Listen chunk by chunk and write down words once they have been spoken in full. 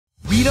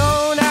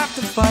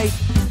fight.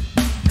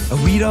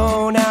 We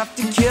don't have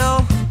to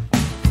kill.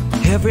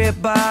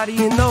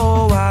 Everybody in the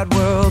whole wide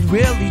world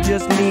really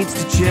just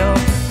needs to chill.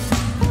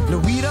 No,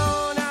 we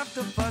don't have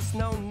to fuss,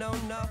 no, no,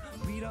 no.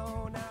 We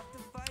don't have to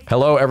fight.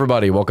 Hello,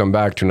 everybody. Welcome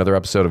back to another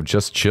episode of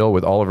Just Chill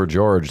with Oliver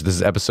George. This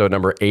is episode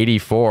number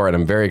 84, and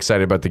I'm very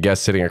excited about the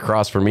guest sitting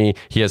across from me.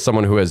 He is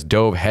someone who has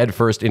dove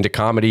headfirst into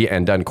comedy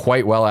and done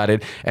quite well at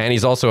it, and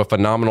he's also a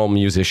phenomenal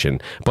musician.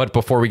 But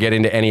before we get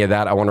into any of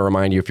that, I want to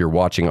remind you, if you're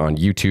watching on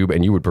YouTube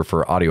and you would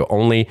prefer audio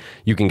only,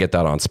 you can get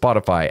that on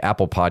Spotify,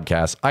 Apple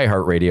Podcasts,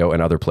 iHeartRadio,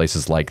 and other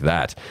places like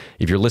that.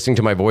 If you're listening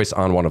to my voice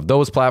on one of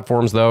those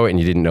platforms, though, and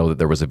you didn't know that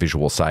there was a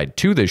visual side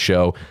to this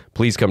show,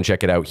 please come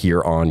check it out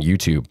here on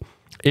YouTube.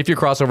 If you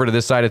cross over to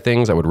this side of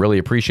things, I would really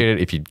appreciate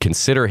it if you'd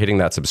consider hitting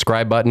that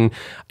subscribe button.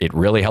 It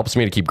really helps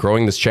me to keep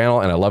growing this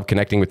channel, and I love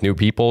connecting with new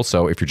people.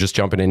 So if you're just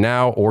jumping in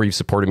now, or you've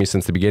supported me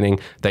since the beginning,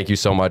 thank you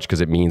so much, because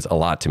it means a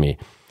lot to me.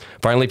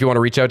 Finally, if you want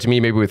to reach out to me,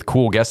 maybe with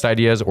cool guest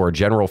ideas or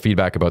general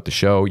feedback about the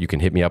show, you can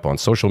hit me up on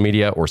social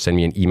media or send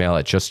me an email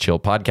at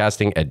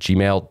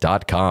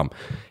justchillpodcasting@gmail.com.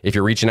 If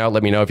you're reaching out,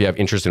 let me know if you have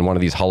interest in one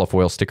of these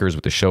holofoil stickers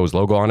with the show's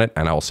logo on it,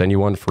 and I will send you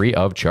one free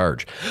of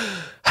charge.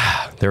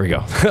 There we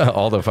go.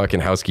 All the fucking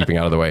housekeeping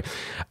out of the way.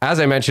 As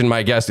I mentioned,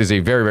 my guest is a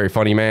very, very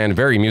funny man,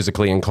 very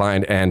musically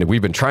inclined, and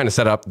we've been trying to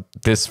set up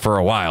this for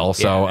a while.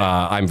 So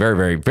I'm very,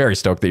 very, very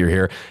stoked that you're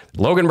here.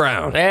 Logan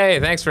Brown.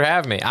 Hey, thanks for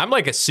having me. I'm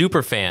like a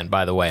super fan,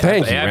 by the way.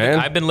 Thank you, man.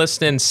 I've been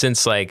listening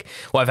since I've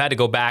had to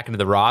go back into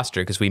the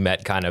roster because we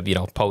met kind of,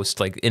 post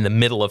like in the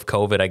middle of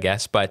COVID, I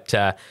guess. But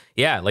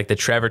yeah, like the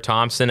Trevor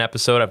Thompson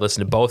episode, I've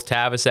listened to both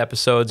Tavis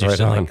episodes. You're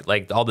Right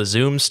like all the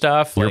Zoom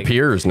stuff. Your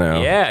peers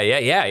now.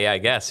 Yeah, I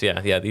guess. Yeah.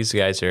 These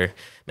guys are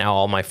now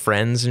all my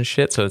friends and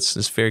shit. So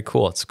it's very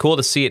cool. It's cool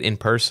to see it in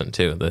person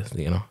too.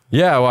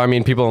 Yeah, well, I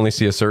mean, people only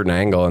see a certain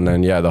angle, and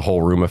then the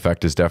whole room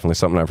effect is definitely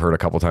something I've heard a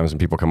couple times when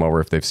people come over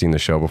if they've seen the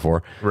show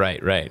before.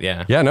 Right,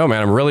 yeah. Yeah, no,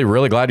 man, I'm really,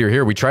 really glad you're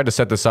here. We tried to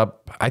set this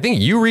up. I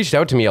think you reached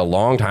out to me a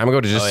long time ago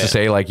to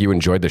say like you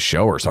enjoyed the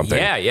show or something.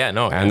 Yeah,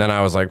 no. And then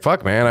I was like,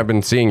 fuck, man, I've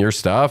been seeing your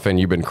stuff and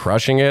you've been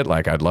crushing it.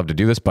 Like, I'd love to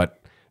do this, but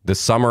this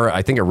summer,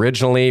 I think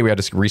originally we had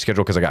to reschedule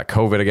because I got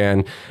COVID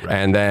again. Right.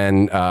 And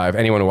then if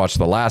anyone who watched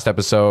the last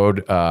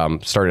episode,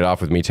 started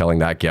off with me telling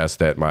that guest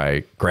that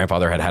my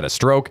grandfather had a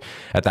stroke.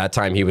 At that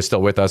time, he was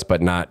still with us,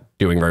 but not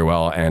doing very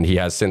well, and he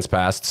has since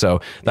passed.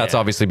 So that's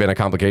obviously been a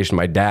complication.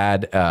 My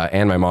dad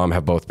and my mom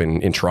have both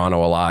been in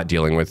Toronto a lot,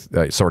 dealing with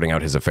sorting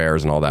out his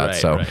affairs and all that.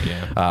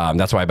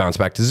 That's why I bounced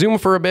back to Zoom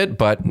for a bit,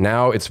 but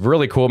now it's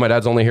really cool. My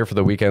dad's only here for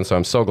the weekend, so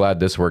I'm so glad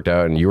this worked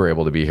out and you were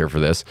able to be here for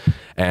this.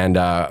 And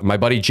my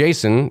buddy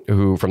Jason,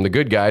 who from The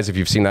Good Guys, if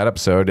you've seen that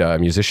episode, a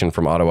musician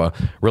from Ottawa,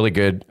 really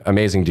good,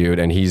 amazing dude,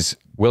 and he's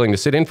willing to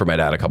sit in for my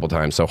dad a couple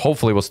times. So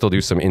hopefully we'll still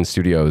do some in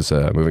studios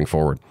moving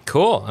forward.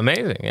 Cool.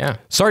 Amazing. Yeah.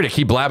 Sorry to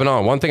keep blabbing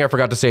on. One thing I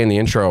forgot to say in the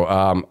intro,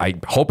 I'm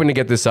hoping to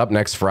get this up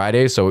next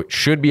Friday. So it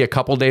should be a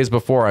couple days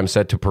before I'm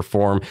set to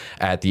perform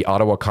at the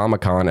Ottawa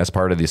Comic-Con as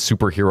part of the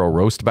superhero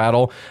roast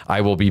battle.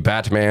 I will be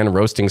Batman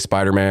roasting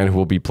Spider-Man, who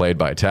will be played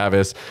by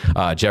Tavis.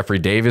 Jeffrey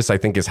Davis, I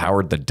think, is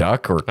Howard the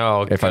Duck, or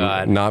if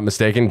I'm not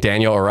mistaken.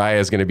 Daniel Araya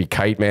is going to be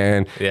Kite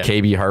Man. Yeah.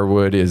 KB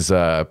Harwood is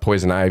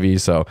Poison Ivy.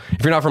 So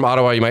if you're not from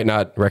Ottawa, you might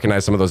not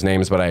recognize some of those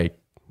names, but I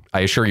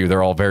assure you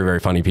they're all very, very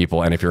funny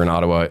people. And if you're in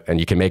Ottawa and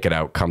you can make it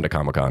out, come to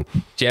Comic-Con.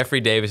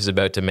 Jeffrey Davis is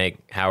about to make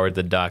Howard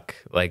the Duck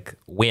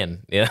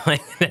win.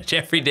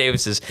 Jeffrey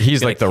Davis is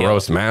he's like the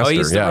roast master. Oh,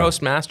 he's the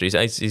roast master.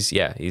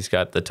 He's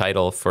got the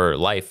title for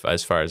life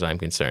as far as I'm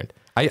concerned.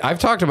 I've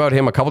talked about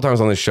him a couple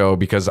times on this show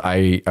because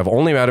I've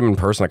only met him in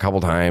person a couple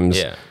times.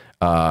 Yeah.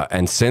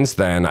 And since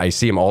then, I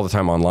see him all the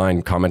time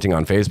online commenting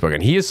on Facebook,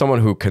 and he is someone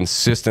who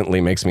consistently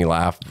makes me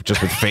laugh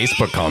just with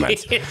Facebook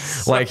comments.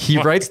 He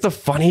writes the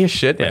funniest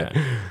shit, man.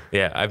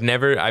 Yeah. I've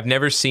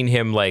never seen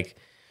him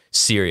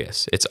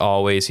serious. He's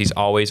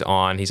always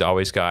on. He's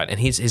always got,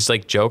 and his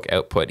joke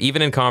output,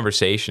 even in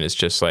conversation, is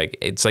just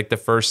it's the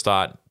first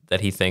thought that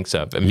he thinks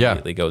of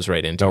immediately goes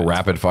right into it.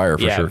 Rapid fire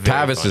for sure.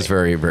 Tavis is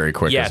very, very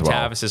quick as well.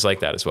 Yeah, Tavis is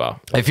like that as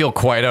well. I feel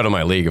quite out of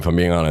my league, if I'm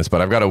being honest,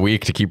 but I've got a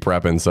week to keep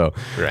prepping. So,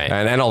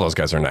 and all those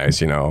guys are nice,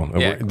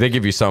 They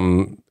give you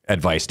some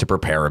advice to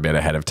prepare a bit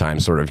ahead of time,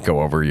 sort of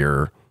go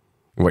over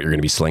what you're going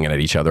to be slinging at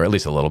each other, at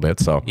least a little bit.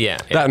 So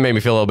that made me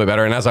feel a little bit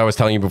better. And as I was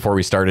telling you before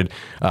we started,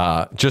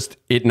 just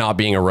it not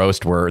being a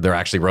roast where they're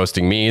actually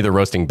roasting me, they're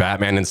roasting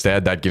Batman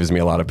instead, that gives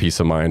me a lot of peace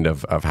of mind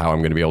of how I'm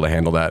going to be able to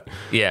handle that.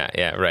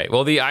 Yeah, right.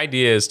 Well, the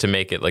idea is to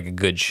make it like a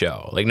good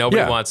show.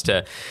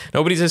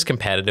 Nobody's as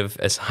competitive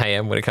as I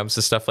am when it comes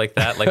to stuff like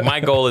that.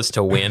 My goal is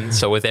to win.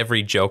 So with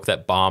every joke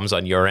that bombs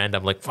on your end,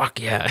 I'm like, fuck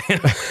yeah.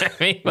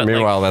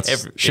 Meanwhile, that's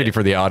shitty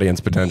for the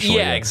audience potentially.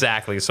 Yeah,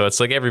 exactly. So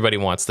it's everybody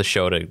wants the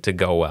show to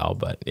go well.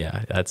 But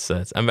yeah,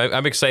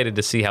 I'm excited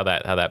to see how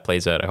that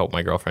plays out. I hope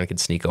my girlfriend can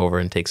sneak over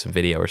and take some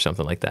video or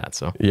something like that.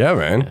 So yeah,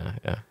 man.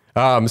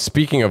 Yeah.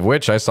 Speaking of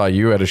which, I saw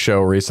you at a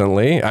show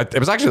recently. It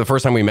was actually the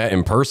first time we met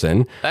in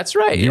person. That's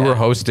right. You were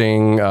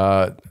hosting,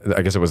 I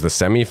guess it was the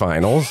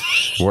semifinals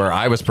where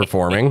I was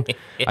performing.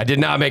 I did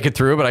not make it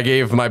through, but I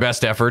gave my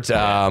best effort.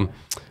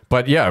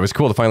 But yeah, it was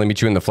cool to finally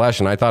meet you in the flesh,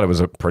 and I thought it was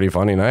a pretty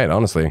funny night,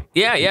 honestly.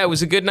 Yeah, it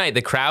was a good night.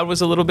 The crowd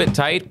was a little bit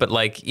tight, but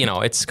like, you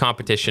know, it's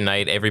competition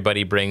night.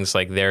 Everybody brings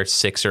like their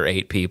 6 or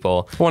 8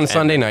 people. Well, on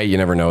Sunday night, you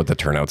never know what the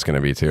turnout's going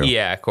to be too.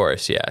 Yeah, of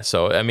course. Yeah.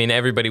 So, I mean,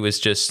 everybody was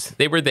just,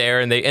 they were there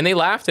and they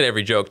laughed at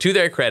every joke. To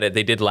their credit,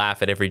 they did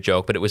laugh at every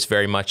joke, but it was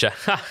very much a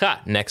ha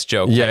ha next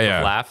joke type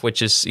of laugh,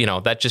 which is, you know,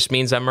 that just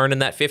means I'm earning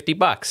that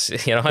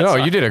 $50. You know, no,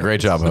 you did a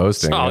great job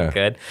hosting. It's all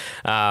good.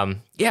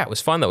 Yeah, it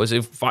was fun though. It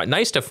was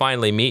nice to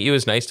finally meet you. It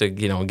was nice to,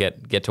 you know,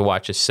 get to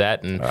watch a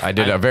set. And I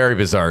did a very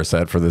bizarre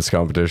set for this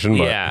competition.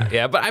 But.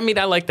 Yeah. But I mean,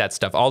 I like that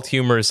stuff. Alt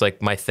humor is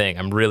like my thing.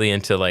 I'm really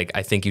into like,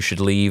 I think you should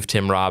leave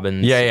Tim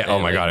Robbins. Yeah. Oh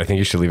my God. I think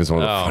you should leave as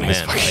one of the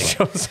funniest fucking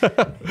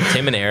shows.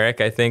 Tim and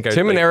Eric, I think.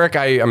 Tim and Eric,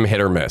 I'm hit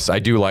or miss. I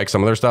do like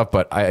some of their stuff,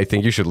 but I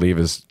think you should leave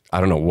as, I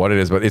don't know what it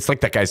is, but it's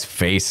like that guy's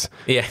face.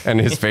 Yeah. And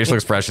his facial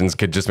expressions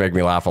could just make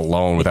me laugh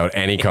alone without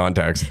any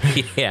context.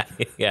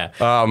 Yeah.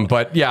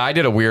 But yeah, I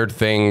did a weird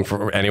thing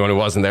for anyone who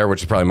wasn't there,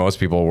 which is probably most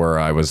people, where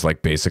I was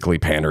like basically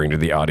pandering to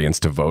the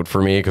audience to vote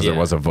for me because there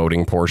was a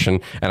voting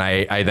portion. And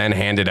I then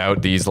handed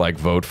out these like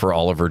vote for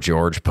Oliver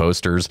George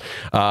posters.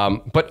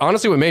 But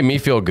honestly, what made me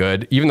feel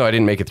good, even though I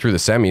didn't make it through the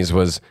semis,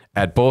 was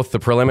at both the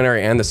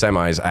preliminary and the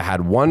semis, I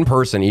had one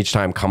person each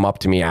time come up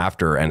to me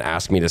after and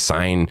ask me to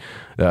sign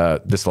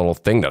this little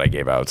thing that I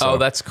gave out. So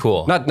that's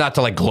cool. Not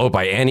to like gloat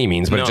by any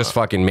means, but it just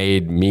fucking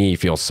made me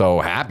feel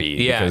so happy.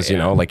 Because, you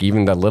know, like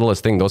even the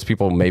littlest thing, those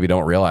people maybe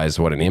don't realize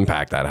what an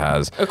impact that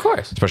has. Of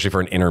course. Especially for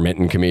an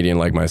intermittent comedian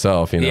like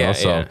myself, you know?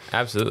 Yeah,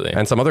 absolutely.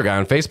 And some other guy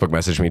on Facebook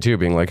messaged me too,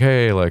 being like,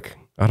 hey, like,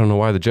 I don't know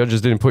why the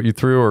judges didn't put you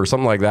through or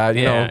something like that.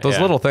 You know, those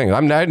little things.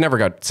 I never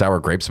got sour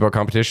grapes about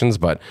competitions,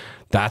 but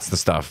that's the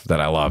stuff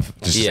that I love.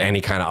 Just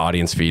any kind of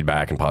audience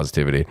feedback and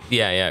positivity.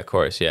 Yeah, of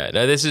course. Yeah.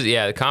 No, this is,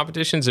 the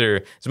competitions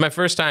it's my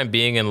first time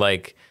being in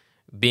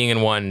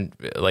one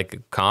like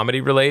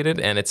comedy related,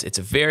 and it's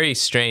very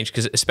strange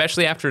because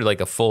especially after like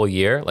a full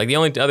year, like the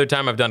only other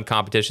time I've done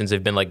competitions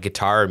have been like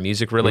guitar or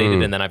music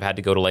related, and then I've had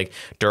to go to like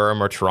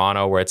Durham or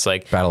Toronto where it's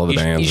like Battle of the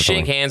Bands. You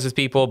shake hands with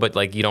people, but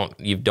like you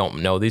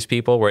don't know these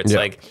people. Where it's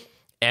like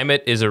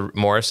Emmett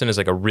Morrison is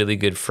like a really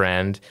good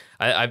friend.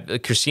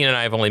 Christina and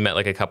I have only met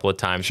like a couple of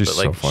times, but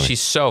like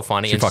she's so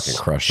funny. She fucking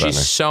crushed that.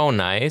 She's so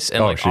nice,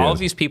 and like all of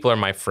these people are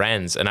my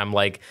friends, and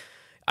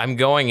I'm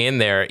going in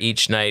there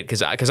each night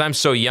because I'm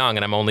so young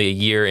and I'm only a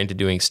year into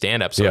doing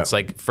stand-up. So it's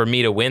like for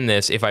me to win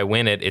this, if I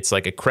win it, it's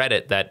like a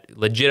credit that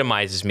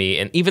legitimizes me.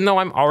 And even though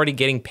I'm already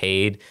getting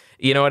paid,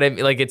 you know what I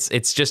mean? Like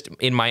it's just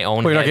in my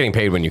own Well, you're not getting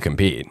paid when you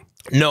compete.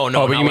 No.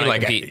 Oh, but you mean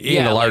like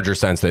in the larger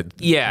sense that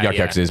Yuck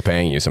Yucks is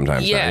paying you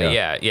sometimes.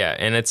 Yeah.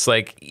 And it's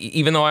like,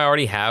 even though I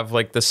already have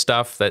like the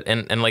stuff that,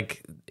 and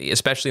like,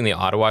 especially in the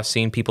Ottawa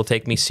scene, people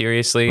take me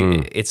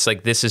seriously. It's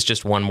like, this is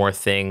just one more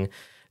thing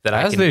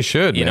that they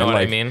should, you know what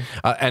like, I mean?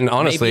 And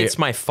honestly, maybe it's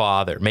my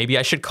father. Maybe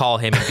I should call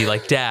him and be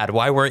like, Dad,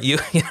 why weren't you?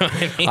 You know what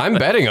I mean? I'm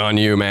betting on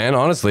you, man.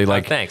 Honestly,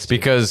 like, thanks,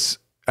 because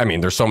I mean,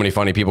 there's so many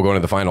funny people going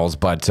to the finals,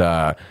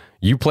 but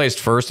you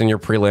placed first in your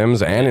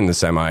prelims and in the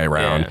semi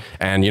round.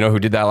 And you know who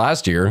did that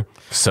last year?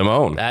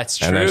 Simone. That's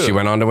true. And then she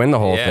went on to win the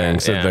whole thing.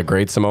 So the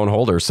great Simone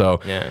Holder.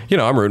 So, you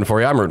know, I'm rooting for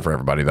you. I'm rooting for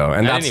everybody though.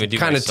 And that's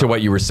kind of to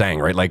what you were saying,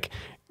 right? Like,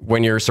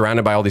 when you're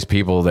surrounded by all these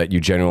people that you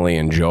genuinely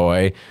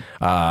enjoy,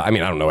 I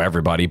mean, I don't know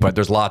everybody, but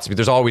there's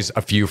always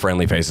a few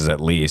friendly faces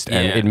at least.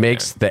 And it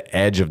makes the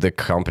edge of the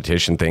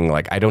competition thing,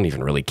 like, I don't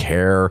even really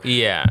care.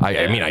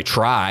 I mean, I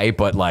try,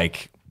 but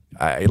like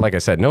I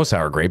said, no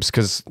sour grapes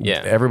because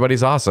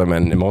everybody's awesome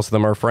and most of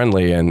them are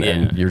friendly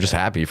and you're just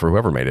happy for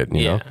whoever made it,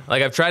 you know?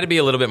 Like I've tried to be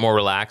a little bit more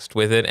relaxed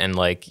with it and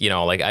like, you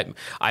know, like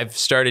I've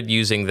started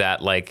using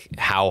that like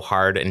how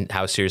hard and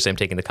how seriously I'm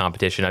taking the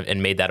competition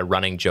and made that a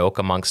running joke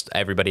amongst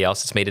everybody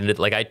else. It's made it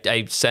like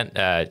I sent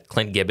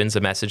Clint Gibbons a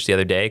message the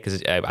other day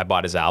because I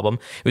bought his album.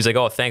 He was like,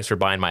 oh, thanks for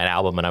buying my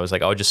album. And I was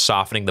like, oh, just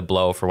softening the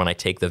blow for when I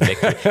take the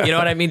victory. You know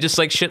what I mean? Just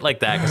like shit like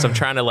that because I'm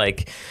trying to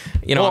like,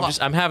 you know,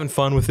 I'm having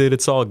fun with it.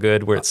 It's all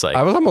good where it's like,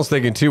 I was almost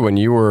thinking too when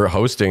you were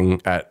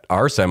hosting at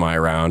our semi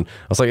round,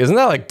 I was like, isn't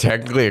that like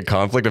technically a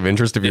conflict of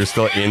interest if you're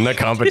still in the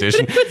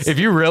competition? If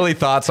you really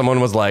thought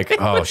someone was like,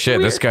 oh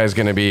shit, this guy's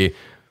gonna be,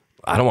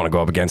 I don't want to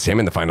go up against him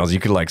in the finals, you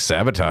could like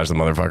sabotage the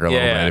motherfucker a little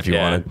bit if you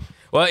wanted.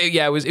 Well,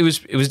 yeah, it was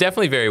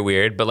definitely very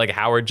weird, but like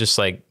Howard just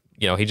like,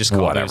 you know, he just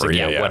called me. He was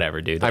like,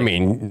 whatever, dude. Like, I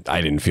mean, I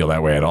didn't feel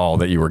that way at all,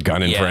 that you were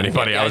gunning for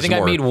anybody. I think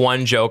I made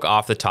one joke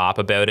off the top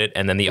about it,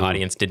 and then the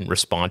audience didn't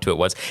respond to it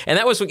once. And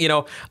that was, you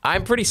know,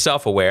 I'm pretty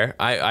self-aware.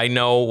 I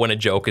know when a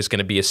joke is going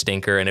to be a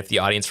stinker, and if the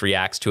audience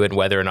reacts to it, and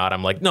whether or not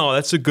I'm like, no,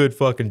 that's a good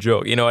fucking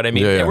joke. You know what I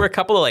mean? There were a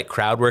couple of like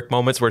crowd work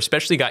moments where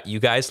especially got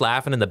you guys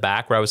laughing in the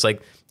back where I was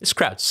like, this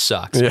crowd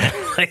sucks.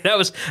 Like that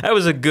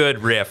was a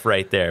good riff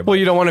right there. Well,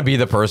 you don't want to be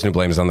the person who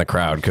blames on the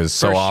crowd because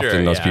so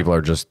often those people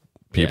are just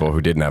people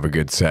who didn't have a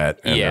good set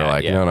and they're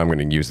like, you know, I'm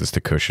going to use this to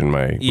cushion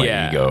my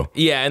ego.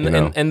 Yeah,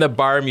 and the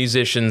bar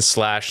musician /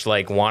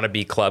 like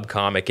wannabe club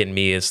comic in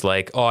me is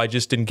like, oh, I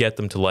just didn't get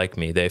them to like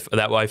me.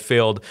 I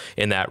failed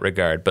in that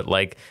regard. But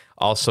like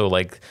also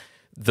like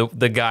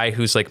the guy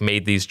who's like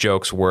made these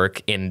jokes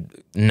work in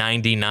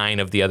 99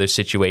 of the other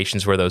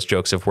situations where those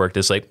jokes have worked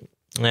is like,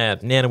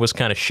 Nana was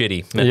kind of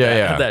shitty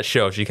at that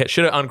show. She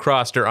should have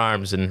uncrossed her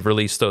arms and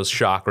released those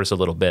chakras a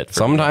little bit.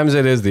 Sometimes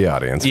it is the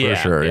audience, for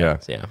sure. Yeah.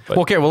 But,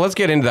 okay, well, let's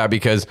get into that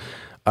because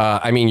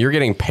I mean, you're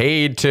getting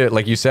paid to,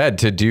 like you said,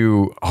 to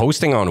do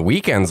hosting on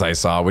weekends, I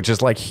saw, which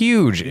is like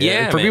huge.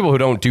 For people who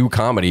don't do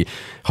comedy,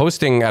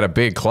 hosting at a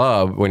big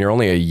club when you're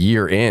only a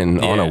year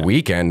in on a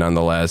weekend,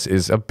 nonetheless,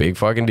 is a big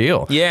fucking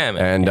deal. Yeah,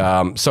 man.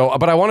 And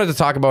but I wanted to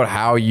talk about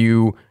how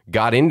you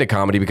got into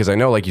comedy because I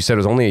know, like you said, it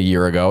was only a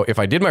year ago. If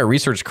I did my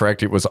research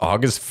correct, it was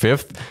August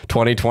 5th,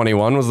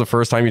 2021 was the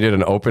first time you did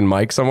an open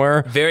mic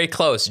somewhere. Very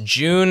close.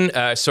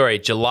 July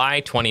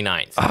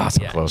 29th. Ah,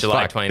 so close.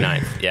 July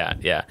 29th.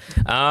 Yeah.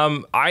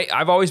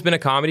 I've always been a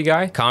comedy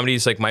guy. Comedy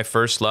is like my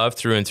first love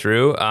through and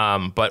through.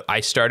 But I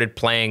started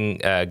playing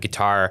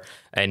guitar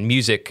and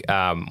music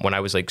when I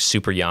was like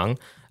super young.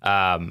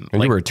 And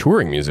you were a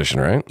touring musician,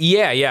 right?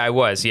 Yeah, I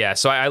was. Yeah.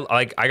 So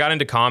I got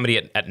into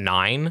comedy at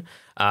 9.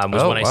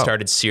 Was when I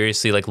started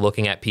seriously like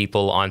looking at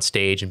people on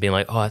stage and being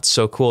like, oh, it's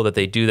so cool that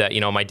they do that.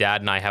 You know, my dad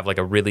and I have like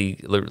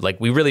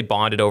we really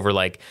bonded over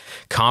like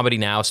Comedy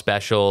Now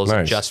specials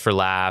and Just for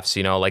Laughs,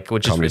 you know, like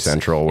which Comedy is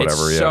Central,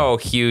 whatever. It's so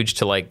huge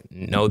to like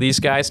know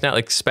these guys now,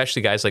 like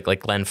especially guys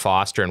like Glenn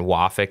Foster and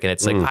Wafik, and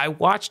it's like I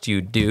watched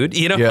you, dude.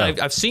 You know,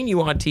 I've seen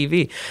you on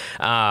TV.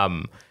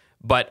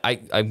 But I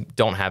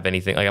don't have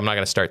anything, like I'm not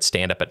going to start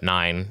stand up at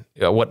 9.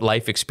 What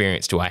life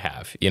experience do I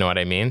have? You know what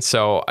I mean?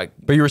 So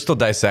but you were still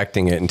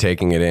dissecting it and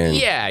taking it in.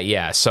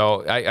 Yeah.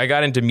 So I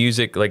got into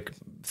music like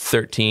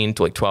 13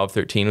 to like 12,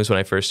 13 was when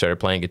I first started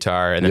playing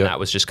guitar. And then that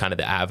was just kind of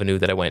the avenue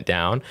that I went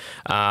down.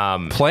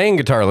 Playing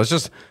guitar, let's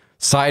just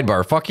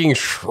sidebar, fucking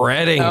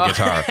shredding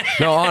guitar.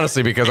 No,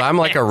 honestly, because I'm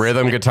like a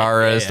rhythm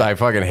guitarist. I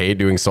fucking hate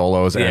doing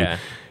solos. And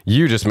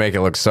you just make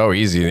it look so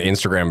easy.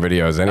 Instagram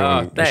videos.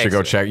 Anyone should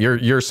go check.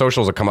 Your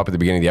socials will come up at the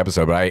beginning of the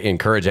episode, but I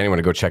encourage anyone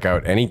to go check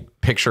out any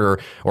picture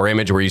or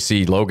image where you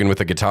see Logan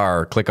with a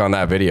guitar. Click on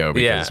that video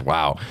because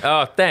wow.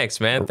 Oh, thanks,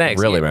 man.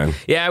 Thanks. Really, man.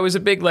 Yeah, I was a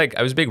big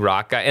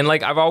rock guy, and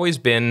like I've always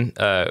been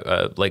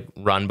like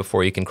run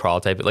before you can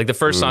crawl type. Like the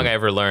first song I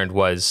ever learned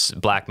was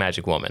Black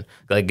Magic Woman,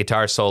 like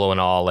guitar solo and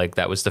all. Like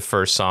that was the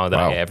first song that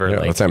I ever.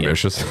 Like, that's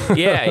ambitious.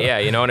 Yeah,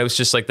 you know, and it was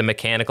just like the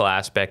mechanical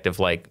aspect of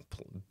like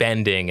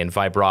bending and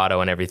vibrato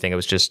and everything. It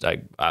was just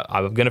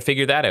I'm gonna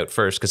figure that out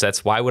first because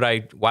that's why would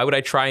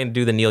I try and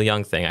do the Neil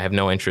Young thing? I have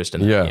no interest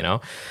in that, you know.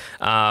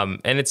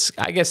 And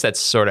I guess that's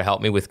sort of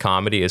helped me with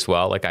comedy as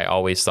well. Like I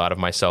always thought of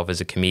myself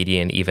as a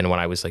comedian, even when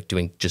I was like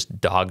doing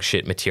just dog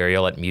shit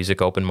material at music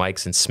open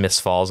mics in Smiths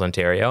Falls,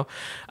 Ontario.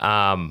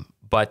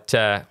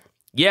 Yeah,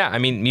 I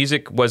mean,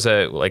 music was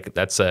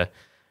that's a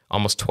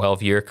almost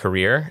 12-year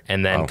career,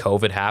 and then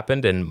COVID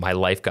happened and my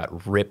life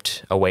got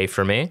ripped away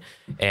from me,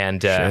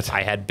 and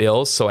I had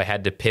bills, so I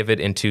had to pivot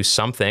into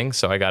something.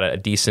 So I got a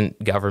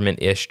decent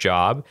government-ish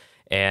job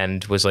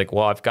and was like,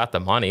 well, I've got the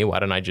money, why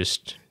don't I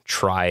just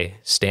try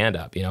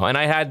stand-up, you know? And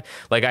I had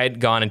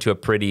gone into a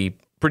pretty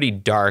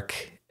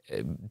dark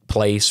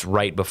place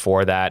right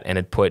before that, and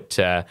had put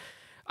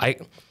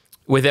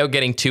without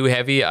getting too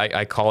heavy,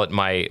 I call it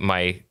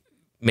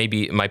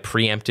maybe my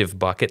preemptive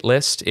bucket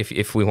list,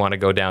 if we want to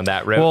go down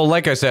that route. Well,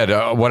 like I said,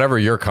 whatever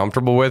you're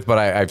comfortable with, but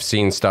I've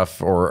seen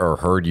stuff or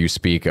heard you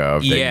speak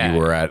of that you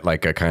were at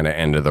like a kind of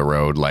end of the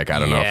road, like I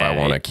don't know if I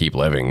want to keep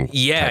living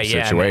type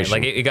situation. Man.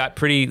 Like it got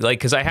pretty, like,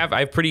 because I have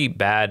pretty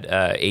bad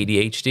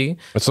ADHD.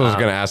 So I was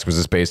going to ask, was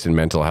this based in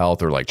mental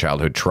health or like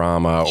childhood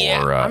trauma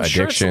or I'm addiction?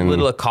 Sure it's a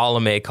little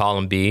column A,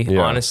 column B,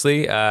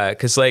 honestly,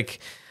 because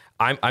like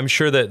I'm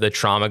sure that the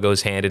trauma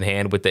goes hand in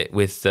hand with the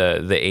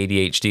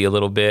ADHD a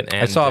little bit.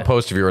 And I saw a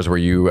post of yours where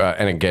you,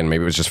 and again,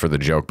 maybe it was just for the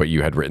joke, but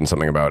you had written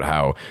something about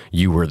how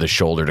you were the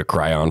shoulder to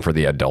cry on for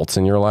the adults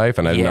in your life.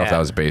 And I didn't know if that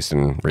was based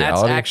in reality.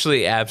 That's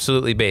actually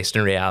absolutely based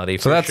in reality.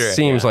 So that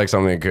seems like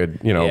something that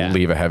could,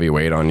 leave a heavy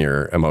weight on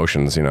your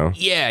emotions, you know?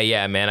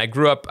 Yeah, man. I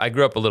grew up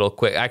a little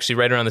quick. Actually,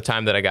 right around the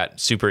time that I got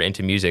super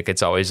into music,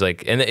 it's always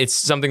like, and it's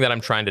something that I'm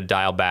trying to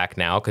dial back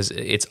now because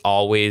it's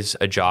always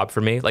a job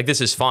for me. Like this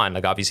is fun.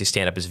 Like obviously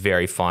stand-up is very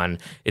fun.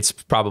 It's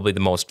probably the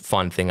most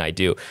fun thing I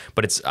do,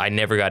 but I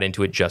never got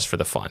into it just for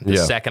the fun. The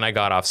second I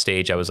got off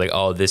stage, I was like,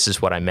 oh, this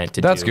is what I meant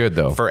to do. That's good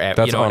though.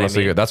 That's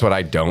honestly good. That's what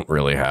I don't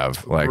really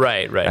have. Like,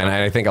 right. And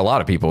I think a lot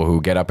of people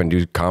who get up and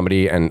do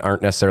comedy and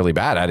aren't necessarily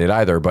bad at it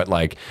either, but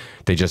like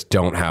they just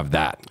don't have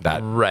that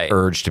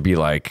urge to be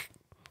like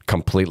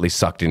completely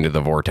sucked into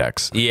the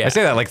vortex. I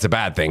say that like it's a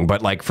bad thing,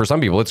 but like for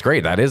some people it's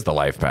great. That is the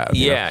life path.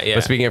 Yeah.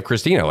 But speaking of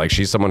Christina, like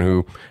she's someone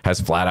who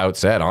has flat out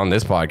said on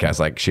this podcast,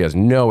 like she has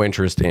no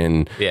interest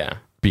in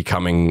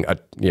becoming a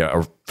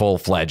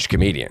full-fledged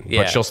comedian,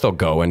 but she'll still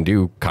go and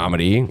do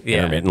comedy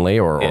intermittently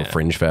or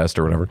Fringe Fest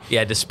or whatever.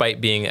 Yeah, despite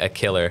being a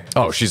killer.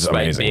 Oh, she's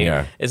amazing.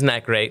 Isn't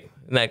that great?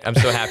 I'm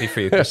so happy for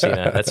you,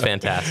 Christina. That's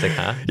fantastic,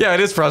 huh? Yeah, it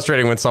is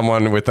frustrating when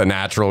someone with a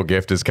natural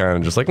gift is kind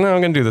of just like, no,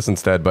 I'm going to do this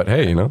instead. But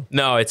hey, No,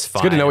 it's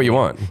fine. It's good to know what you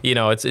want.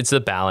 It's the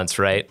balance,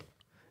 right?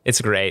 It's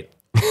great.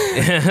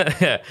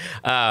 No,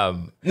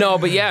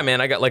 but yeah,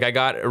 man, I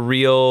got a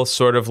real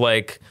sort of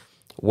like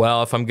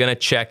well, if I'm going to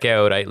check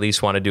out, I at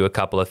least want to do a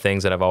couple of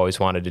things that I've always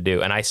wanted to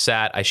do. And I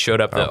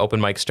showed up, the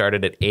open mic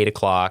started at 8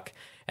 o'clock,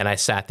 and I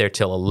sat there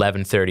till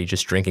 11:30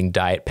 just drinking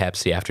Diet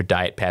Pepsi after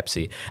Diet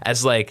Pepsi.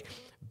 As like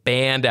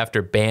band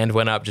after band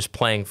went up, just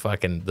playing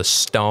fucking the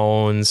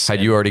Stones.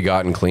 Had you already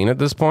gotten clean at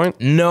this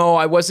point? No,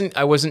 I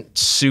wasn't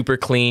super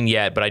clean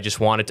yet, but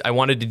I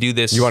wanted to do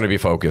this. You want to be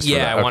focused. Yeah,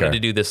 for that. I wanted to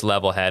do this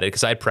level-headed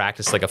because I'd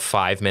practiced like a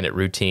 5-minute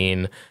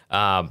routine,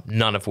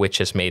 none of which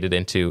has made it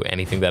into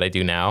anything that I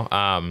do now.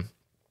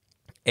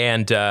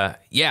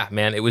 Yeah,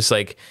 man, it was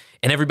like,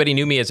 and everybody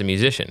knew me as a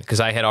musician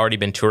because I had already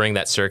been touring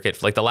that circuit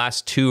for like the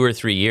last 2 or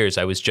 3 years.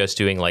 I was just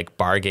doing like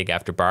bar gig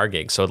after bar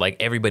gig. So like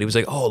everybody was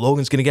like, oh,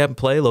 Logan's going to get up and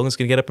play. Logan's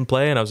going to get up and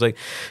play. And I was like,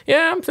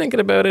 yeah, I'm thinking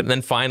about it. And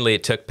then finally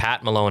it took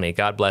Pat Maloney,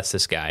 God bless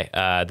this guy,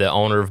 the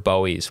owner of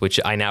Bowie's,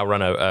 which I now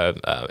run an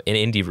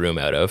indie room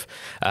out of,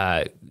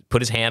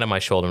 put his hand on my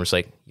shoulder and was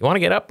like, you want to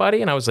get up,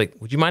 buddy? And I was like,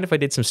 would you mind if I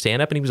did some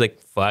stand-up? And he was like,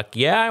 fuck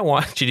yeah, I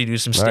want you to do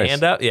some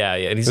stand-up. Yeah.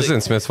 And he's this like,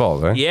 is in Smiths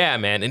Falls, eh? yeah,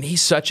 man. And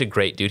he's such a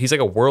great dude. He's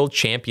like a world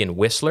champion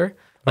whistler.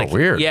 Like, oh,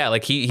 weird. Yeah,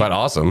 like he but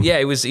awesome.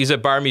 Yeah, he's a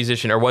bar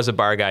musician, or was a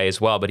bar guy as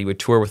well, but he would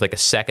tour with like a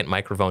second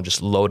microphone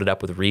just loaded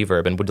up with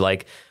reverb and would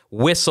like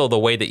whistle the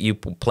way that you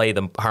play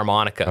the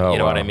harmonica. Oh, you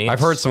know wow. what I mean?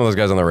 I've heard some of those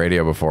guys on the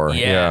radio before.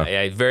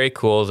 Yeah, very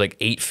cool. He's like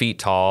 8 feet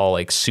tall,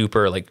 like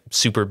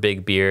super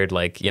big beard.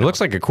 Like, you know, It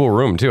looks like a cool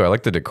room too. I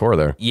like the decor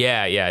there.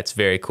 yeah, it's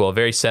very cool.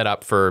 Very set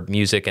up for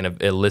music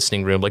and a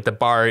listening room. Like the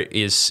bar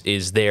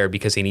is there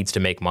because he needs to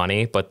make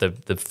money, but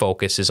the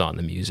focus is on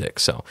the music.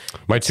 So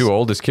My 2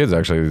 oldest kids,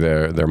 actually,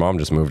 their mom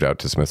just moved out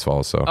to Smiths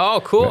Falls. So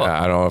oh, cool.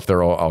 I don't know if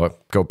I'll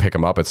go pick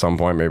them up at some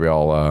point. Maybe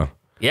I'll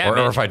Yeah,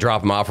 or if I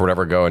drop them off or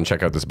whatever, go and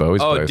check out this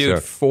Bowie's place. Oh, dude, Yeah.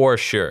 for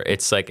sure.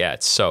 It's like, yeah,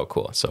 it's so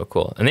cool, so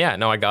cool. And yeah,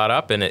 no, I got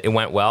up and it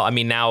went well. I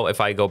mean, now if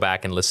I go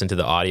back and listen to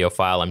the audio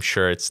file, I'm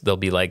sure they'll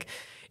be like,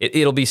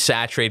 it'll be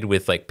saturated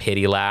with like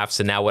pity laughs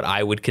and now what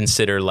I would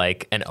consider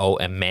like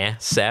a meh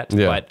set.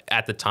 Yeah. But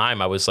at the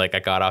time I was like, I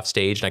got off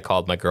stage and I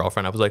called my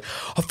girlfriend. I was like,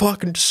 I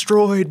fucking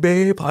destroyed,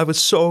 babe. I was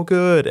so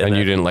good. And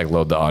you didn't like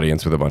load the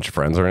audience with a bunch of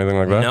friends or anything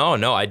like that?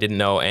 No, I didn't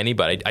know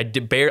anybody.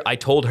 I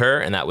told her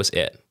and that was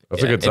it.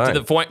 That's a good sign.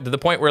 To the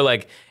point where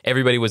like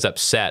everybody was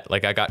upset.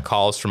 Like I got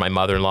calls from my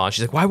mother-in-law.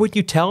 She's like, "Why wouldn't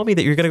you tell me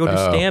that you're gonna go do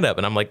stand up?"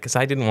 And I'm like, "Cause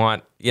I didn't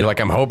want You're like,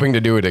 I'm hoping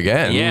to do it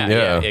again.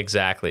 Yeah,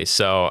 exactly.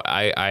 So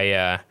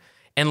I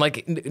and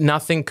like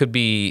nothing could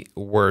be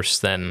worse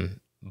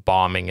than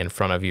bombing in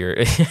front of your.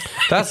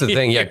 That's the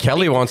thing. Yeah,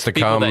 Kelly wants to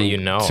come that you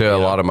know, to a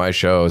lot of my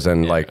shows,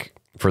 and like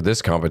for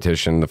this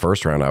competition, the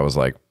first round, I was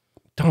like,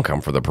 don't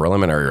come for the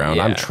preliminary round.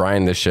 Yeah. I'm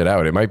trying this shit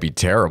out. It might be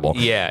terrible.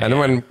 Yeah. And then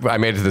when I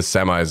made it to the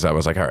semis, I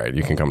was like, all right,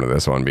 you can come to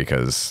this one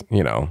because,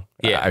 you know,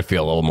 I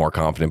feel a little more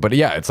confident. But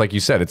yeah, it's like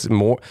you said, it's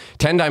 10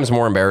 times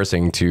more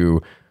embarrassing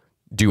to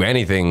do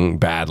anything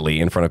badly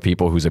in front of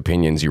people whose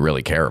opinions you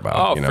really care about.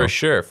 Oh, you know? for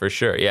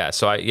sure. Yeah.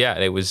 So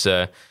it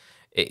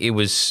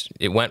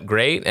went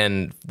great.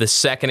 And the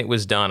second it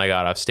was done, I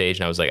got off stage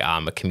and I was like,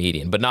 I'm a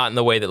comedian, but not in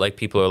the way that like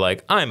people are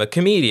like, I'm a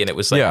comedian. It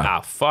was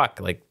like,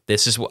 fuck, like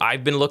this is what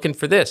I've been looking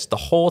for this the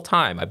whole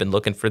time. I've been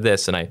looking for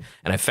this and I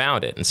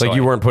found it. And so like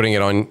you weren't putting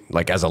it on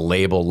like as a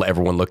label,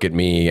 everyone look at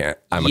me, I'm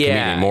a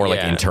comedian, more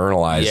like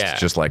internalized,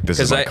 just like this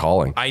is my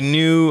calling. I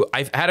knew,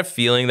 I had a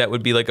feeling that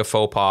would be like a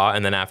faux pas.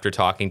 And then after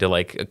talking to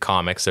like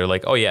comics, they're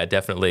like, oh yeah,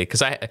 definitely.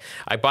 Cause I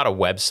bought a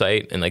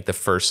website in like the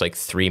first like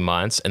 3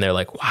 months and they're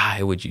like,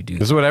 why would you do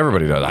This is what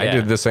everybody does. I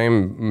did the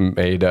same,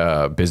 made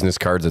business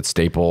cards at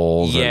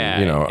Staples. Yeah,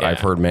 and, you know, I've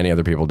heard many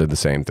other people did the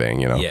same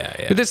thing, you know.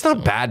 Yeah. But it's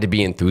not bad to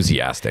be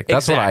enthusiastic.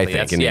 That's what I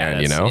think in the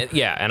end, you know.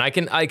 Yeah, and I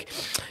can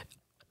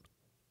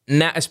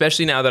now,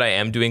 especially now that I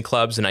am doing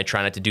clubs and I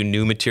try not to do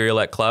new material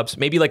at clubs,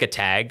 maybe like a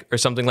tag or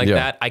something like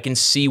that. I can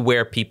see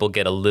where people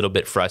get a little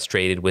bit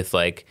frustrated with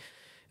like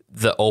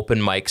the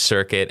open mic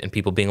circuit and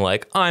people being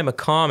like, I'm a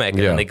comic,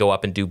 and then they go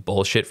up and do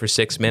bullshit for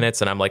 6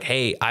 minutes, and I'm like,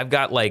 hey, I've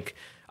got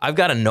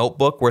a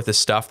notebook worth of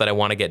stuff that I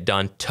want to get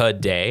done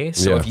today.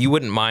 So if you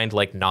wouldn't mind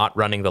like not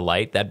running the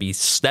light, that'd be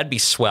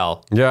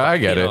swell. Yeah, I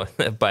get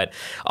it. But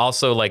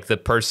also like the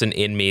person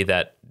in me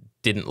that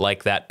didn't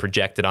like that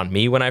projected on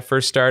me when I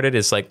first started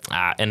is like,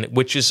 and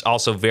which is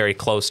also very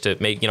close to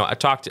make, you know,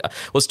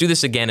 let's do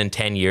this again in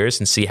 10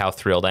 years and see how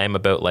thrilled I am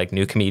about like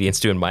new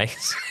comedians doing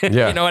mics.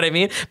 Yeah. You know what I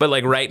mean? But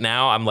like right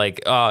now I'm like,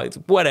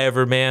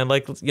 whatever, man.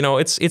 Like, you know,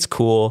 it's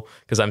cool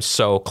because I'm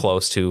so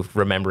close to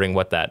remembering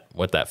what that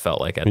felt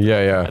like at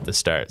the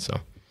start. So.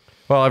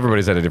 Well,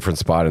 everybody's at a different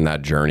spot in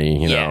that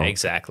journey, you know. Yeah,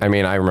 exactly. I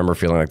mean, I remember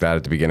feeling like that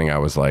at the beginning. I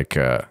was like,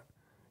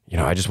 you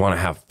know, I just want to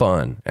have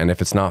fun. And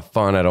if it's not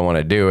fun, I don't want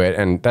to do it.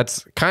 And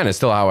that's kind of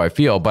still how I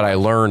feel. But I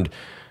learned,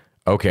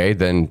 okay,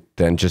 then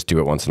just do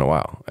it once in a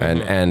while.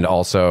 And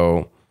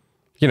also,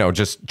 you know,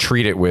 just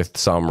treat it with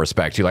some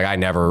respect. Like, I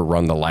never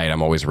run the light.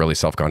 I'm always really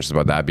self-conscious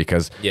about that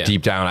because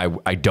deep down,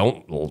 I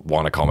don't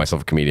want to call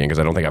myself a comedian because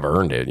I don't think I've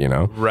earned it, you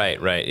know?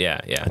 Right. Yeah.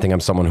 I think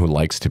I'm someone who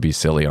likes to be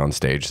silly on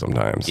stage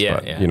sometimes.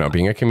 But, you know,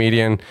 being a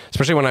comedian,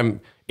 especially when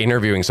I'm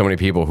interviewing so many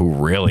people who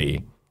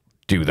really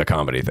do the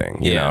comedy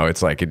thing. You know,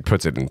 it's like it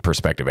puts it in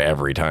perspective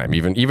every time.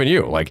 Even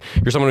you, like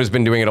you're someone who's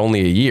been doing it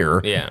only a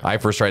year. Yeah. I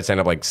first tried stand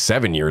up like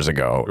 7 years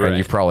ago, and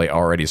you've probably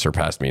already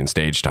surpassed me in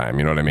stage time.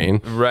 You know what I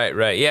mean?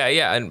 Right.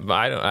 Yeah. And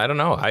I don't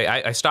know.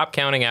 I stopped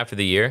counting after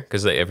the year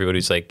because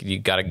everybody's like, you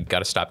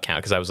gotta stop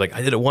counting. Because I was like,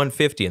 I did a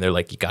 150, and they're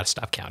like, you gotta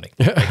stop counting.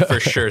 Like, for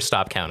sure,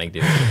 stop counting,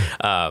 dude.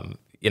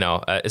 You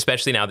know,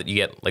 especially now that you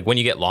get like when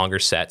you get longer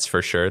sets,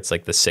 for sure, it's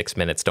like the 6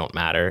 minutes don't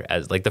matter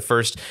as like the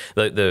first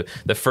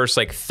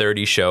like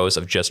 30 shows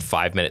of just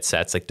 5-minute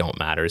sets like don't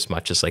matter as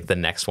much as like the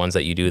next ones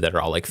that you do that are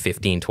all like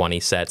 15, 20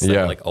 sets that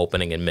are like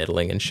opening and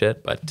middling and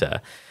shit.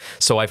 But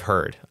so I've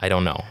heard. I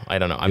don't know. I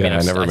mean, I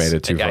never made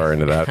it too far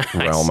into that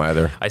realm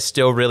either. I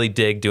still really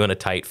dig doing a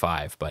tight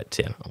 5, but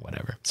you know,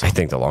 whatever. So, I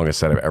think the longest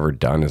set I've ever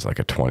done is like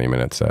a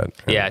 20-minute set.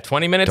 Yeah,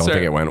 20 minutes. Don't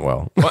think it went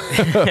well.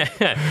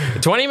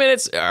 20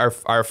 minutes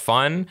are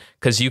fun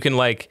because you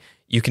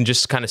can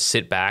just kind of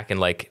sit back and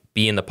like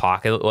be in the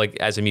pocket. Like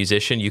as a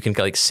musician, you can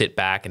like sit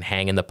back and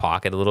hang in the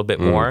pocket a little bit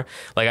more.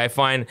 Like I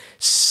find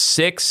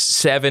 6,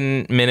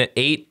 7 minute,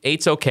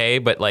 eight's okay,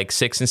 but like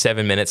 6 and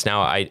 7 minutes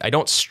now, I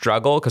don't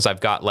struggle because I've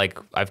got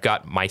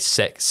my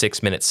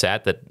 6 minute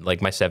set that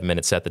like my 7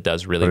 minute set that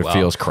does really well. It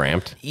feels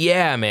cramped.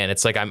 Yeah, man.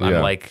 It's like I'm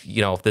like,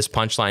 you know, this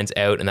punchline's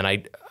out, and then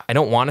I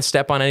don't want to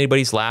step on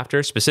anybody's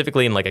laughter,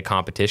 specifically in like a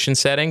competition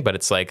setting, but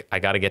it's like I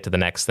got to get to the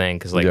next thing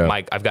because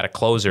like I've got a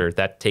closer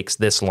that takes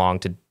this long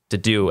to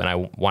do, and I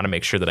want to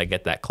make sure that I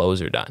get that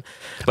closer done.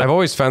 But I've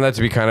always found that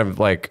to be kind of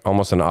like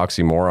almost an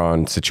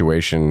oxymoron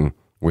situation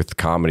with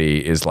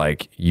comedy, is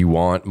like you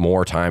want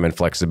more time and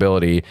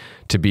flexibility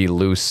to be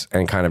loose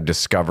and kind of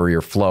discover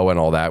your flow and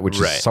all that, which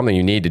is something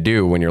you need to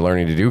do when you're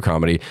learning to do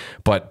comedy,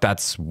 but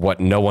that's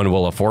what no one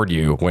will afford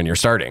you when you're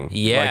starting.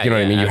 Yeah, like, you know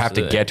what I mean? You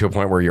absolutely. have to get to a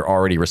point where you're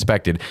already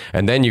respected,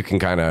 and then you can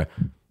kind of,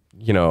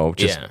 you know,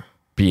 just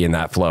be in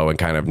that flow and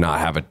kind of not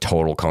have a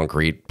total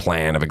concrete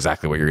plan of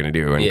exactly what you're going to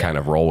do and kind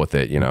of roll with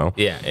it, you know?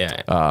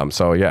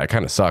 So yeah, it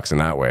kind of sucks in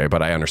that way,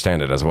 but I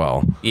understand it as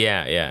well.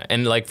 Yeah.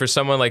 And like for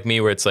someone like me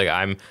where it's like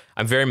I'm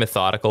very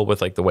methodical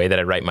with like the way that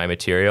I write my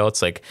material.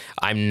 It's like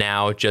I'm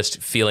now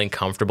just feeling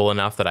comfortable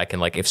enough that I can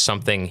like if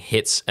something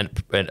hits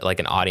like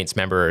an audience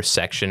member or a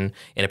section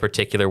in a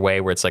particular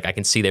way where it's like I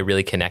can see they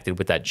really connected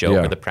with that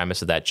joke or the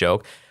premise of that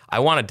joke, I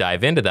want to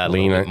dive into that a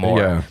little bit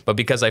more, but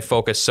because I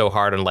focus so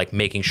hard on like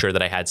making sure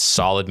that I had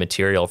solid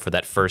material for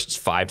that first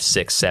 5,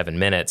 6, 7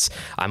 minutes,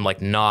 I'm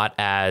like not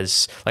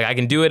as like I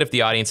can do it if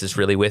the audience is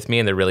really with me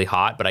and they're really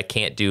hot, but I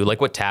can't do like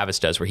what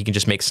Tavis does where he can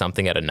just make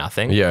something out of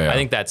nothing. I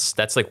think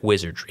that's like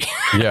wizardry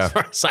as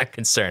far as I'm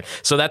concerned.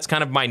 So that's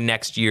kind of my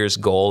next year's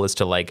goal, is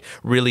to like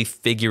really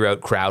figure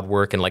out crowd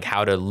work and like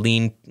how to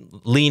lean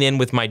in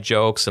with my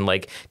jokes and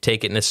like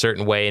take it in a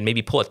certain way and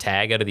maybe pull a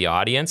tag out of the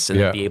audience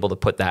and be able to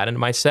put that into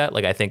my set.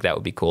 Like I think that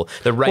would be cool.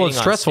 The writing, well, it's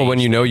stressful when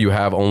you know you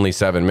have only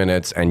 7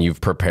 minutes and you've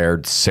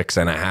prepared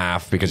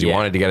 6.5 because you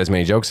wanted to get as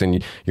many jokes,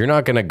 and you're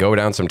not going to go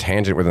down some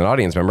tangent with an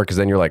audience member because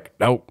then you're like,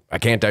 no, I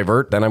can't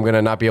divert. Then I'm going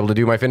to not be able to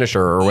do my finisher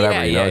or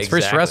whatever. You know, it's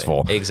very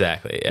stressful.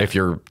 Exactly. If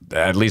you're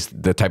at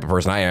least the type of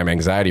person I am,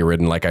 anxiety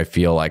ridden, like I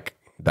feel like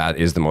that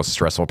is the most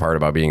stressful part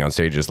about being on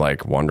stage, is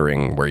like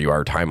wondering where you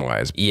are time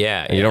wise.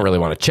 And you don't really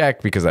want to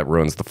check because that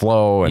ruins the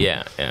flow. And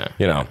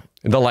you know,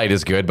 the light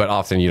is good, but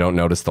often you don't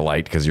notice the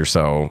light because you're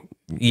so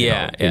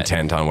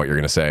intent on what you're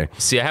going to say.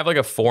 See, I have like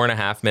a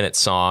 4.5 minute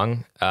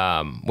song,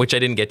 which I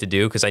didn't get to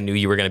do because I knew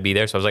you were going to be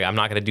there. So I was like, I'm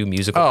not going to do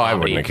musical comedy. I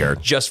wouldn't have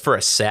cared. Just for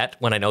a set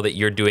when I know that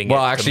you're doing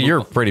Well, actually,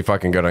 you're pretty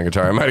fucking good on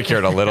guitar. I might have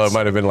cared a little. It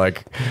might have been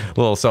like a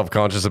little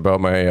self-conscious about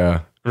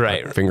my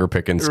finger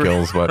picking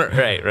skills. But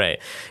Right.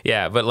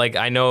 Yeah, but like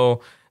I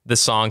know the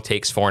song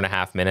takes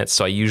 4.5 minutes,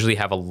 so I usually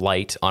have a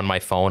light on my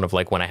phone of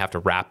like when I have to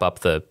wrap up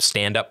the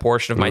stand-up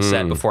portion of my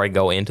set before I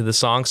go into the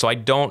song. So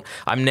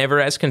I'm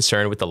never as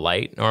concerned with the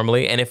light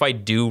normally. And if I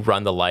do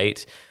run the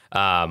light,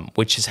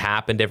 which has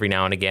happened every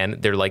now and again,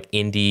 they're like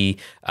indie,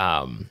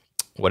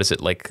 what is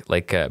it,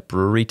 like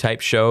brewery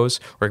type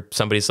shows where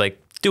somebody's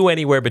like, do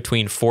anywhere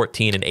between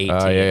 14 and 18.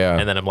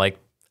 And then I'm like,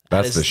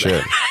 that's the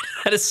shit.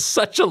 That is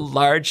such a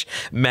large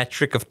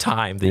metric of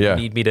time that you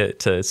need me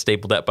to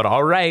staple that. But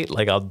all right,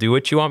 like I'll do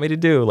what you want me to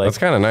do. Like that's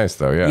kind of nice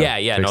though.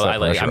 Yeah. No,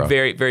 I'm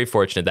very, very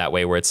fortunate that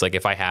way, where it's like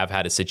if I have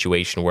had a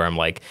situation where I'm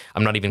like,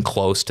 I'm not even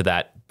close to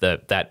that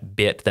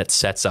bit that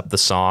sets up the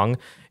song,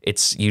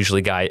 it's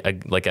usually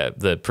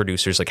the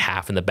producer's like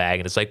half in the bag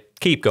and it's like,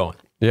 keep going.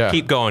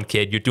 Keep going,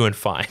 kid. You're doing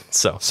fine.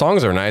 So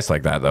songs are nice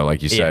like that though,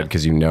 like you said,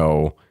 because you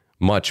know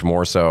much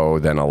more so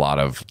than a lot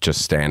of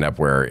just stand up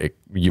where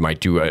you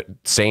might do a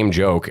same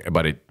joke,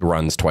 but it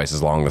runs twice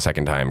as long the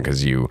second time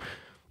because you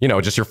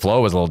know, just your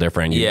flow is a little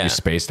different. You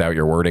spaced out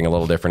your wording a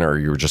little different, or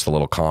you were just a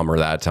little calmer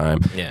that time.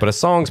 But a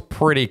song's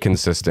pretty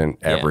consistent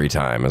every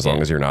time, as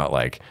long as you're not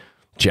like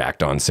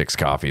jacked on 6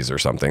 coffees or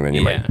something, then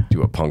you might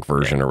do a punk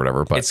version or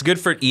whatever. But it's good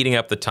for eating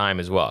up the time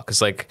as well.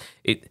 Cause like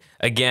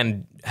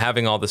again,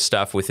 having all the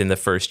stuff within the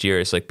first year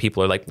is like,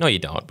 people are like, no, you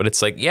don't. But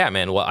it's like, yeah,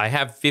 man, well, I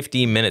have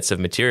 15 minutes of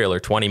material or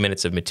 20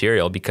 minutes of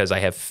material because I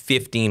have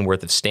 15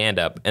 worth of stand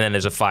up and then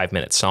there's a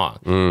 5-minute song.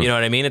 You know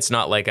what I mean? It's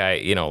not like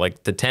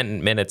like the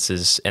 10 minutes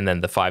is, and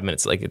then the 5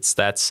 minutes, like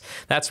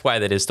that's why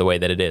that is the way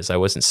that it is. I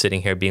wasn't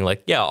sitting here being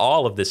like, yeah,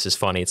 all of this is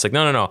funny. It's like,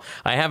 no.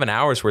 I have an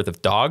hour's worth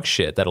of dog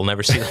shit that'll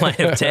never see the light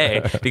of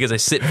day because I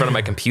sit in front of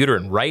my computer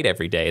and write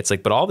every day. It's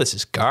like, but all this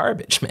is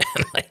garbage, man.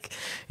 Like,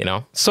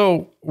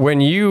 So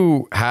when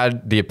you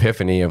had the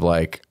epiphany of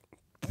like,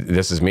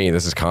 this is me,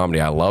 this is comedy,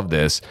 I love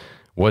this,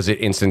 was it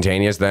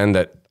instantaneous then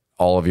that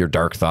all of your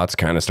dark thoughts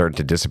kind of started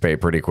to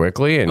dissipate pretty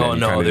quickly? And oh,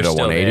 no, they're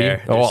still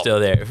there. They're still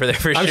there for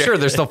sure. I'm sure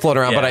they're still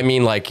floating around, but I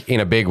mean like in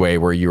a big way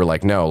where you were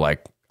like, no,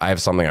 like I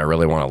have something I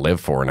really want to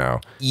live for now.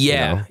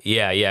 Yeah.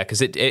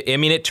 Because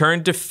it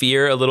turned to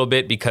fear a little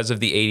bit because of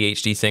the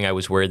ADHD thing. I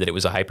was worried that it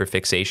was a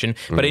hyperfixation,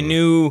 but I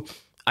knew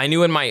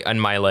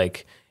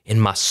in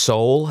my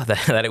soul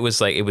that it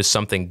was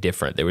something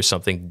different. There was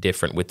something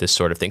different with this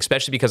sort of thing,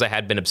 especially because I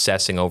had been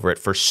obsessing over it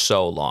for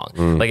so long.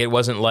 Like it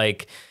wasn't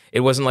like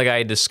I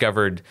had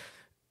discovered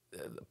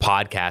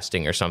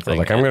podcasting or something.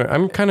 Like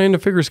I'm kind of into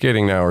figure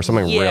skating now or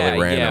something really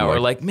random. Yeah, or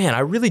like, man, I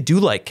really do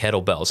like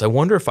kettlebells. I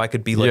wonder if I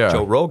could be like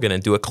Joe Rogan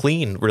and do a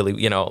clean, really,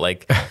 no,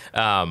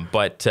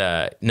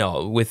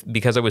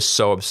 because I was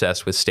so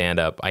obsessed with stand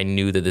up, I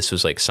knew that this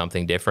was like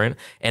something different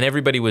and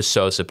everybody was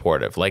so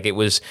supportive. Like it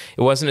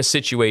wasn't a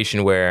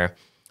situation where,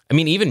 I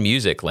mean, even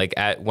music, like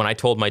when I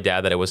told my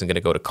dad that I wasn't going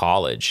to go to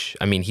college,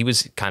 I mean, he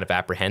was kind of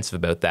apprehensive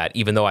about that,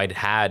 even though I'd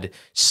had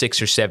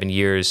 6 or 7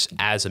 years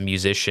as a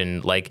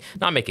musician, like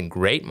not making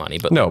great money,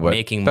 but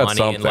making money.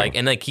 Something.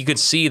 And he could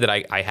see that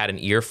I had an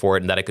ear for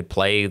it and that I could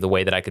play the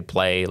way that I could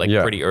play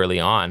pretty early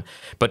on.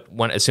 But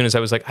as soon as I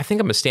was like, I think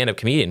I'm a stand-up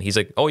comedian, he's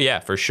like, oh yeah,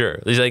 for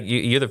sure. He's like,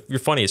 you're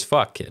funny as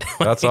fuck, kid.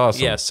 That's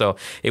awesome. Yeah. So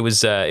it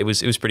was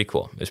pretty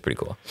cool. It was pretty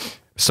cool.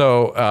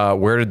 So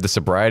where did the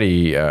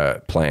sobriety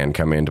plan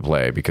come into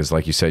play? Because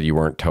like you said, you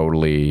weren't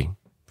totally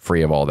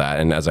free of all that.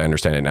 And as I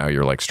understand it now,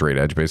 you're like straight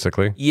edge,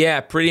 basically.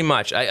 Yeah, pretty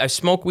much. I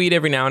smoke weed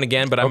every now and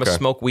again, but I'm a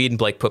smoke weed and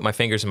like put my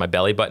fingers in my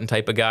belly button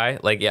type of guy.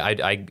 Like, yeah,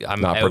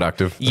 I'm not out,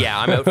 productive. Yeah,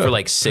 I'm out for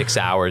like 6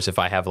 hours if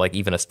I have like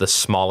even the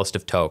smallest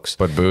of tokes.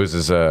 But booze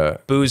is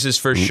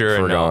for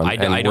sure. No,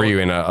 and were you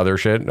into other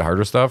shit,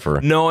 harder stuff,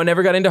 or no? I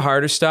never got into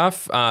harder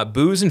stuff.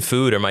 Booze and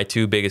food are my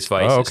two biggest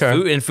vices. Oh,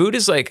 okay. Food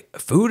is like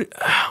food.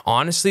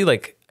 Honestly,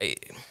 like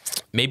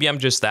maybe I'm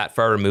just that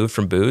far removed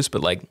from booze, but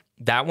like.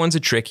 That one's a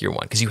trickier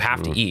one because you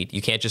have to eat.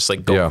 You can't just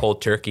like go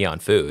cold turkey on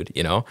food,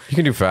 You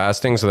can do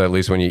fasting so that at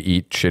least when you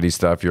eat shitty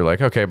stuff, you're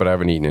like, okay, but I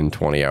haven't eaten in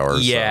 20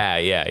 hours. Yeah.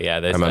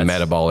 I'm a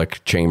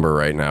metabolic chamber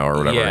right now or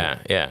whatever.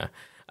 Yeah.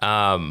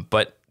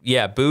 But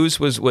yeah, booze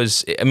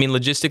was I mean,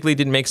 logistically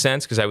didn't make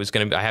sense because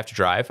I have to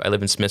drive. I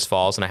live in Smiths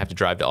Falls and I have to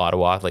drive to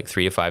Ottawa like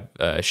 3 to 5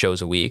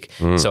 shows a week.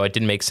 So it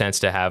didn't make sense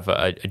to have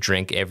a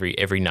drink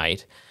every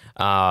night.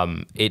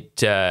 I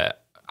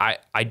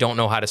don't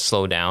know how to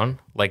slow down.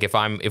 Like if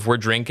we're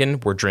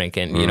drinking, we're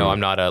drinking. I'm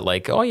not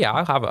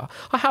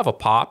I'll have a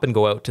pop and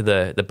go out to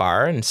the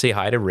bar and say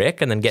hi to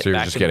Rick and then get so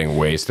back. You're just getting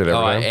wasted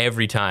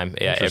every time.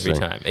 Yeah, every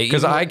time.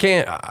 Because I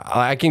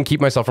can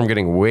keep myself from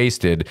getting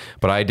wasted,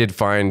 but I did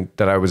find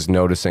that I was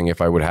noticing if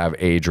I would have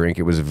a drink,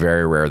 it was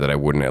very rare that I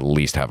wouldn't at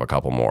least have a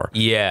couple more.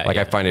 Yeah.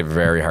 I find it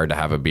very hard to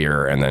have a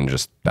beer and then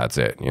just that's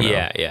it.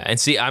 Yeah. And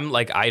see, I'm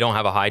like I don't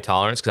have a high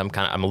tolerance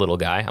because I'm a little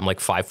guy. I'm like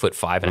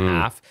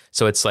 5'5.5".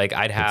 So it's like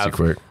I'd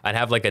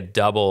have like a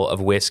double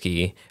of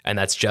whiskey, and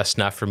that's just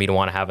enough for me to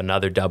want to have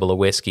another double of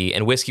whiskey.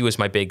 And whiskey was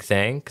my big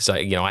thing because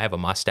I have a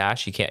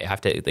mustache. You kind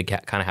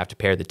of have to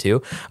pair the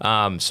two.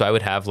 So I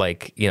would have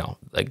like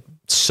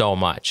so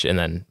much, and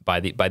then by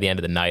the end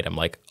of the night, I'm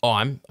like, oh,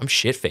 I'm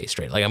shit faced,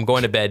 right? Like I'm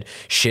going to bed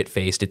shit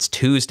faced. It's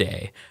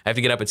Tuesday. I have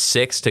to get up at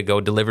 6 to go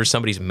deliver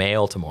somebody's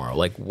mail tomorrow.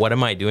 Like, what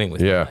am I doing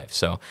with my life?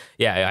 So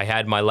yeah, I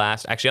had my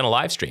last actually on a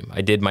live stream.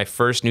 I did my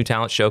first new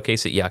talent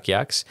showcase at Yuck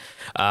Yucks.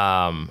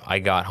 I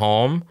got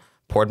home.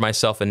 Poured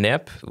myself a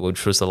nip,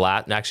 which was the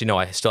last. Actually, no,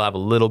 I still have a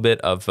little bit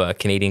of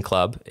Canadian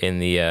Club in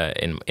the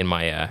in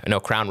my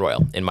Crown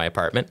Royal in my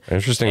apartment.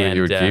 Interesting that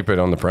you would keep it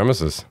on the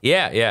premises.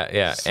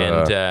 Yeah. So,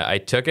 and I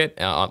took it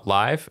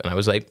live, and I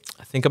was like,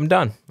 I think I'm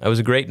done. That was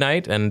a great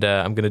night, and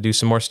I'm gonna do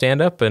some more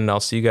stand up, and I'll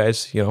see you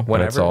guys,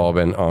 whenever. It's all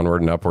been onward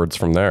and upwards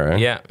from there. Eh?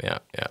 Yeah.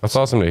 That's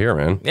awesome to hear,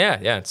 man.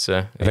 Yeah. It's.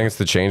 I think it's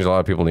the change a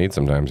lot of people need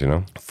sometimes.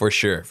 For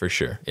sure.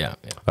 Yeah.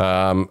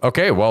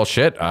 Okay. Well,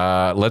 shit.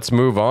 Let's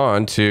move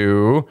on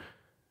to.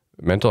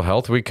 Mental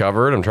health we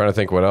covered. I'm trying to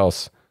think what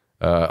else.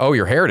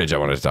 Your heritage I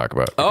wanted to talk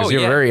about. Because you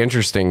have a very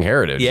interesting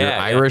heritage. You're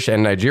Irish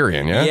and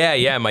Nigerian, yeah?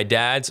 Yeah. My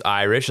dad's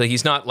Irish. Like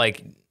he's not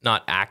like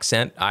not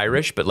accent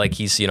Irish, but like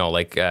he's, you know,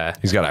 like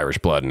He's got Irish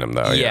blood in him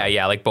though.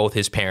 yeah, like both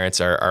his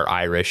parents are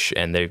Irish,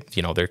 and they,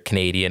 you know, they're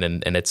Canadian,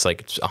 and it's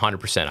like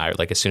 100% Irish.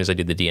 Like as soon as I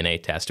did the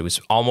DNA test, it was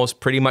almost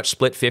pretty much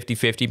split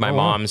 50-50. My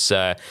mom's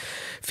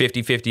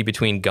 50-50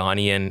 between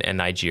Ghanaian and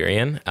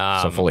Nigerian.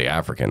 So fully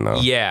African though.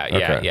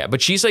 Yeah.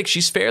 But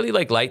she's fairly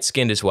like light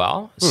skinned as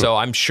well. So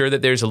I'm sure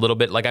that there's a little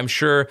bit, like I'm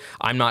sure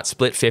I'm not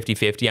split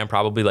 50-50. I'm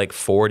probably like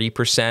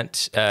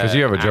 40%. Because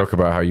you have a joke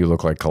about how you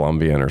look like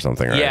Colombian or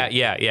something, right?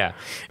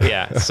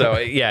 Yeah. So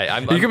yeah,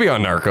 You could be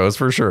on Narcos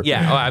for sure.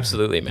 yeah. Oh,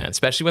 absolutely, man.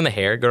 Especially when the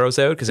hair grows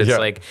out, because it's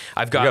like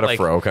I've got You got a like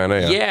fro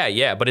kinda,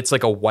 yeah. But it's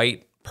like a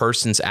white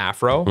person's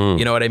afro.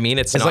 You know what I mean?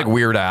 It's It's not, like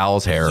Weird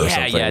Al's hair or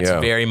something. Yeah, it's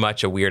very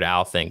much a Weird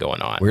Al thing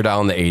going on. Weird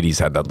Al in the 80s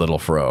had that little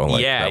fro,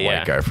 like Yeah, that yeah.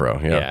 white guy fro.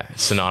 Yeah,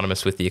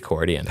 synonymous with the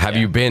accordion. Have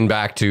you been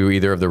back to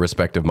either of the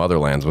respective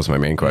motherlands was my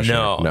main question.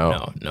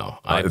 No.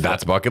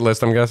 That's bucket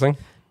list, I'm guessing?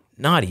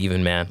 Not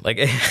even, man. Like,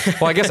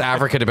 Well, I guess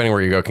Africa, depending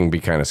where you go, can be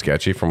kind of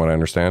sketchy from what I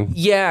understand.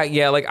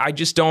 yeah. Like, I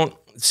just don't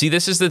see.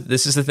 This is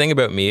the thing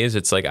about me is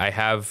it's like I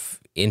have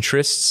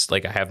interests.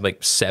 Like I have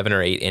like 7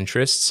 or 8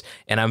 interests,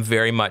 and I'm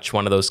very much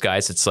one of those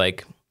guys. It's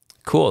like,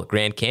 cool,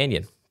 Grand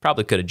Canyon.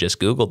 Probably could have just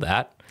Googled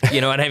that.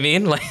 You know what I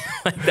mean? Like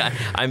that.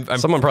 I'm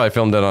Someone probably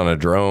filmed it on a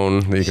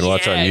drone that you can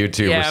watch on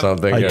YouTube or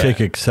something. I take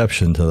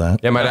exception to that.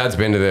 Yeah, my dad's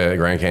been to the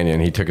Grand Canyon.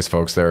 He took his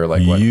folks there.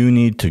 Like, what? You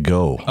need to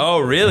go. Oh,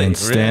 really? And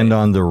stand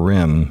on the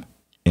rim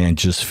and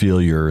just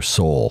feel your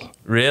soul.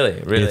 Really?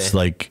 It's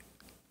like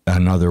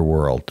another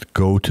world.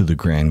 Go to the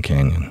Grand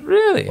Canyon.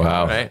 Really?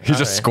 Wow. All right, He all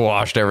just right.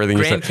 squashed everything.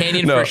 you Grand said.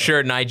 Canyon No. for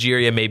sure.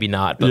 Nigeria maybe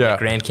not, but Yeah. like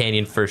Grand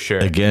Canyon for sure.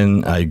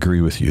 Again, I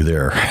agree with you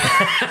there.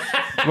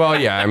 Well,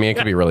 yeah, I mean, it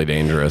could be really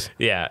dangerous.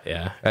 Yeah.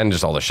 And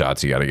just all the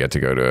shots you got to get to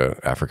go to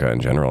Africa in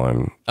general.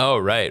 And Oh,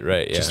 right.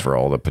 Yeah. just for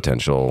all the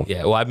potential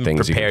Yeah, well, I've been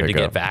things you can prepared to pick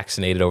get up.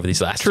 vaccinated over these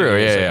last True, 2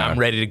 years. yeah. I'm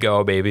ready to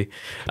go, baby.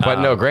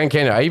 But no, Grand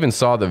Canyon, I even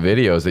saw the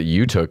videos that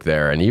you took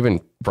there. And even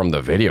from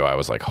the video, I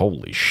was like,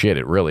 holy shit,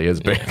 it really is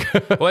big.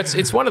 Well,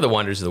 it's one of the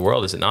wonders of the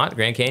world, is it not?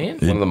 Grand Canyon?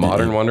 One of the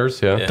modern wonders,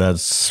 yeah.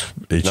 That's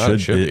it. No, it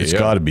should be, It's yeah.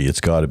 got to be.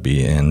 It's got to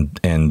be. And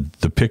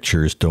the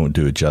pictures don't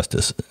do it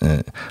justice.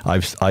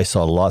 I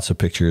saw lots of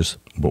pictures,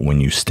 but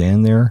when you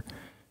stand there,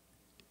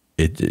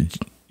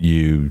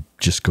 you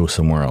just go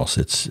somewhere else.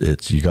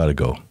 It's you got to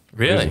go.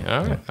 Really?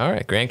 All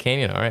right. Grand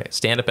Canyon. All right.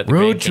 Stand up at the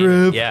Road Grand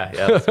Canyon. trip.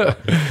 Yeah. Let's go.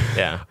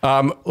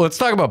 Yeah. Let's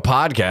talk about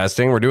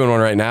podcasting. We're doing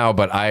one right now,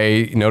 but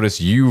I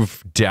noticed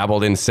you've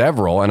dabbled in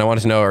several, and I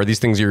wanted to know, are these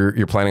things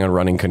you're planning on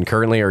running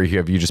concurrently, or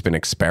have you just been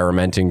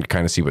experimenting to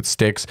kind of see what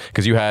sticks?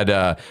 Because you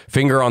had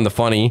Finger on the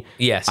Funny,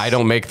 Yes. I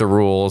Don't Make the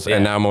Rules, Yeah.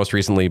 and now most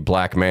recently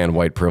Black Man,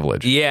 White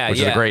Privilege. Yeah, which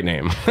is a great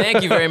name.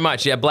 Thank you very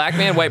much. Yeah, Black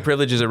Man, White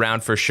Privilege is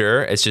around for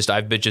sure. It's just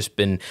I'm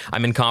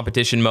in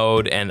competition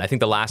mode, and I think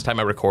the last time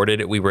I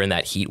recorded it, we were in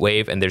that heat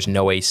wave, and there's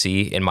no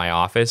AC in my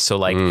office, so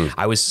like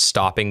I was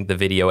stopping the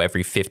video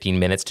every 15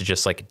 minutes to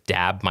just like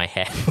dab my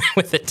head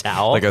with a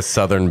towel, Like a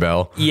Southern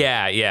Belle.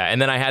 Yeah.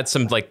 And then I had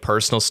some like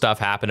personal stuff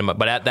happen,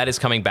 but that is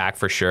coming back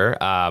for sure.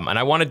 And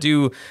I want to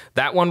do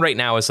that one right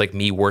now is like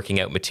me working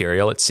out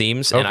material, it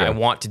seems, and Okay. I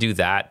want to do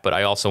that, but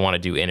I also want to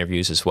do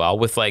interviews as well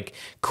with like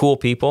cool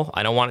people.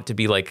 I don't want it to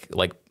be like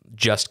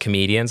just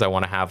comedians. I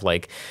want to have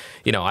like,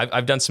 you know,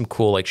 I've done some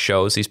cool like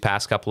shows these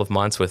past couple of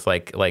months with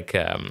like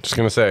Just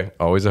gonna say,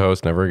 always a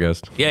host, never a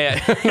guest. yeah.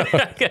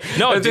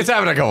 No, It's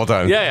happened a couple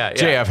times. Yeah.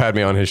 JF had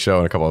me on his show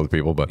and a couple other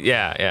people, but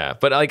Yeah.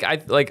 But I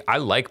like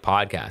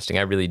podcasting.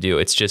 I really do.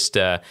 It's just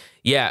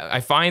I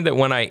find that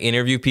when I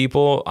interview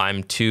people,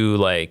 I'm too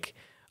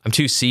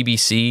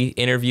CBC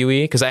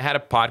interviewee, because I had a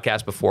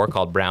podcast before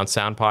called Brown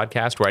Sound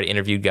Podcast where I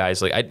interviewed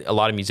guys like a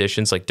lot of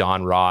musicians like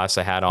Don Ross.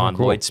 I had on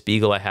Lloyd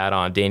Spiegel. I had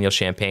on Daniel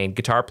Champagne,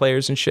 guitar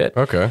players and shit.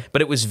 Okay.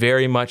 But it was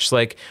very much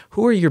like,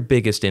 who are your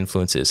biggest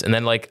influences? And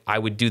then like I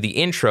would do the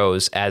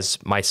intros as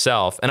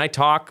myself, and I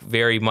talk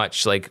very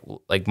much like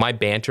my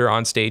banter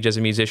on stage as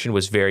a musician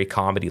was very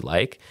comedy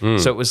like.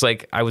 So it was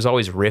like I was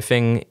always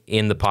riffing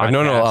in the podcast. I've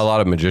known a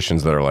lot of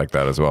magicians that are like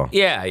that as well.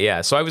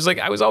 Yeah. So I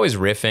was always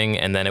riffing,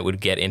 and then it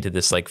would get into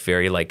this like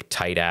very like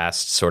tight ass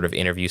sort of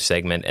interview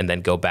segment, and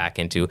then go back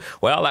into,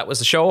 well, that was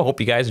the show. Hope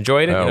you guys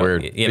enjoyed it. Oh,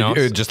 weird. You know,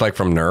 Just like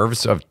from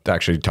nerves of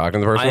actually talking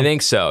to the person? I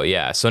think so.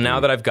 Yeah. So now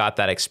that I've got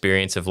that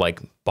experience of like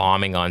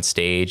bombing on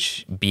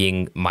stage,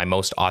 being my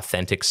most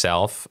authentic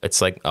self,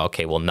 it's like,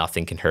 okay, well,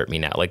 nothing can hurt me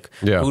now. Like,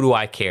 Yeah. who do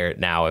I care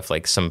now if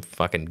like some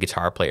fucking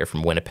guitar player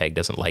from Winnipeg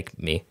doesn't like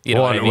me? You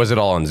know Well, what I and mean? was it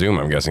all on Zoom,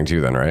 I'm guessing,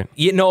 too, then, right?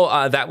 You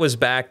know, that was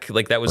back,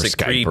 like that was Or like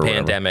Skype or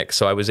pre-pandemic,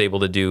 so I was able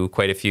to do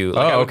quite a few.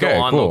 Like, Oh, I would okay,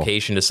 go on cool.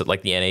 location to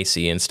like the NAC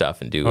and stuff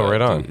and do,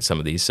 right on. do some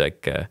of these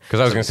like. Because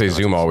I was going to say,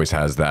 Zoom always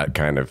has that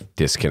kind of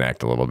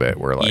disconnect a little bit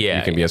where like Yeah,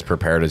 you can be as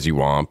prepared as you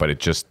want, but it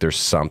just, there's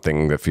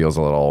something that feels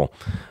a little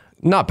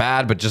not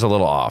bad, but just a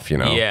little off, you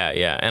know? Yeah,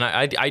 yeah. And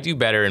I do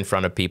better in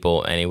front of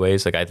people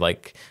anyways. Like I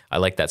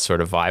like that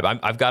sort of vibe.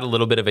 I've got a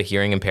little bit of a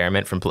hearing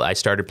impairment from I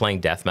started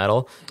playing death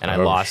metal and I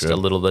lost a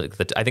little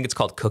bit. I think it's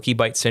called cookie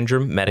bite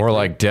syndrome medically. Or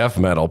like death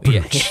metal.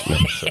 Yeah.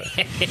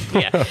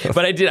 Yeah.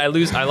 But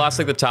I lost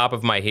like the top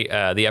of my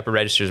the upper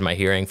registers of my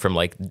hearing from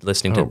like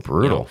listening to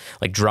brutal.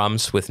 Like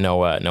drums with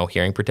no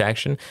hearing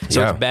protection.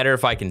 So it's better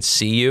if I can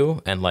see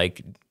you and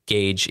like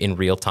gauge in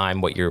real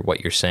time what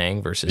you're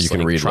saying versus you can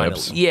like read trying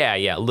lips. Yeah,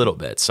 a little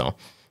bit. So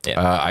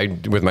yeah.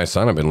 With my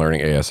son, I've been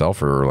learning ASL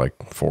for like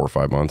 4 or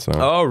 5 months now.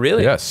 Oh,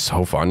 really? Yeah,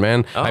 so fun,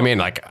 man. Oh. I mean,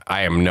 like,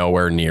 I am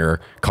nowhere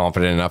near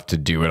confident enough to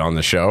do it on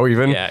the show,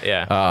 even.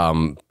 Yeah.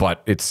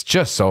 But it's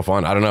just so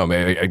fun. I don't know.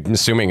 Maybe, I'm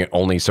assuming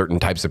only certain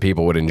types of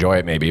people would enjoy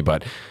it, maybe.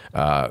 But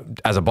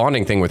as a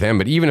bonding thing with him,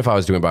 but even if I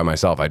was doing it by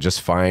myself, I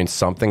just find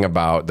something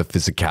about the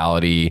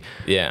physicality.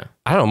 Yeah.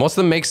 I don't know. Most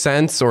of them make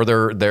sense, or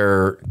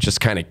they're just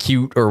kind of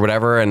cute or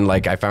whatever. And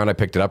like I found I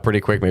picked it up pretty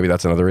quick. Maybe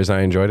that's another reason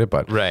I enjoyed it.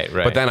 But Right.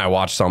 But then I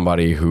watch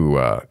somebody who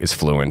is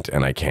fluent,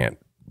 and I can't.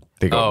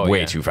 They go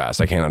way too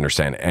fast. I can't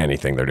understand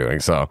anything they're doing.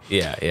 So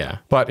Yeah.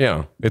 But you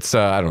know, it's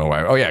I don't know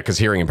why. Oh yeah, because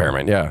hearing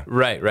impairment. Yeah.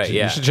 Right.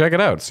 Yeah. You should check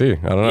it out. See,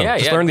 I don't know.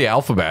 Just learn the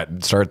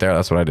alphabet. Start there.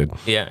 That's what I did.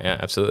 Yeah.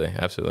 Absolutely.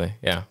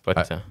 Yeah.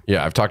 But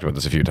Yeah, I've talked about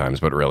this a few times,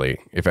 but really,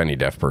 if any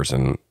deaf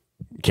person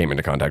came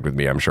into contact with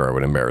me, I'm sure I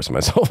would embarrass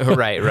myself.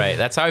 Right.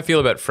 That's how I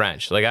feel about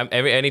French. Like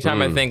anytime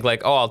I think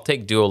like, oh, I'll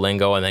take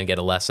Duolingo and then get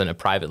a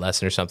private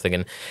lesson or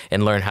something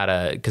and learn how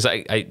to, because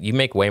you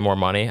make way more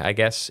money, I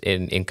guess,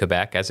 in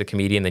Quebec as a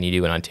comedian than you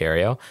do in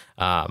Ontario.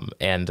 I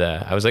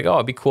was like, oh,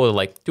 it'd be cool to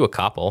like do a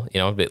couple, you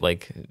know, but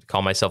like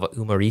call myself a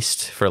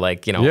humoriste for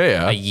like, you know,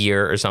 a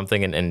year or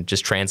something and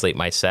just translate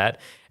my set.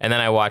 And then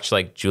I watched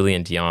like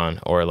Julian Dion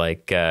or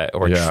like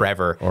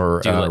Trevor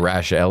or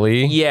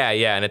Reilly.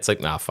 Yeah, and it's like,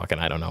 nah, fucking,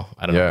 I don't know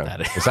what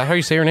that is. Is that how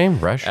you say her name?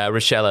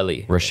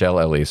 Reilly.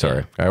 Reilly,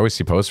 sorry. I always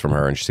see posts from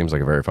her, and she seems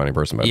like a very funny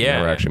person, but I've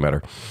never actually met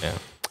her.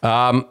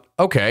 Yeah.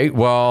 Okay,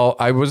 well,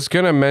 I was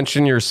gonna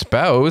mention your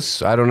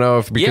spouse. I don't know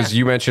if because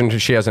you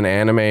mentioned she has an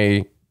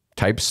anime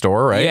type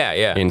store, right?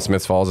 Yeah. In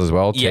Smiths Falls as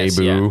well.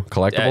 Tebu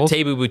Collectibles.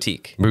 Tebu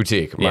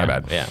Boutique. My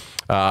bad.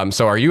 Yeah.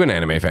 So are you an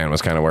anime fan?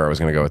 Was kind of where I was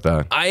going to go with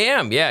that. I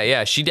am.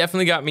 Yeah. She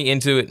definitely got me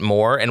into it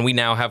more, and we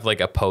now have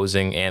like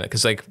opposing anime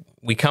because like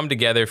we come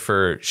together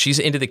she's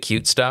into the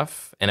cute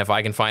stuff, and if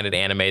I can find an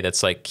anime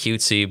that's like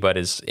cutesy but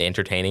is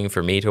entertaining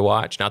for me to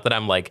watch, not that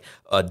I'm like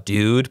a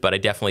dude, but I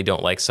definitely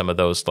don't like some of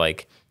those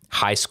like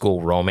high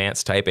school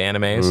romance type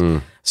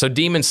animes. So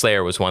Demon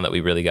Slayer was one that we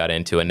really got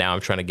into, and now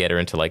I'm trying to get her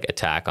into like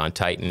Attack on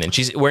Titan, and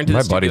we're into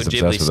the Studio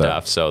Ghibli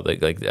stuff. So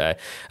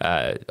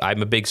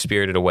I'm a big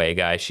Spirited Away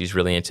guy. She's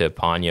really into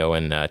Ponyo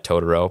and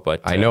Totoro. But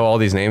I know all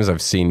these names.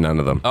 I've seen none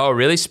of them. Oh,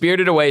 really?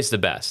 Spirited Away is the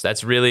best.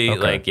 That's really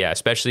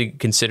especially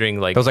considering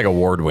like that was like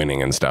award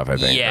winning and stuff. I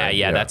think.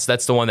 Yeah, right?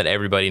 That's the one that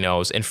everybody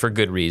knows, and for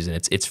good reason.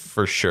 It's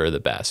for sure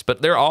the best.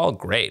 But they're all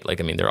great. Like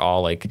I mean, they're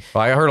all like.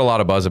 Well, I heard a lot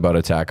of buzz about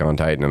Attack on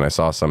Titan, and I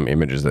saw some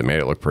images that made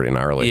it look pretty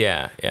gnarly.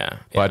 Yeah.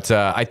 But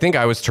I think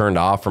I was turned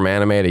off from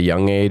anime at a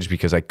young age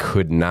because I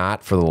could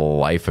not for the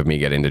life of me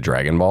get into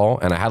Dragon Ball.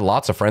 And I had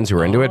lots of friends who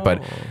were into it,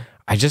 but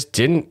I just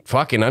didn't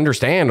fucking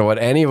understand what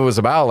any of it was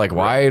about. Like,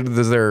 why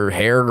does their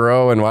hair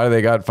grow and why do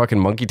they got fucking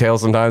monkey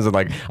tails sometimes? And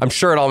like, I'm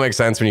sure it all makes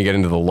sense when you get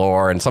into the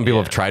lore, and some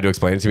people have tried to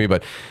explain it to me,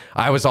 but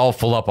I was all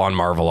full up on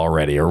Marvel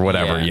already or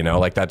whatever, you know,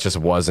 like that just I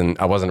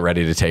wasn't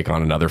ready to take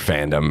on another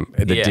fandom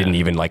that didn't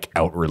even like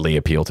outwardly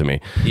appeal to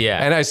me.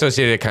 Yeah. And I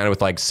associated it kind of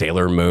with like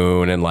Sailor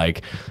Moon and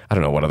like, I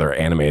don't know what other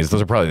animes.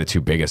 Those are probably the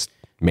two biggest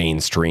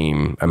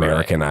mainstream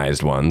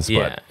Americanized ones.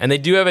 Yeah, but and they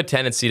do have a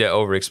tendency to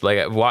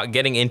over-explain. Like,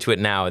 getting into it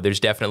now, there's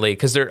definitely,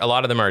 because a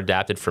lot of them are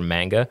adapted from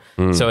manga.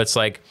 So it's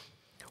like,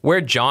 where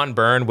John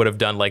Byrne would have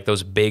done like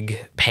those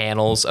big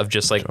panels of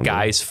just like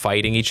guys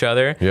fighting each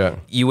other,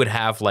 you would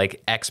have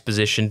like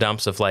exposition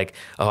dumps of like,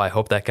 oh, I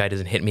hope that guy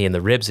doesn't hit me in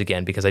the ribs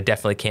again because I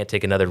definitely can't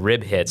take another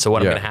rib hit. So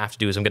what I'm going to have to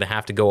do is I'm going to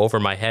have to go over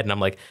my head, and I'm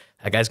like,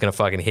 that guy's going to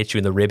fucking hit you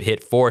in the rib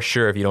hit for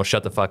sure if you don't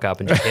shut the fuck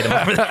up and just hit him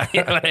over there.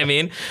 You know what I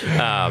mean?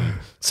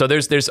 So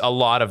there's a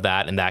lot of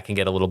that, and that can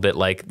get a little bit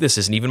like, this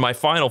isn't even my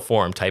final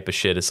form type of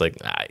shit. It's like,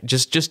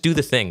 just do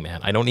the thing,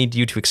 man. I don't need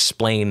you to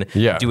explain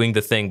doing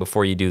the thing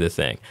before you do the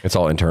thing. It's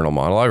all internal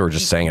monologue or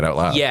just saying it out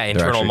loud? Yeah,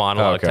 internal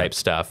monologue type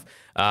stuff.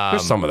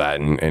 There's some of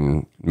that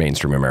in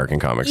mainstream American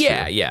comics.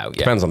 Yeah.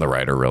 Depends on the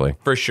writer, really.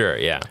 For sure,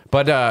 yeah.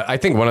 But I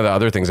think one of the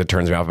other things that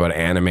turns me off about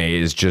anime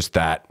is just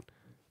that,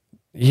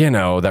 you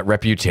know, that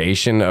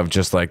reputation of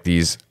just like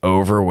these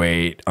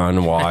overweight,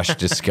 unwashed,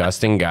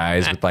 disgusting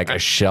guys with like a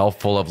shelf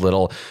full of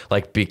little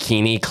like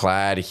bikini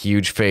clad,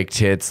 huge fake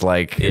tits,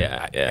 like,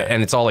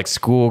 and it's all like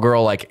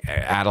schoolgirl, like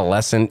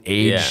adolescent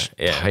age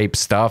type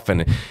stuff.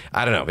 And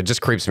I don't know, it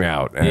just creeps me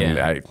out. And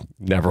I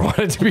never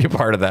wanted to be a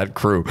part of that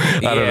crew. I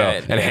don't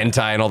know. And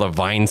hentai and all the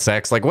Vine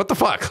sex, like what the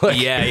fuck? Like,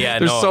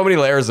 there's so many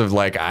layers of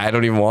like, I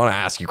don't even want to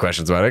ask you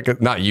questions about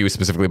it. Not you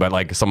specifically, but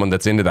like someone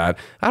that's into that.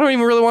 I don't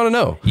even really want to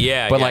know.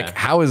 But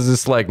like, how is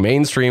this like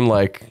mainstream,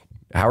 like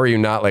how are you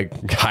not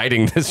like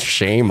hiding this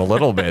shame a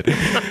little bit?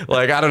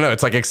 Like, I don't know.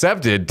 It's like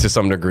accepted to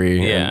some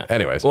degree. Yeah. And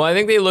anyways. Well, I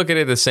think they look at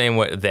it the same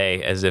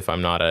way, as if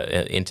I'm not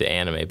into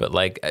anime, but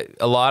like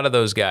a lot of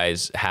those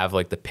guys have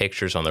like the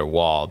pictures on their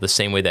wall the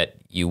same way that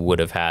you would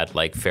have had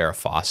like Farrah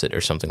Fawcett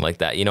or something like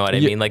that. You know what I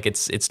mean? Like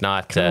it's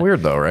not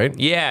weird though, right?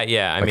 Yeah,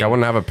 yeah. I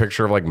wouldn't have a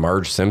picture of like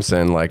Marge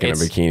Simpson like in a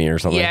bikini or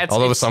something. Yeah,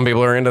 although some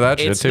people are into that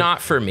shit too. It's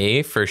not for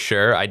me, for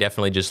sure. I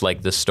definitely just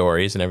like the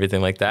stories and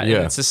everything like that. Yeah.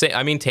 And it's the same.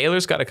 I mean,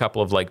 Taylor's got a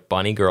couple of like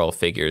bunny girl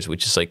figures,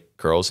 which is like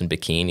girls in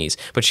bikinis,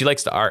 but she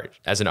likes the art.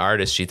 As an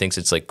artist, she thinks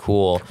it's like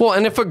cool. Well,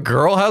 and if a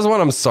girl has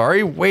one, I'm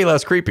sorry, way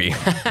less creepy.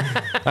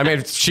 I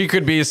mean, she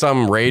could be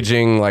some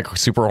raging like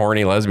super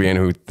horny lesbian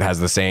who has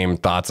the same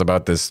thoughts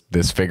about this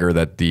figure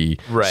that the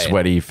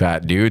sweaty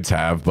fat dudes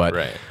have, but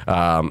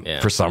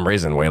for some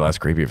reason, way less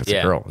creepy if it's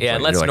a girl. Yeah, like,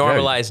 and let's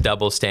normalize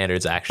double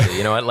standards. Actually,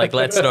 you know what? Like,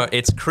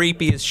 it's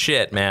creepy as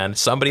shit, man.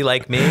 Somebody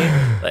like me,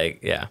 like,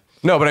 yeah.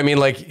 No, but I mean,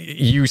 like,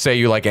 you say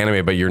you like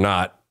anime, but you're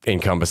not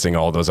encompassing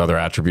all those other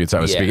attributes I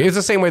was speaking. It's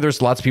the same way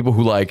there's lots of people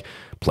who like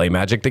play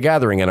Magic the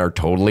Gathering and are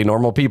totally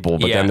normal people,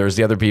 but then there's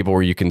the other people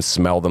where you can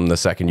smell them the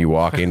second you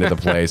walk into the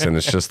place and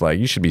it's just like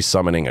you should be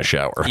summoning a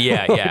shower.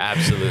 Yeah,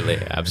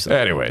 absolutely.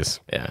 Anyways.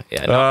 Yeah.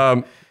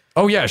 No.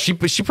 Oh yeah, she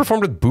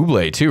performed with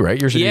Bublé too,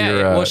 right? Your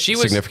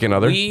significant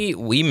other?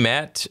 We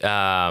met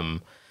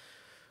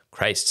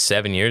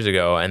 7 years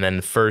ago, and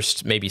then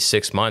first maybe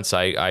 6 months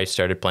I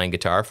started playing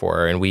guitar for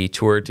her, and we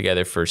toured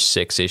together for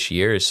 6-ish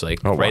years,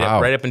 like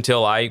right up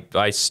until I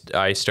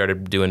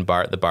started doing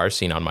the bar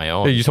scene on my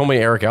own. Yeah, you told me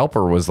Eric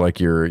Alper was like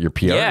your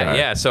PR guy.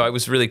 Yeah. So it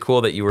was really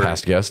cool that you were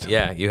past guest.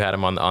 Yeah, you had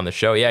him on the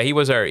show. Yeah, he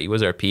was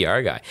our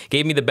PR guy.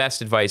 Gave me the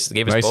best advice.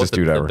 Gave us both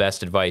the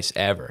best advice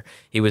ever.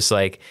 He was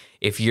like,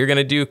 if you're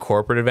gonna do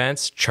corporate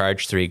events,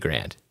 charge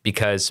 $3,000,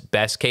 because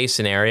best case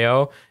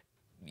scenario,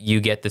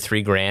 you get the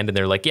 $3,000 and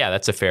they're like, yeah,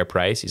 that's a fair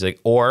price. He's like,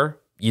 or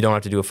you don't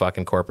have to do a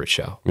fucking corporate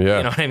show. Yeah.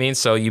 You know what I mean?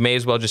 So you may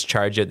as well just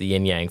charge it the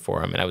yin yang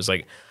for him. And I was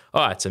like,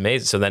 oh, it's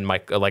amazing. So then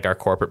our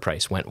corporate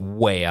price went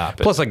way up.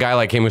 Plus a guy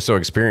like him who's so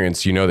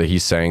experienced, you know that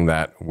he's saying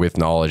that with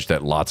knowledge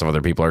that lots of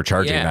other people are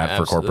charging that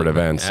for corporate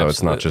events. So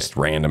it's not just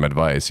random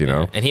advice, you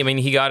know? And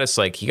he got us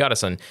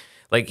on,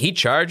 like, he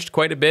charged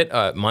quite a bit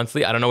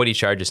monthly. I don't know what he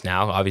charges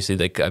now. Obviously,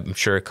 like, I'm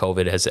sure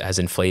COVID has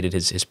inflated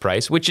his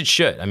price, which it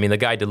should. I mean, the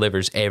guy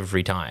delivers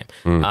every time.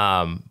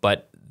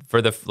 But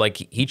for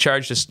he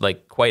charged us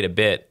like quite a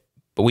bit,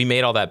 but we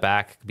made all that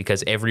back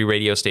because every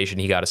radio station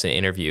he got us an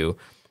interview,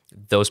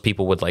 those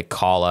people would like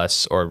call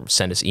us or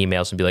send us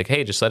emails and be like,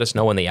 hey, just let us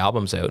know when the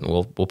album's out and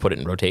we'll put it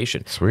in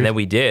rotation. Sweet. And then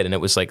we did. And it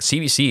was like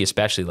CBC,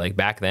 especially like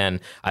back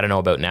then, I don't know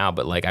about now,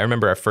 but like I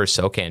remember our first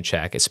SoCan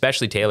check,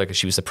 especially Taylor, because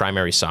she was the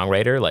primary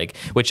songwriter, like,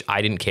 which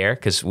I didn't care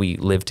because we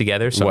lived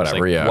together. So whatever, I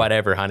was like,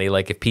 whatever, honey,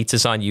 like if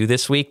pizza's on you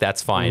this week,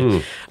 that's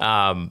fine.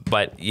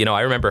 But you know,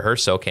 I remember her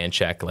SoCan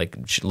check, like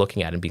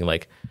looking at it and being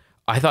like,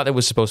 I thought it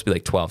was supposed to be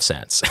like 12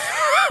 cents.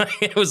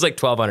 It was like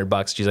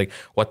 $1,200. She's like,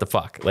 what the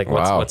fuck? Like,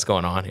 what's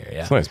going on here?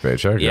 Yeah. It's a nice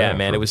paycheck. Yeah,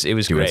 man. It was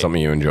doing great.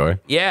 Something you enjoy.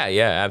 Yeah,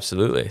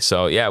 absolutely.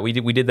 So yeah, we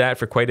did that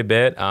for quite a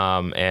bit.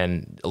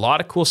 And a lot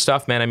of cool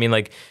stuff, man. I mean,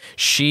 like,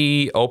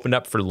 she opened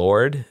up for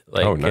Lorde.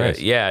 Like, oh,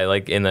 nice.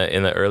 Like in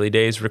the early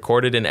days,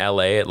 recorded in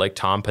LA at like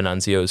Tom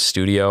Panunzio's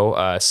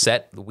studio,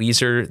 set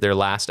Weezer, their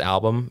last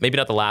album, maybe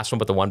not the last one,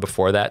 but the one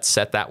before that,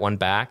 set that one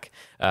back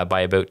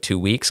by about 2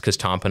 weeks because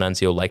Tom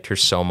Panunzio liked her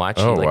so much.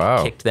 Oh,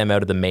 he kicked them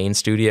out of the main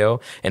studio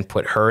and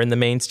put her in the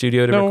main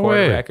studio to record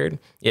a record.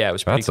 Yeah, it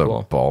was pretty cool.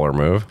 That's a baller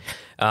move.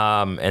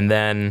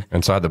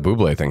 And so how'd the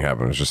Bublé thing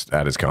happen? It was just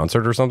at his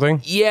concert or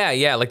something?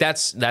 Yeah. Like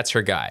that's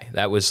her guy.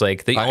 That was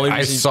like the only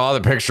reason. I saw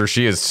the picture.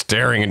 She is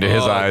staring into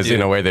his eyes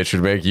in a way that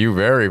should make you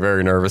very,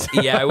 very nervous.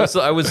 Yeah, I was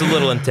a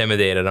little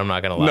intimidated. I'm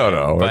not gonna lie.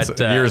 No. But it's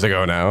years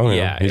ago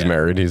now. He's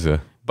married.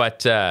 But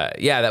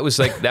that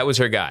was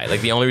her guy.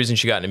 Like the only reason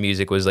she got into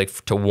music was like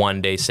to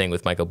one day sing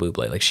with Michael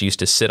Bublé. Like she used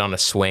to sit on a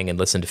swing and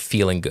listen to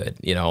Feeling Good,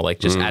 you know, like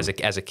just as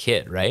a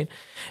kid, right?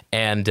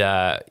 And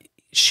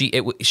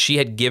she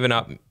had given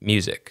up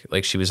music.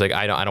 Like she was like,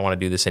 I don't want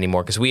to do this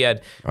anymore. Because we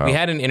had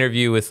an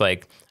interview with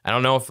like, I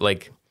don't know if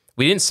like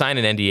we didn't sign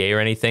an NDA or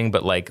anything,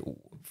 but like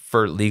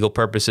for legal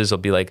purposes,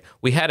 it'll be like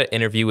we had an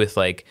interview with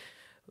like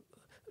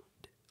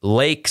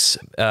Lake's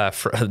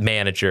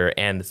manager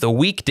and the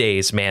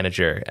Weekdays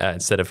manager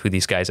instead of who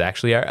these guys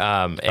actually are.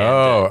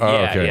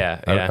 Okay.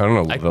 Yeah. I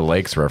don't know the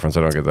Lakes reference.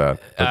 I don't get that.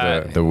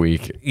 But the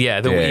week.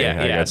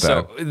 Yeah.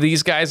 So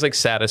these guys like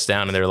sat us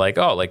down and they're like,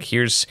 oh, like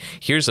here's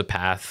a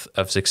path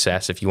of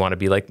success if you want to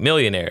be like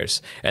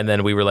millionaires. And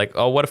then we were like,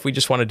 oh, what if we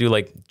just want to do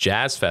like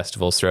jazz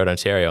festivals throughout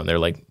Ontario? And they're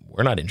like,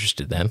 we're not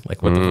interested then.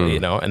 Like what the, you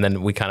know? And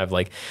then we kind of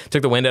like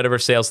took the wind out of our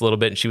sails a little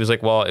bit. And she was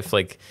like, well,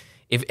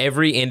 if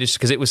every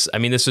industry, because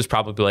this was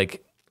probably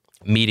like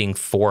meeting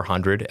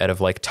 400 out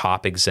of like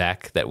top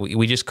exec that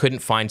we just couldn't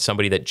find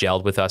somebody that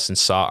gelled with us and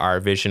saw our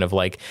vision of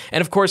like,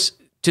 and of course,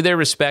 to their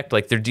respect,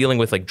 like they're dealing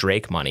with like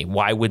Drake money.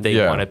 Why would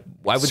they want to?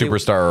 Why would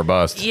superstar or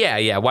bust?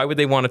 Yeah. Why would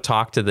they want to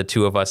talk to the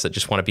two of us that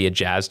just want to be a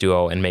jazz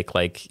duo and make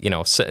like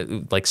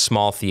like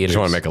small theaters? Just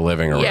want to make a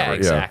living or whatever. Yeah,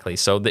 exactly.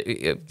 So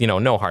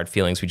no hard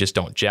feelings. We just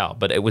don't gel.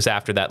 But it was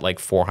after that like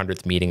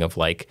 400th meeting of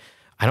like,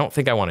 I don't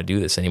think I want to do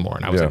this anymore.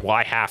 And I was like, well,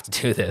 I have to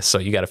do this. So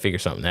you got to figure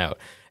something out.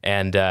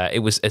 And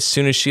it was as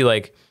soon as she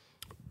like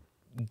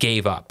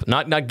gave up,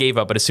 not gave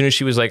up, but as soon as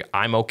she was like,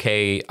 I'm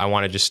okay, I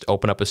want to just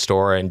open up a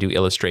store and do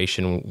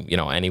illustration,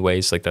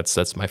 anyways, like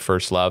that's my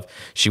first love.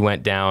 She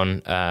went down,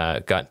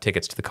 got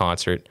tickets to the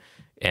concert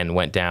and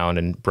went down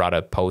and brought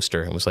a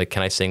poster and was like,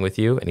 can I sing with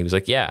you? And he was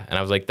like, yeah. And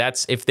I was like,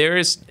 if there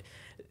is,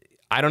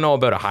 I don't know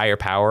about a higher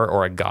power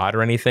or a God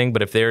or anything,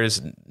 but if there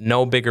is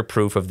no bigger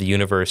proof of the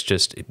universe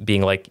just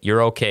being like,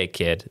 you're okay,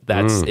 kid,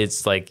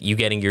 it's like you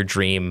getting your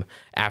dream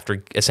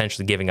after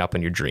essentially giving up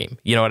on your dream.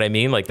 You know what I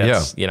mean? Like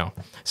that's,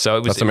 so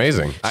it was. That's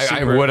amazing.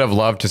 I would have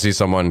loved to see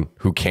someone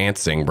who can't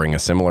sing bring a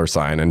similar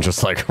sign and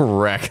just like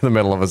wreck the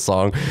middle of a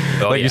song.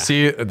 You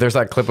see, there's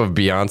that clip of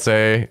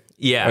Beyonce.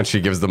 Yeah. And she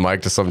gives the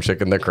mic to some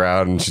chick in the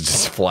crowd and she's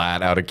just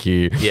flat out of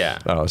key. Yeah.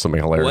 Oh,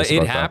 something hilarious.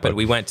 Well, it happened.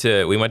 We went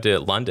to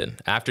London.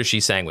 After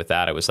she sang with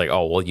that, I was like,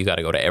 oh, well, you got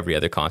to go to every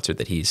other concert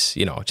that he's,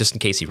 just in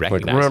case he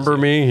recognizes. Like, remember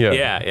me?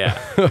 Yeah.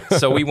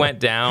 So we went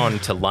down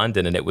to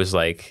London and it was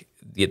like,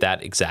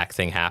 that exact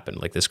thing happened.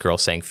 Like this girl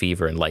sang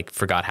Fever and like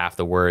forgot half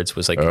the words,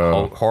 was like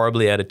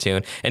horribly out of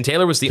tune. And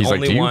Taylor was the only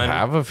one. Do you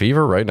have a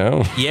fever right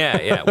now?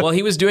 Yeah. Well,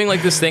 he was doing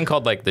like this thing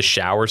called like the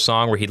shower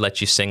song where he'd let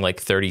you sing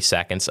like 30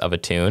 seconds of a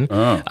tune.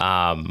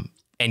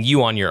 And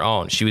you on your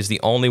own. She was the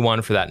only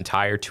one for that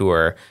entire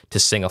tour to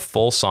sing a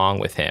full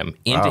song with him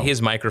into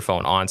his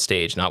microphone on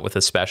stage, not with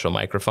a special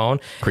microphone.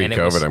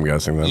 Pre-COVID, I'm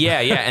guessing then. Yeah.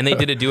 And they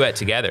did a duet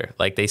together.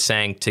 Like they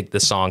sang the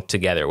song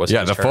together.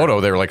 The photo,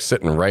 they were like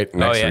sitting right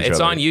next to each other. It's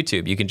on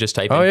YouTube. You can just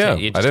type in. I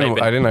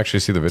didn't actually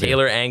see the video.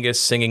 Taylor Angus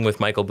singing with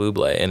Michael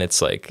Bublé. And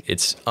it's like,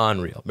 it's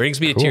unreal. It brings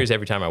me to tears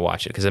every time I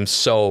watch it because I'm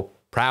so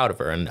proud of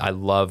her, and I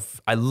love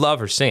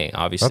her singing.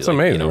 Obviously, that's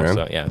amazing, man.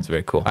 So, yeah, it's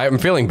very cool. I'm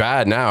feeling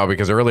bad now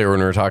because earlier when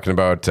we were talking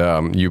about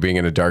you being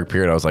in a dark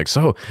period, I was like,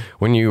 so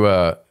when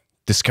you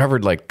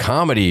discovered like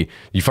comedy,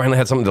 you finally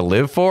had something to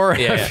live for.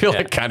 I feel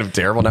like kind of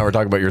terrible now we're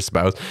talking about your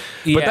spouse,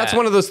 but that's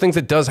one of those things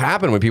that does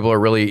happen when people are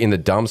really in the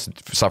dumps,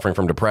 suffering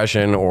from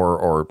depression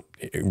or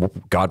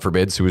God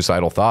forbid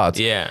suicidal thoughts.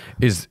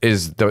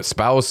 Is the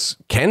spouse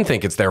can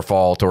think it's their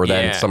fault or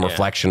then some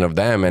reflection of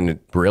them, and it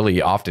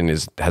really often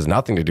has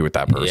nothing to do with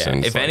that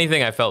person. If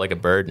anything, I felt like a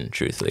burden,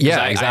 truthfully.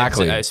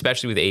 Exactly.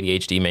 Especially with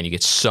ADHD, man, you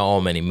get so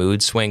many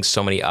mood swings,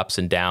 so many ups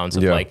and downs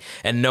of like,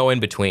 and no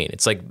in between.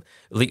 It's like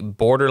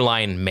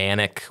borderline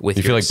manic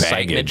with your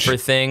excitement for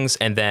things,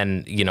 and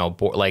then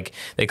like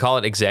they call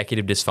it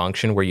executive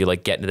dysfunction, where you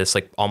like get into this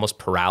like almost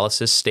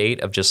paralysis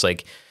state of just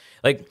like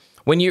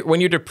when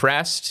you're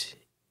depressed,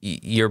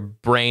 your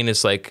brain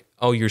is like,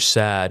 oh, you're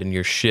sad and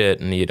you're shit,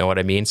 and you know what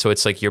I mean. So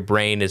it's like your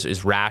brain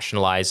is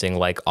rationalizing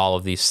like all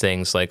of these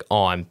things, like,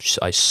 oh,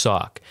 I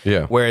suck.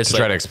 Yeah. Whereas to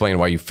try to explain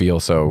why you feel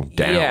so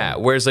down. Yeah.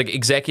 Whereas like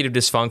executive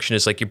dysfunction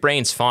is like your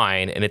brain's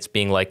fine, and it's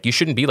being like, you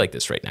shouldn't be like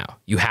this right now.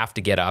 You have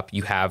to get up.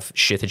 You have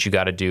shit that you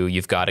got to do.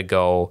 You've got to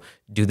go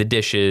do the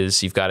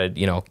dishes. You've got to,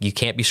 you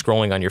can't be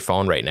scrolling on your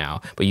phone right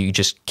now, but you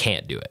just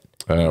can't do it.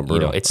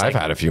 I've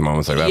had a few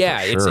moments like that.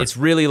 Yeah, for sure. It's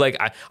really like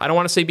I don't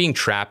want to say being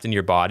trapped in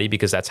your body,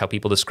 because that's how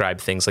people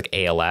describe things like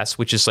ALS,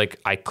 which is like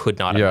I could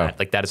not imagine.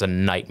 Like that is a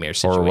nightmare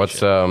situation.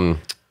 Or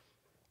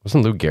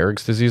wasn't Lou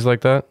Gehrig's disease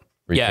like that?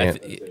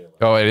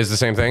 Oh, it is the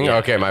same thing. Yeah.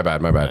 Okay, my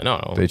bad.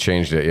 No, they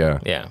changed it.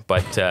 Yeah,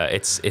 but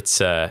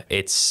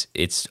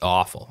it's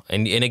awful.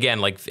 And again,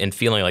 like in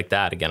feeling like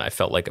that again, I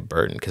felt like a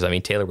burden, because I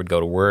mean Taylor would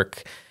go to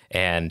work.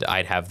 And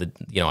I'd have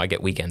I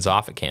get weekends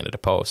off at Canada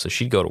Post. So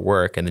she'd go to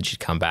work and then she'd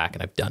come back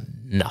and I've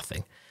done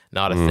nothing,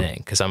 not a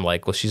thing. Cause I'm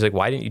like, well, she's like,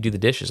 why didn't you do the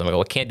dishes? I'm like,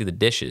 well, I can't do the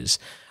dishes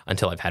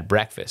until I've had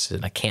breakfast,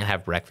 and I can't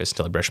have breakfast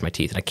until I brush my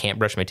teeth, and I can't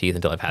brush my teeth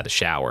until I've had a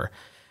shower.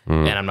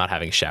 And I'm not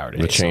having a shower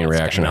today. The chain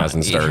reaction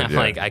hasn't started yet.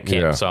 Like I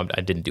can't, so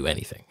I didn't do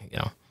anything,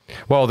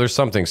 Well, there's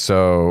something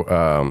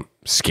so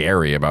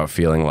scary about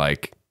feeling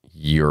like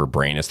your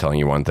brain is telling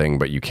you one thing,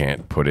 but you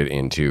can't put it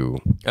into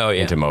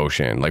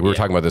motion. Like we were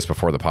talking about this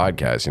before the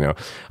podcast,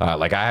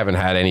 like I haven't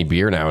had any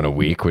beer now in a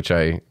week, which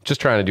I just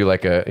trying to do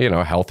like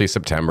a, healthy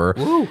September.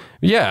 Woo.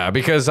 Yeah.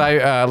 Because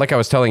I, like I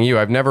was telling you,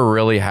 I've never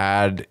really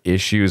had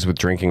issues with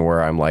drinking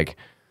where I'm like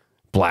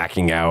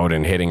blacking out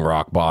and hitting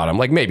rock bottom,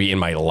 like maybe in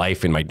my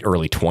life in my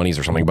early 20s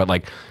or something. But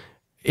like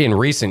in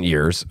recent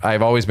years,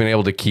 I've always been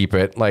able to keep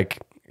it like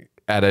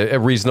at a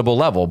reasonable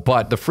level,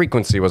 but the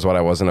frequency was what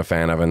I wasn't a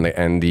fan of.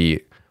 And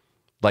the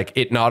like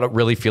it not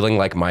really feeling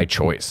like my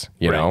choice,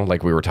 you know,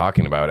 like we were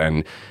talking about.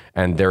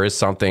 And there is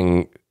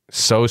something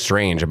so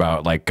strange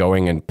about like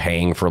going and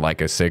paying for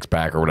like a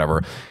 6-pack or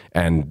whatever.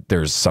 And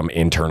there's some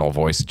internal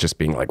voice just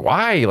being like,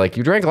 why? Like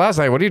you drank last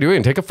night. What are you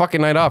doing? Take a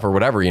fucking night off or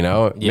whatever,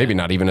 Maybe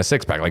not even a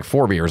 6-pack, like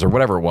 4 beers or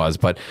whatever it was.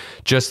 But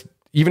just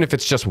even if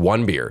it's just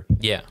one beer.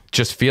 Yeah.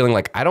 Just feeling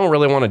like I don't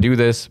really want to do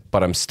this,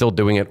 but I'm still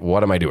doing it.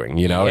 What am I doing?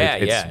 You know?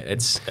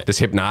 It's this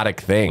hypnotic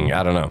thing.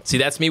 I don't know. See,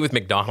 that's me with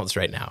McDonald's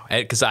right now.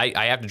 Because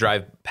I have to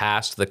drive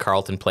past the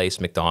Carlton Place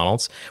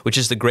McDonald's, which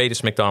is the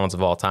greatest McDonald's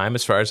of all time,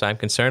 as far as I'm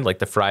concerned. Like,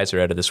 the fries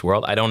are out of this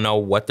world. I don't know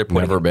what they're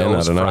putting in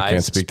those fries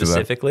Can't speak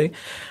specifically. To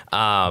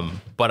that.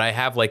 But I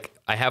have like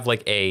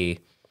it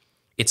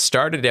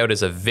started out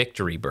as a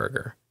victory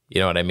burger.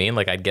 You know what I mean?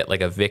 Like, I'd get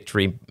like a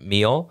victory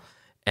meal,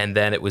 and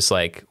then it was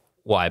like,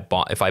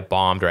 well, if I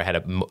bombed or I had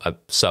a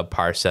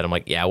subpar set, I'm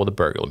like, yeah, well, the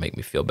burger will make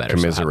me feel better.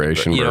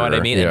 Commiseration, you know what I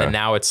burger. mean? Yeah. And then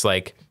now it's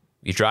like,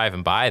 you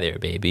driving by there,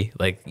 baby.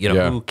 Like, you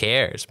know, who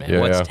cares, man?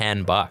 What's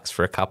 $10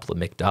 for a couple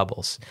of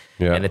McDoubles?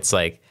 Yeah. And it's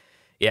like,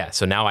 yeah,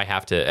 so now I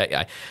have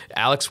to.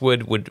 Alex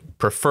would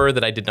prefer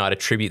that I did not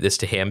attribute this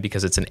to him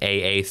because it's an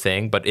AA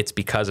thing, but it's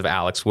because of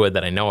Alex Wood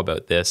that I know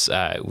about this.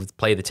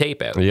 Play the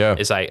tape out. Yeah.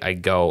 Is I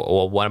go,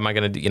 well, what am I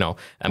going to do? You know,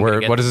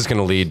 what is this going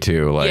to lead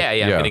to? Like,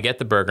 I'm going to get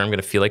the burger. I'm going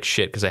to feel like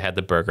shit because I had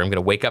the burger. I'm going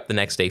to wake up the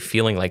next day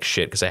feeling like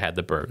shit because I had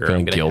the burger. Feeling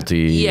I'm gonna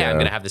guilty. I'm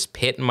going to have this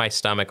pit in my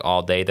stomach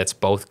all day that's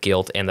both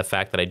guilt and the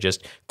fact that I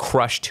just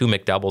crushed 2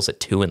 McDoubles at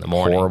 2 in the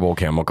morning. Horrible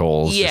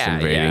chemicals just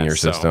invading your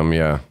system.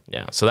 Yeah.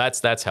 So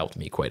that's helped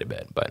me quite a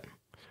bit, but.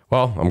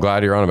 Well, I'm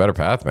glad you're on a better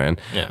path, man.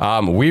 Yeah.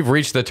 We've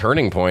reached the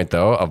turning point,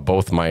 though, of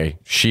both my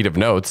sheet of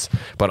notes,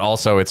 but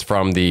also it's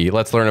from the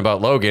Let's Learn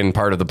About Logan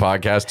part of the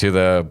podcast to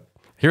the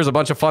here's a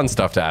bunch of fun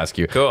stuff to ask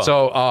you. Cool.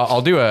 So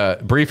I'll do a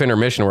brief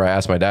intermission where I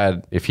ask my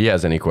dad if he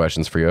has any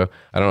questions for you.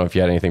 I don't know if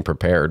you had anything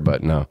prepared,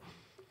 but no.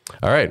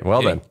 All right.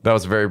 Well, then, that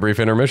was a very brief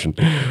intermission.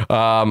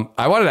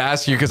 I wanted to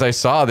ask you because I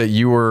saw that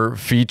you were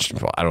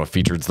featured. Well, I don't know if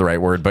featured's the right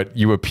word, but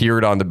you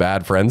appeared on the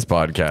Bad Friends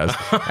podcast.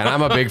 And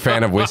I'm a big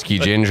fan of Whiskey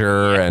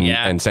Ginger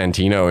and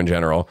Santino in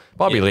general.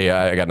 Bobby Lee,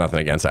 I got nothing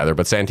against either,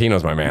 but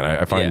Santino's my man.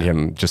 I find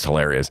him just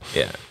hilarious.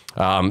 Yeah.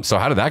 So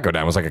how did that go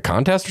down? Was it like a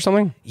contest or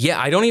something? Yeah,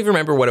 I don't even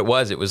remember what it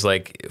was. It was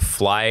like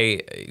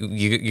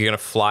you're going to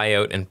fly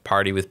out and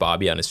party with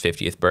Bobby on his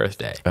 50th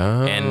birthday.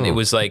 Oh. And it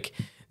was like,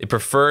 it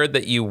preferred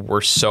that you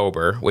were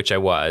sober, which I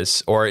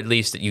was, or at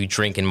least that you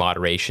drink in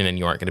moderation and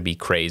you aren't going to be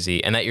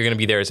crazy, and that you're going to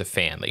be there as a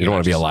fan. Like, you don't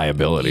want to be a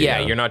liability. Yeah,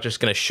 you're not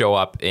just going to show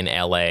up in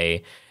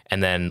LA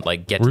and then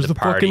like get Where's to the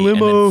fucking party and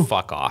limo? then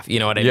fuck off. You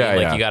know what I mean?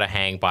 Like, you got to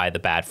hang by the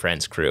Bad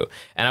Friends crew.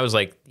 And I was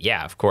like,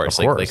 yeah, of course.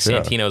 Like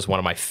Santino is one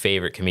of my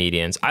favorite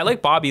comedians. I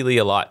like Bobby Lee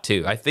a lot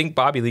too. I think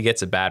Bobby Lee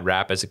gets a bad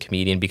rap as a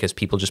comedian because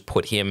people just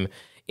put him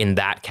in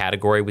that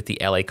category with the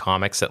LA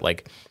comics that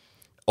like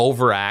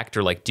overact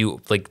or like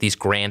do like these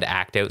grand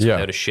act outs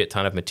without a shit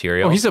ton of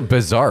material. Oh, he's a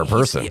bizarre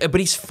person. But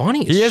he's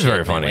funny. He is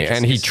very funny,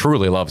 and he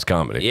truly loves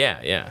comedy.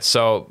 Yeah.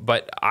 So,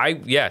 but I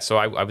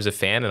was a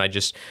fan, and I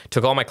just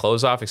took all my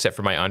clothes off except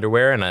for my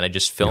underwear, and then I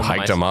just filmed. You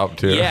hiked him up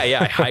too. Yeah.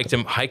 I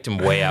hiked him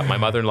way up. My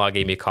mother-in-law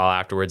gave me a call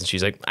afterwards, and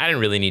she's like, "I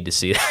didn't really need to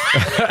see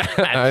that.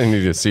 I didn't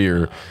need to see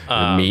your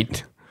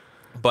meat."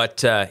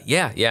 But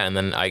and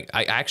then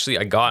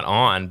I got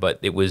on,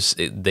 but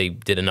they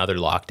did another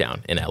lockdown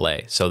in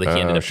LA, so he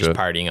ended up just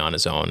partying on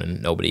his own,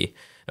 and nobody.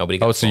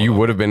 Got so you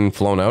would have been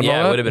flown out?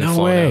 Yeah, I would have been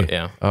flown out.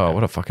 Yeah. Oh,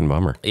 what a fucking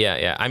bummer.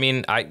 Yeah. I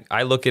mean,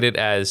 I look at it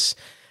as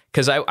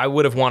because I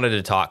would have wanted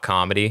to talk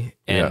comedy,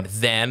 and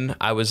then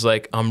I was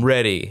like, I'm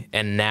ready,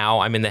 and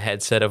now I'm in the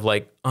headset of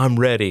like, I'm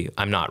ready.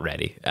 I'm not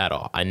ready at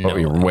all. I know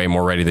you're way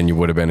more ready than you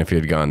would have been if you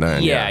had gone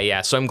then.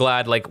 Yeah. So I'm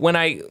glad. Like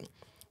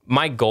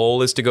my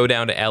goal is to go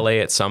down to LA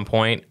at some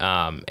point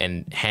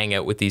and hang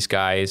out with these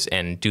guys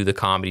and do the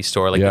Comedy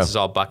Store. Like this is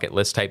all bucket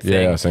list type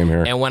thing. Yeah, same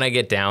here. And when I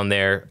get down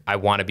there, I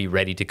want to be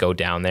ready to go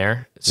down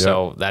there.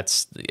 So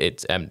it's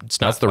not.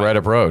 That's the right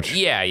approach.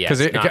 Yeah. Because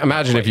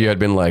imagine if you had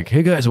been like,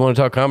 "Hey guys, I want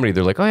to talk comedy."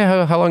 They're like, "Oh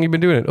yeah, how long you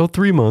been doing it?" "Oh,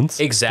 3 months."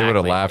 Exactly. They would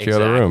have laughed you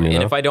out of the room. You know?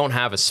 And if I don't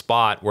have a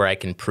spot where I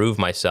can prove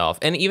myself,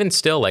 and even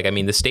still, like, I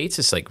mean, the States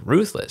is like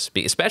ruthless,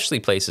 especially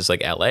places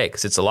like LA,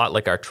 because it's a lot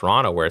like our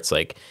Toronto, where it's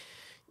like.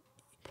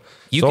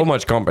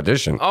 Much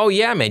competition. Oh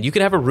yeah, man. You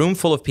could have a room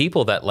full of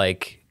people that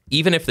like,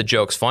 even if the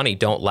joke's funny,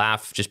 don't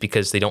laugh just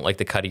because they don't like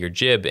the cut of your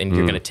jib, and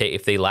you're gonna take,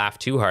 if they laugh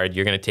too hard,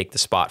 you're gonna take the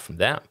spot from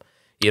them.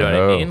 You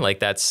know what I mean? Like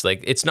that's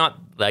like, it's not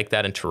like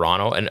that in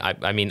Toronto. And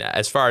I mean,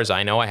 as far as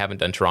I know, I haven't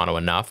done Toronto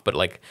enough, but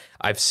like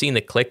I've seen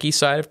the cliquey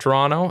side of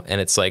Toronto, and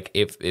it's like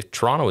if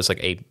Toronto is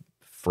like a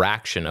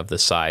fraction of the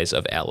size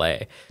of LA.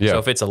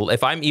 So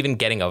if I'm even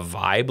getting a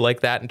vibe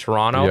like that in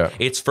Toronto,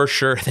 it's for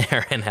sure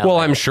there in LA. Well,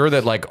 I'm sure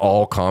that like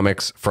all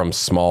comics from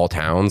small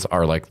towns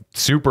are like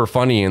super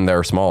funny in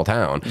their small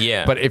town.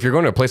 Yeah. But if you're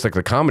going to a place like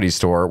the Comedy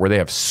Store where they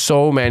have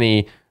so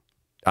many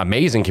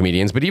amazing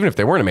comedians, but even if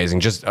they weren't amazing,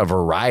 just a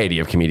variety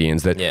of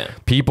comedians that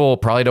people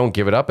probably don't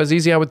give it up as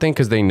easy, I would think,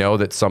 because they know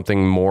that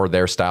something more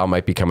their style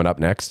might be coming up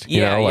next.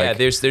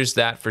 There's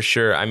that for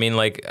sure. I mean,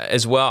 like,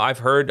 as well, I've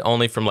heard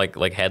only from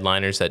like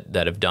headliners that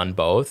have done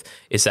both,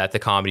 is that the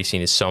comedy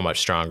scene is so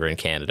much stronger in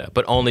Canada,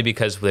 but only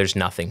because there's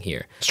nothing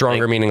here.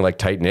 Stronger meaning like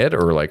tight knit,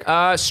 or like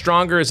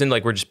stronger as in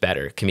like we're just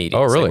better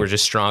comedians. Oh, really? Like, we're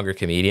just stronger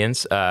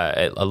comedians.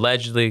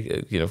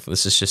 Allegedly,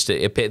 this is just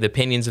the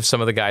opinions of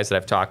some of the guys that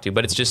I've talked to,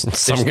 but it's just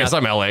some guys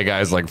I'm LA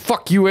guy's like,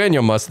 fuck you and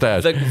your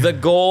mustache. The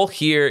goal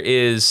here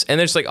is, and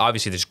there's like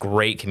obviously there's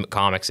great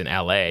comics in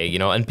LA, you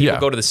know, and people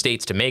go to the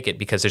States to make it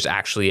because there's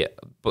actually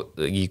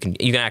you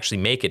can actually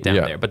make it down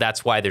there. But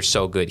that's why they're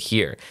so good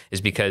here,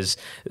 is because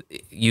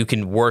you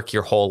can work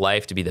your whole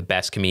life to be the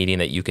best comedian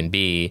that you can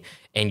be,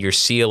 and your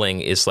ceiling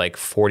is like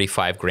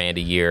 45 grand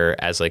a year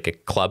as like a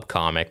club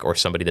comic or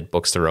somebody that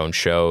books their own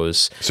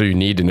shows. So you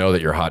need to know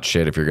that you're hot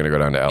shit if you're going to go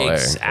down to LA.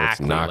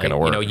 Exactly. It's not going to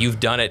work. You know,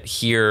 you've done it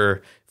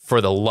here for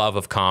the love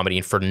of comedy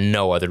and for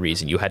no other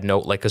reason. You had no,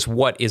 like, because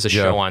what is a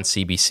show on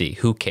CBC?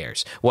 Who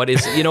cares? What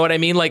is, you know what I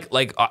mean? Like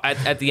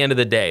at the end of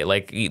the day,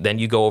 like then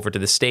you go over to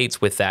the States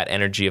with that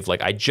energy of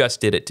like, I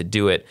just did it to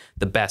do it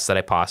the best that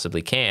I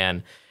possibly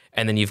can.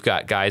 And then you've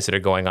got guys that are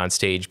going on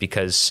stage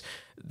because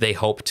they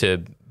hope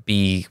to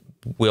be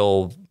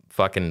Will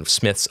fucking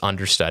Smith's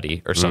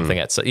understudy or something.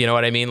 You know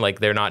what I mean? Like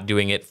they're not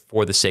doing it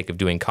for the sake of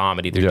doing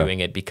comedy. They're doing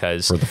it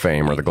because for the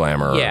fame or the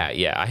glamour.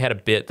 Yeah. I had a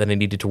bit that I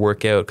needed to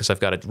work out because I've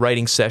got a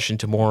writing session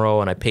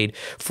tomorrow and I paid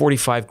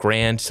 45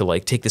 grand to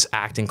like take this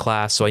acting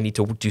class. So I need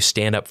to do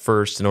stand up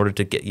first in order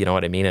to get, you know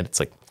what I mean? And it's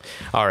like,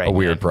 all right, a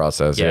weird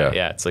process.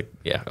 Yeah. It's like,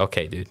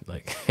 okay, dude.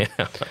 Like,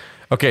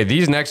 Okay,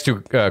 these next two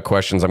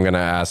questions I'm going to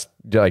ask,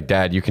 like,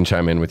 Dad, you can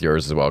chime in with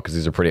yours as well, because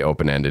these are pretty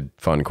open-ended,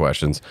 fun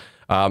questions.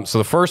 So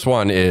the first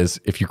one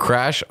is, if you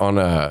crash on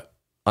a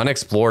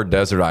unexplored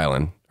desert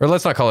island, or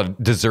let's not call it a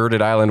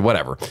deserted island,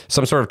 whatever,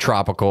 some sort of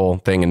tropical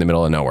thing in the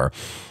middle of nowhere,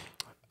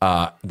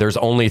 there's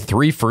only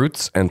 3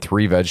 fruits and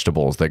 3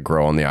 vegetables that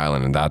grow on the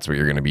island, and that's what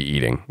you're going to be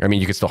eating. I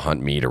mean, you could still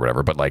hunt meat or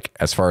whatever, but like,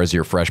 as far as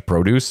your fresh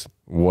produce,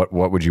 what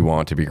would you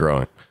want to be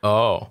growing?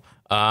 3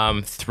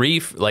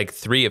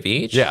 of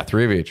each? Yeah,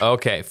 3 of each.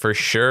 Okay, for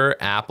sure.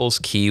 Apples,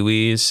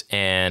 kiwis,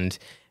 and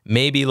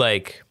maybe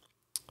like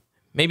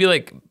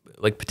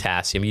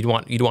potassium. You'd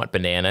want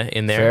banana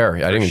in there. Fair.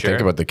 I didn't even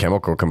think about the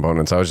chemical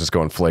components. I was just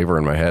going flavor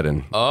in my head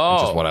and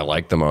just what I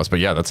like the most. But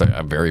yeah, that's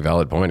a very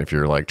valid point if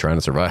you're like trying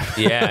to survive.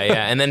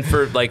 Yeah. And then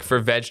for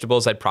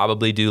vegetables, I'd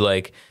probably do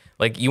like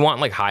you want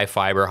like high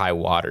fiber, high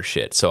water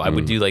shit. So I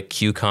would do like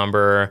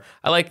cucumber.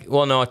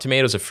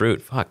 Tomato's a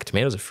fruit. Fuck,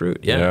 tomato's a fruit.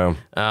 Yeah.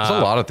 There's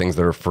a lot of things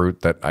that are fruit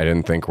that I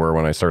didn't think were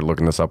when I started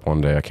looking this up one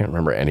day. I can't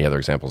remember any other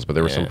examples, but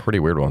there were some pretty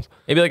weird ones.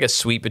 Maybe like a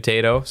sweet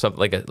potato,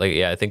 something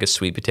I think a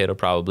sweet potato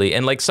probably,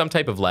 and like some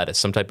type of lettuce,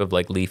 some type of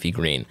like leafy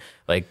green,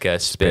 like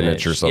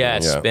spinach or something. Yeah,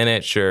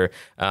 spinach or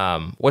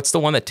what's the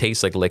one that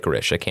tastes like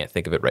licorice? I can't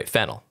think of it right.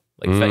 Fennel.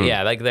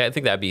 I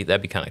think that'd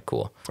be kind of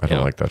cool. I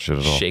don't like that shit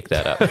at all. Shake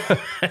that up.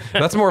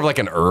 That's more of like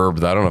an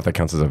herb. I don't know if that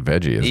counts as a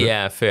veggie, is it?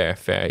 Yeah, fair.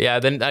 Yeah,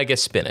 then I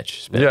guess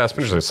spinach. Yeah,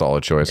 spinach is a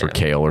solid choice, or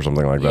kale or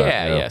something like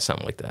that. Yeah,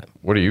 something like that.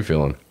 What are you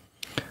feeling?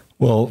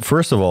 Well,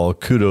 first of all,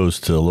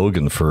 kudos to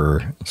Logan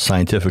for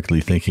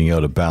scientifically thinking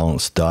out a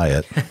balanced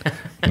diet.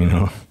 You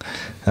know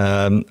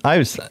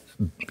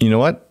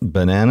what?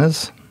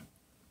 Bananas,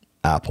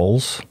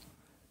 apples,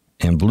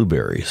 and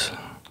blueberries.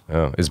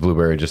 Oh, is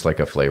blueberry just like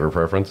a flavor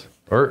preference?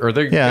 Or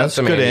they it's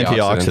good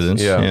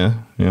antioxidants.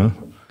 Yeah.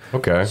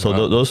 Okay.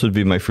 So those would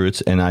be my fruits,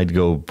 and I'd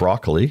go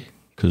broccoli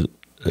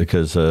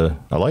because I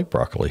like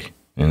broccoli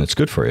and it's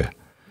good for you.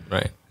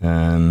 Right.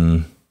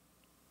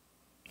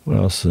 What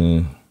else?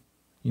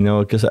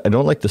 Because I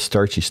don't like the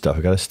starchy stuff.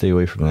 I got to stay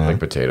away from that. Like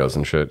potatoes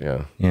and shit.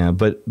 Yeah. Yeah,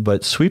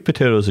 but sweet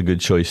potato is a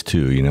good choice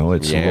too. You know,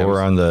 it's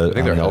lower on the. I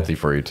think they're healthy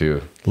for you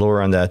too. Lower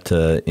on that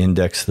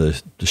index,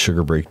 the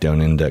sugar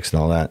breakdown index,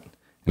 and all that.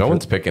 No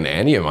one's picking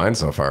any of mine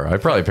so far. I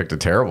probably picked a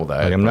terrible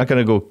diet. Like, I'm not going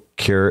to go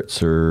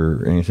carrots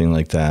or anything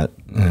like that.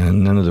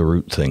 None of the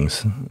root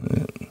things.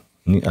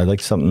 I like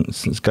something.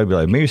 It's got to be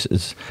like maybe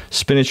it's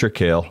spinach or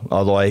kale.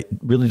 Although I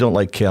really don't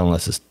like kale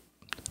unless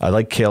I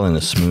like kale in a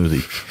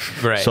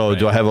smoothie. Right. So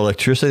do I have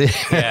electricity?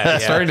 Yeah.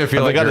 Starting to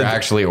feel like you're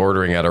actually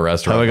ordering at a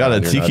restaurant. Have I got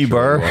a tiki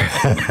bar?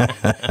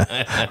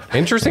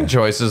 Interesting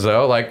choices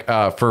though. Like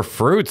for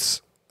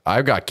fruits,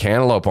 I've got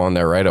cantaloupe on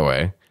there right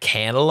away.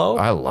 Cantaloupe?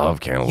 I love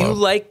cantaloupe. You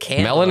like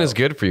cantaloupe? Melon is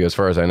good for you as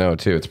far as I know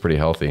too. It's pretty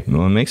healthy.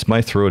 Well, it makes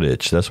my throat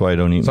itch. That's why I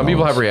don't eat Some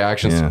people melons. have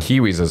reactions to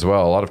kiwis as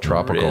well. A lot of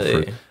tropical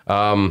fruit.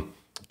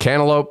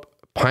 Cantaloupe,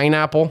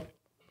 pineapple.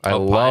 I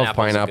love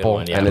pineapple.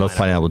 One, yeah. I love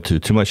pineapple too.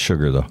 Too much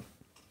sugar though.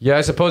 Yeah,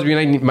 I suppose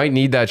we might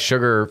need that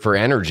sugar for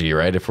energy,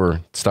 right? If we're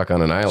stuck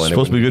on an island. It's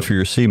supposed to be good for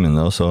your semen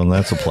though, so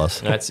that's a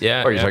plus.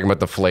 Are you talking about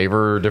the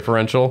flavor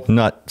differential?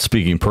 Not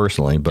speaking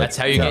personally, but that's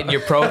how you're getting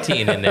your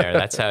protein in there.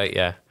 That's how,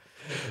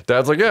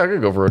 Dad's like, yeah, I could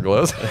go for a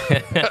glass.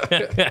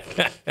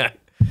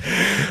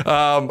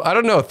 I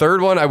don't know.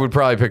 Third one, I would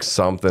probably pick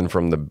something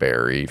from the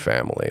berry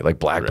family. Like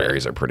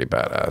blackberries are pretty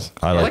badass.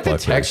 I like the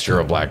texture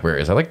of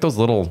blackberries. I like those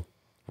little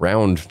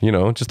round,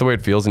 just the way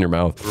it feels in your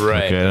mouth.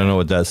 Right. Okay, I don't know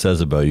what that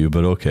says about you,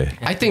 but okay.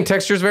 I think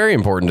texture is very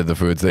important to the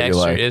foods that you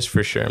like. Texture is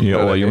for sure.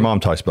 Yeah, well, your mom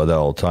talks about that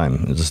all the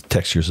time.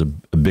 Texture's a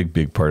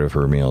big part of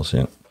her meals.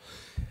 Yeah.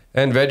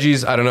 And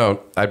veggies, I don't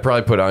know. I'd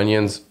probably put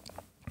onions.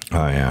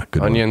 Oh yeah,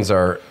 good. Onions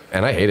are,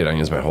 and I hated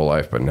onions my whole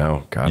life, but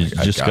now, God, you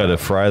just got to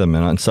fry them,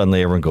 and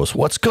suddenly everyone goes,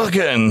 "What's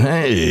cooking?"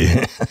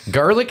 Hey,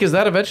 garlic, is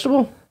that a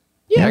vegetable?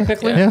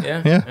 Technically,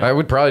 Yeah. I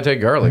would probably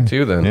take garlic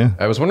too. Then Yeah.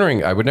 I was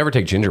wondering. I would never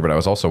take ginger, but I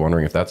was also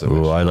wondering if that's a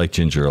vegetable. Oh, I like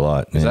ginger a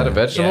lot. Is that a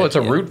vegetable? Yeah, It's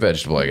a root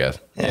vegetable, I guess.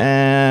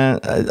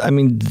 I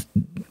mean,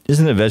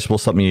 isn't a vegetable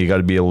something you got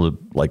to be able to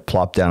like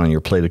plop down on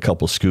your plate a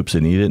couple scoops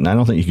and eat it? And I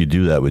don't think you could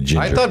do that with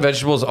ginger. I thought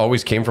vegetables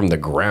always came from the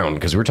ground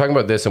because we were talking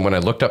about this, and when I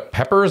looked up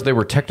peppers, they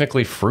were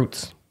technically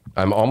fruits.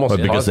 I'm almost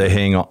but because they positive.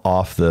 hang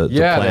off the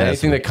Yeah, plant.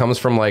 anything that comes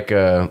from like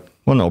a.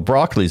 Well, no,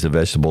 broccoli's a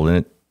vegetable, and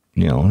it,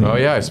 you know. Oh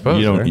yeah, I suppose.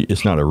 You don't. Right?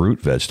 It's not a root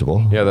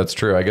vegetable. Yeah, that's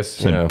true. I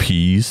guess And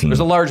peas and there's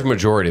a large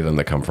majority of them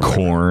that come from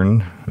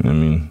corn. I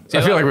mean,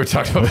 I feel like we've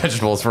talked about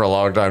vegetables for a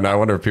long time now. I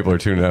wonder if people are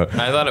tuning out.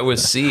 I thought it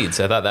was seeds.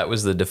 I thought that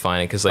was the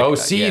defining because like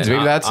seeds.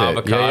 Maybe that's it.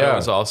 avocado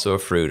is also a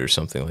fruit or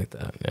something like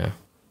that. Yeah.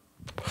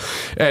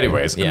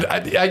 Anyways, Yeah. I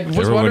was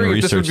Everyone wondering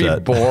if this would research be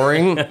that.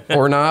 boring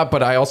or not,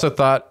 but I also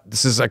thought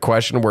this is a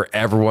question where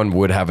everyone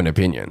would have an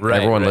opinion. Right,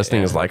 Everyone right,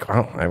 listening yeah. is like,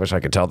 oh, I wish I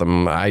could tell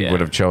them I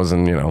would have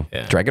chosen,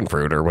 dragon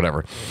fruit or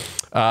whatever.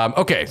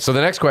 Okay, so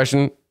the next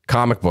question,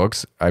 comic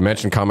books. I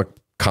mentioned Comic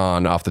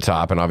Con off the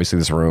top, and obviously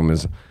this room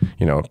is,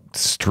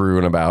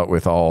 strewn about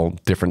with all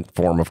different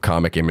form of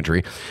comic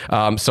imagery.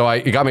 So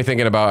it got me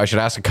thinking about, I should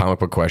ask a comic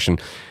book question.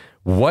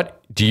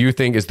 What do you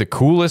think is the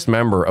coolest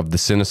member of the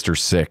Sinister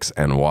Six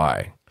and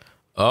why?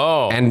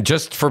 Oh. And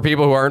just for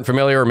people who aren't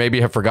familiar or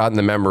maybe have forgotten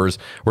the members,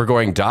 we're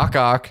going Doc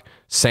Ock,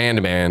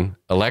 Sandman,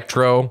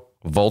 Electro,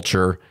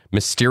 Vulture,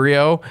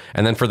 Mysterio,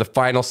 and then for the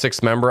final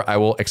sixth member, I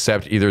will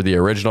accept either the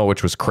original,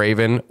 which was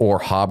Kraven, or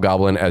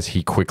Hobgoblin, as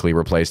he quickly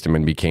replaced him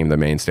and became the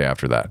mainstay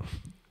after that.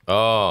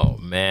 Oh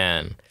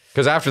man.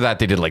 Because after that,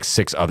 they did like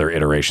 6 other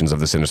iterations of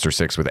the Sinister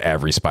Six with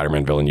every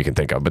Spider-Man villain you can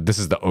think of. But this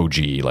is the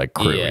OG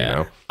crew,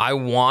 Yeah. I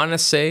want to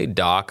say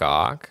Doc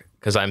Ock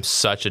because I'm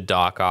such a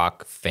Doc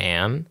Ock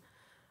fan.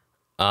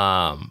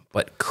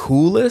 But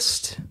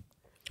coolest?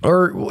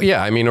 Or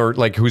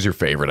who's your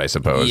favorite, I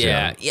suppose.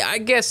 Yeah, I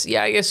guess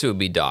it would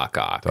be Doc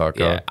Ock.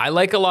 Doc Ock. I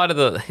like a lot of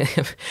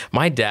the.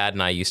 My dad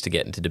and I used to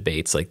get into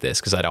debates like this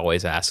because I'd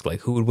always ask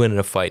like who would win in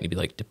a fight, and he'd be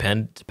like,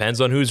 depends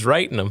on who's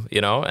writing them,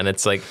 and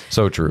it's like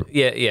So true.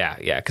 yeah.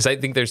 Because I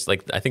think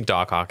I think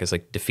Doc Ock has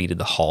like defeated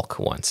the Hulk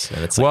once,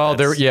 and it's like,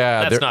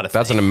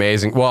 that's an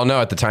amazing. Well,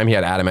 no, at the time he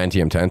had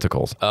adamantium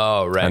tentacles.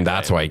 Oh right, and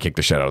that's why he kicked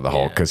the shit out of the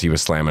Hulk because he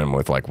was slamming him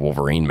with like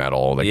Wolverine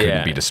metal that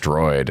couldn't be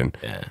destroyed, and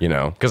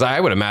because I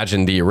would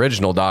imagine the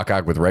original Doc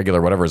Ock with regular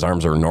whatever his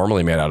arms are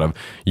normally made out of,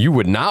 you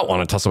would not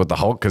want to tussle with the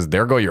Hulk because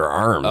there go your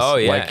arms. Oh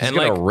yeah, like he's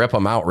gonna rip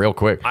them out real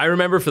quick. I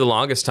remember for the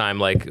longest time,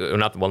 maybe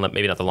not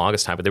the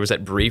longest time, but there was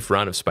that brief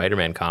run of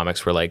Spider-Man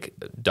comics where like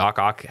Doc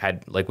Ock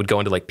would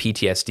go into like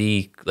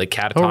PTSD, like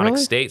catatonic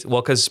states.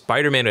 Well, because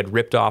Spider-Man had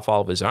ripped off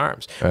all of his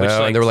arms, which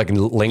and they were like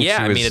linked. Yeah,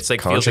 to I his mean, it's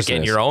like feels like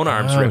getting consciousness. your own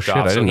arms ripped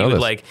off. I didn't know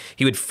this.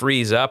 He would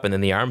freeze up, and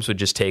then the arms would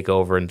just take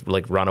over and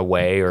like run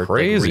away or like,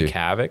 Crazy. wreak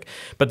havoc.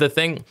 But the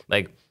thing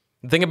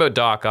about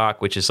Doc Ock,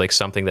 which is like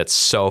something that's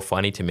so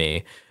funny to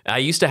me, I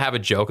used to have a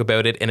joke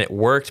about it and it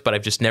worked, but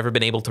I've just never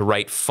been able to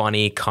write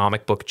funny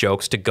comic book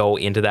jokes to go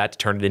into that, to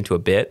turn it into a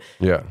bit.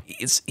 Yeah.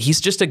 He's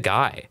just a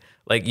guy.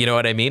 Like, you know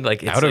what I mean?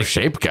 Like it's Out of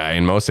shape guy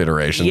in most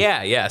iterations.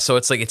 Yeah. So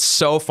it's like, it's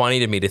so funny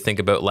to me to think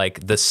about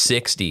like the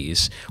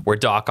 60s where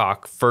Doc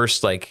Ock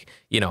first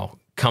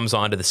comes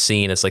onto the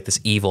scene as like this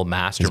evil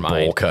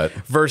mastermind bowl cut.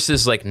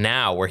 versus like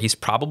now where he's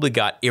probably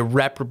got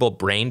irreparable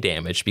brain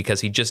damage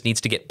because he just needs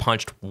to get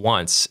punched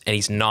once and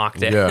he's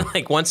knocked out. Yeah.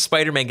 Like once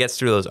Spider-Man gets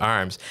through those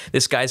arms,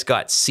 this guy's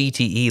got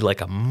CTE like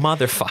a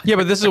motherfucker. Yeah,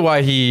 but this is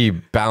why he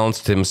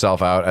balanced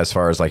himself out as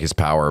far as like his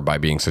power by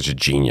being such a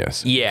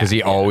genius. Yeah, because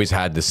he always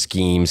had the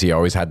schemes, he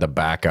always had the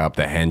backup,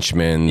 the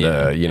henchmen,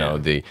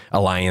 the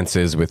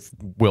alliances with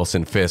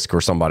Wilson Fisk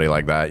or somebody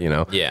like that.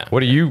 Yeah. What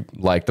do you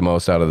like the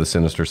most out of the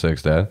Sinister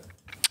Six, Dad?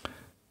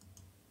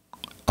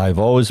 I've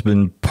always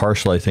been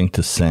partial, I think,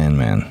 to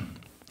Sandman.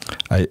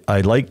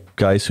 I like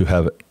guys who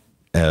have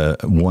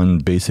one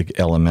basic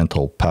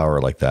elemental power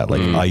like that,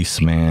 like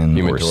Iceman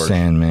Human or Torch.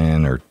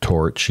 Sandman or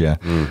Torch. Yeah,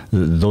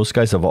 those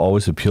guys have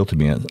always appealed to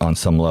me on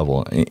some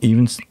level.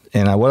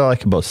 What I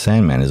like about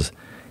Sandman is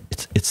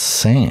it's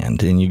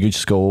sand, and you could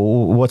just go,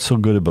 what's so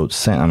good about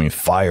sand? I mean,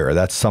 fire,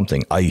 that's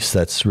something. Ice,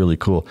 that's really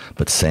cool.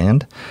 But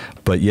sand,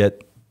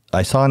 yet.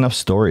 I saw enough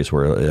stories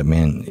where,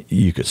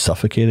 you could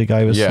suffocate a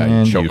guy with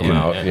sand. Choke him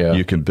out. Yeah.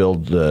 You can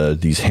build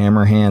these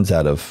hammer hands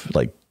out of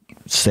like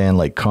sand,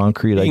 like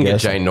concrete. I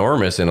guess. Get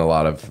ginormous in a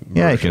lot of.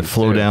 Yeah, he can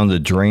flow down the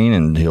drain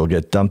and he'll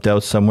get dumped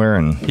out somewhere,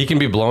 and He can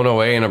be blown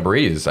away in a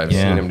breeze. I've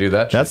seen him do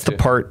that. That's the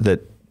part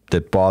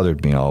that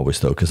bothered me always,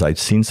 though, because I'd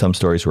seen some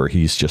stories where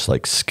he's just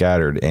like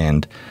scattered,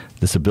 and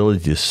this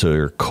ability to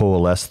sort of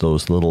coalesce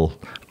those little.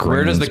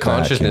 Where does the grains back,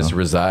 consciousness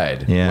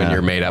reside when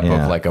you're made up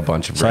of like a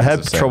bunch of? So I grains had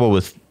of sand? trouble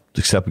with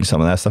accepting some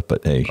of that stuff,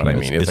 but hey,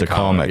 it's a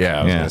comic. Yeah,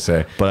 I was gonna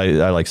say. But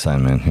I like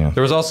Sandman. Yeah.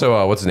 There was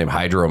also what's his name,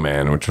 Hydro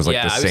Man, which was like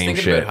Yeah, the I was same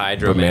thinking shit, about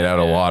Hydro but made Man, out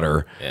of yeah.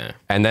 water. Yeah.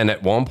 And then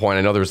at one point,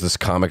 I know there was this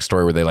comic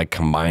story where they like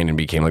combined and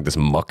became like this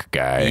muck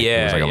guy.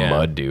 Yeah, it was like yeah. a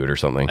mud dude or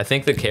something. I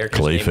think the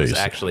character's name was Clayface.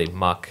 actually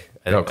Muck.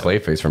 Oh,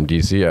 Clayface from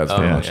DC. Yeah, it's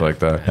very much like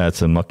that.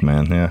 That's a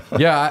Muckman. Yeah.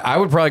 Yeah, I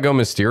would probably go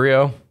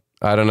Mysterio.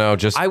 I don't know,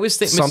 just I was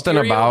thinking something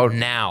Mysterio about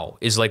now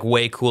is like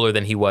way cooler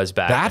than he was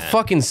back that then.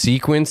 fucking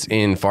sequence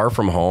in Far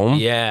From Home.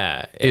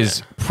 Yeah,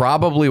 Is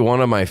probably one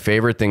of my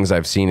favorite things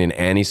I've seen in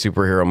any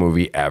superhero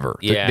movie ever.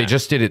 Yeah. They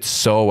just did it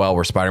so well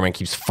where Spider-Man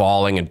keeps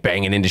falling and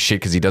banging into shit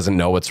because he doesn't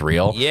know it's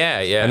real. Yeah.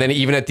 And then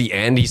even at the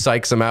end, he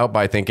psychs him out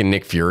by thinking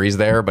Nick Fury's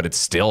there, but it's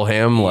still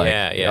him. Like,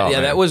 yeah. oh,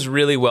 man. That was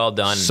really well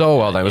done. So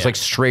well done. It was like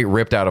straight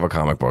ripped out of a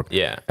comic book.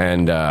 Yeah.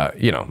 And,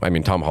 you know, I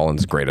mean, Tom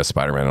Holland's great as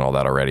Spider-Man and all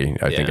that already.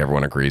 I think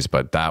everyone agrees,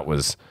 but that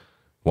was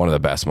one of the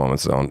best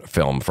moments on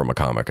film from a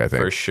comic, I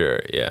think. For sure,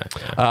 yeah.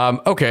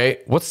 Okay,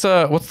 what's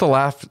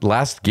the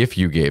last gift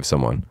you gave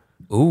someone?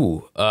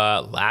 Ooh,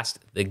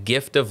 the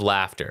gift of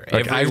laughter.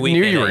 I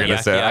knew you were going to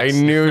say that. I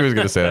knew he was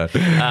going to say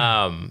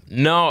that.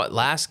 No,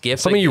 last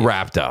gift. Something you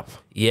wrapped up.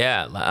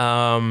 Yeah.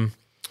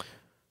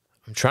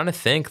 I'm trying to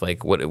think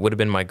like what it would have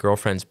been my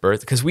girlfriend's birth,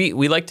 because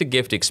we like to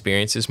gift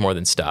experiences more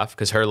than stuff,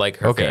 because her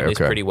family's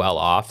pretty well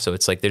off, so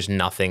it's like there's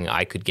nothing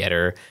I could get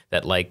her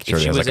that like Sure,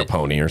 if she she has was like a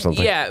pony or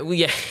something. yeah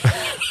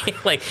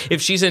like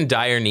if she's in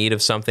dire need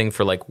of something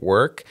for like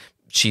work,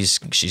 she's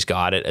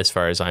got it as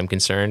far as I'm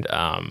concerned.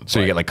 So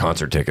you get like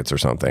concert tickets or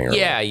something. Or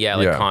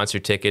like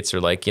concert tickets,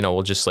 or like, you know,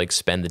 we'll just like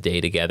spend the day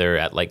together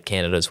at like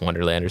Canada's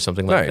Wonderland or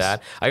something like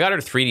that. I got her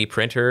a 3D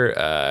printer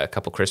a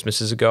couple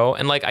Christmases ago,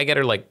 and like I get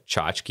her like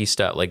tchotchke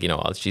stuff, like, you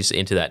know, she's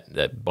into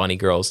that bunny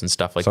girls and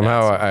stuff like that.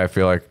 Somehow I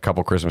feel like a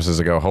couple Christmases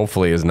ago,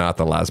 hopefully is not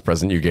the last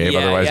present you gave.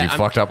 Otherwise you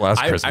fucked up last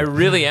Christmas. I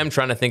really am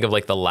trying to think of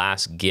like the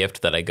last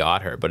gift that I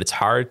got her, but it's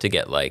hard to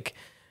get like.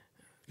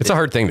 It's a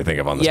hard thing to think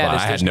of on the spot.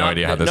 I had no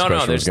idea how this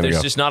question was going to go.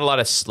 There's just not a lot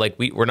of like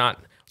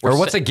Or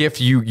what's a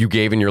gift you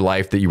gave in your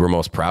life that you were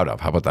most proud of?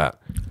 How about that?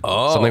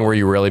 Oh, something where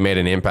you really made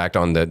an impact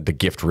on the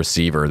gift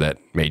receiver that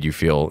made you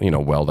feel, you know,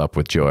 welled up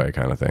with joy,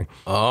 kind of thing.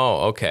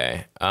 Oh,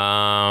 okay.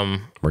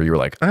 Where you were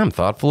like, I'm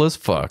thoughtful as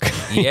fuck.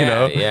 Yeah, you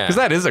know, yeah. because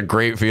that is a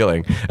great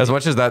feeling. As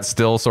much as that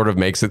still sort of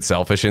makes it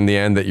selfish in the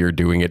end, that you're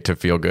doing it to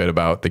feel good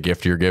about the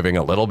gift you're giving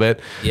a little bit.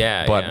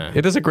 Yeah, but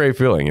it is a great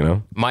feeling, you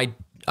know.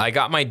 I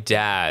got my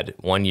dad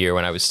one year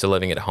when I was still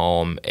living at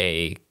home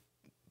a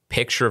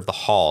picture of the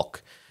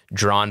Hulk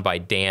drawn by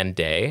Dan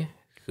Day,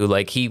 who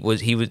like he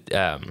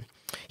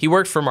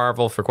worked for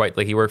Marvel for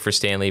he worked for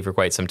Stan Lee for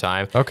quite some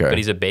time. Okay, but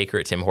he's a baker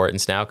at Tim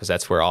Hortons now, because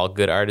that's where all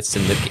good artists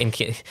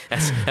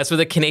that's where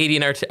the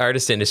Canadian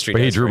artist industry.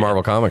 But he drew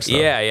Marvel comics stuff.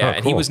 Yeah, Oh,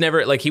 and cool. he was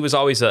never like he was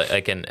always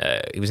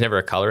he was never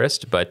a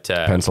colorist, but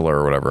penciler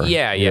or whatever.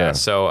 Yeah.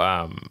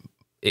 So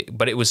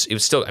but it was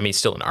still, I mean,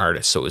 still an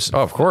artist, so it was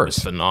of course it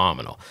was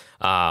phenomenal.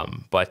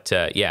 But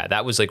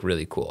that was like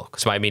really cool,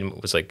 because I mean,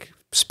 it was like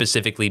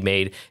specifically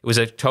made. It was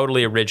a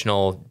totally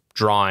original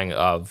drawing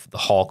of the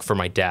Hulk for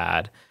my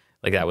dad.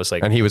 Like that was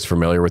like, and he was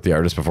familiar with the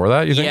artist before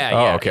that. You think? Yeah.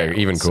 Oh, yeah, okay, yeah.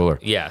 even cooler.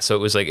 Yeah. So it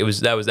was like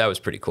that was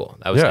pretty cool.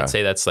 I'd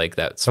say that's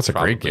a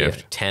great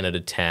gift. 10 out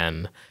of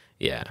 10.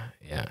 Yeah.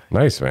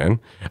 Nice, man.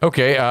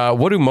 Okay.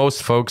 What do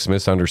most folks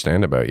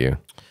misunderstand about you?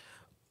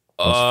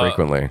 Most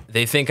frequently,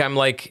 they think I'm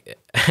like.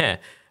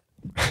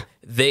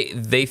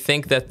 They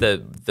think that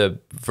the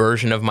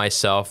version of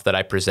myself that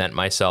I present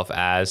myself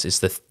as is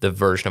the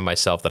version of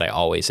myself that I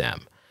always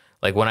am.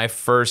 Like when I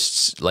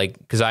first, like,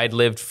 because I'd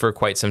lived for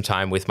quite some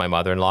time with my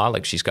mother-in-law,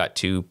 like she's got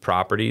 2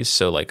 properties,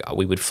 so like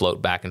we would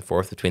float back and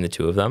forth between the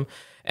 2 of them,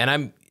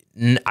 and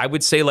I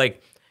would say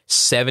like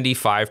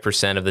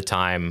 75% of the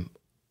time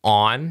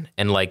on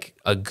and like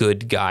a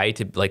good guy,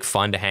 to like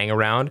fun to hang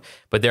around.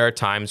 But there are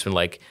times when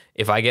like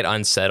if I get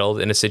unsettled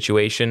in a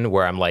situation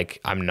where I'm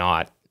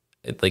not,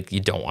 like, you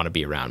don't want to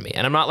be around me,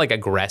 and I'm not like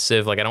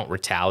aggressive, like I don't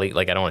retaliate,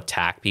 like I don't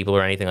attack people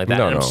or anything like that.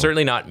 I'm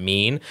certainly not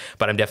mean,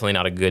 but I'm definitely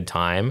not a good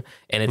time.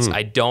 And it's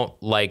I don't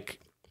like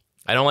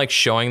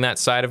showing that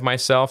side of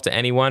myself to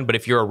anyone, but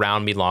if you're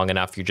around me long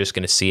enough, you're just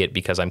going to see it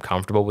because I'm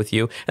comfortable with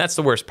you. And that's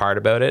the worst part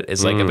about it,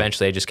 is like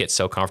eventually I just get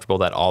so comfortable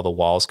that all the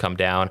walls come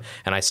down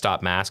and I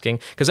stop masking,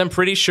 because I'm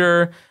pretty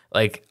sure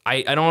like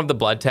I don't have the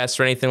blood tests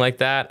or anything like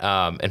that,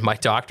 and my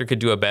doctor could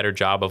do a better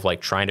job of like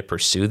trying to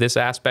pursue this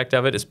aspect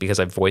of it. It's because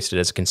I've voiced it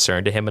as a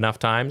concern to him enough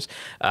times,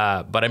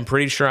 but I'm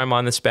pretty sure I'm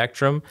on the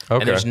spectrum.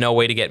 And there's no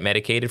way to get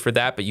medicated for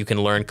that, but you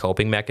can learn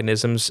coping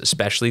mechanisms,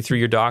 especially through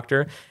your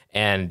doctor.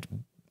 And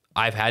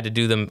I've had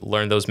to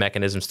learn those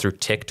mechanisms through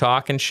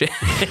TikTok and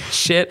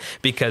shit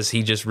because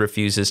he just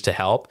refuses to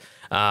help.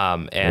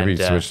 And maybe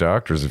switch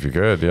doctors if you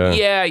could.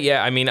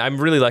 Yeah. I mean, I'm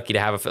really lucky to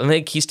have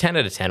like he's 10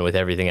 out of 10 with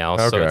everything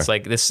else. So it's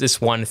like this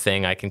one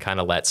thing I can kind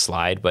of let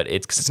slide, but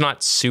it's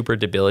not super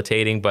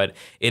debilitating, but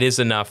it is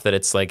enough that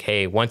it's like,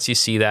 hey, once you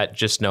see that,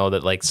 just know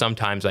that like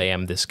sometimes I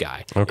am this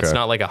guy. It's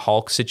not like a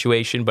Hulk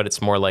situation, but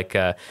it's more like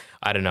I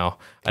don't know.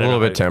 A little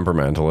bit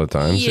temperamental at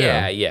times.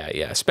 Yeah.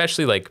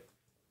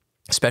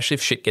 Especially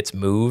if shit gets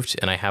moved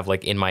and I have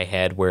like in my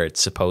head where it's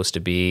supposed to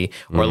be,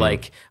 or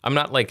like I'm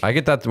not like, I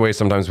get that way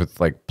sometimes with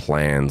like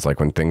plans, like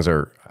when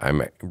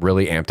I'm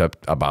really amped up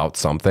about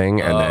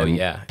something, and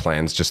then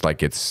plans just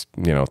like it's,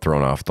 you know,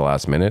 thrown off the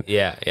last minute.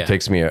 It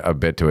takes me a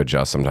bit to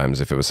adjust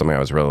sometimes if it was something I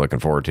was really looking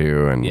forward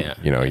to, and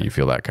you know, you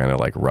feel that kind of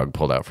like rug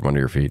pulled out from under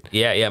your feet.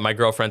 My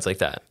girlfriend's like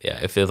that.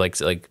 It feels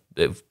like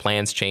if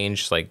plans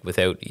change like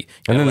without.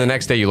 And then the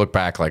next day you look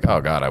back like,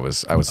 oh God, I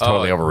was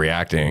totally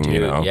overreacting. Dude,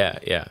 you know?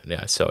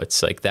 Yeah. So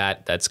it's like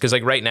that. That's because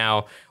like right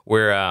now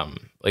we're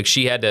like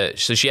she had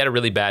a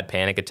really bad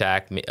panic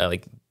attack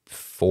like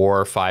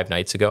 4 or 5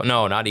 nights ago.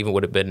 No, not even,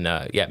 would have been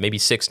maybe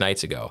 6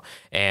 nights ago,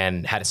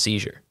 and had a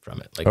seizure from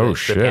it. Like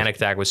the panic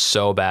attack was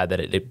so bad that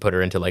it put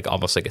her into like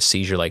almost like a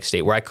seizure like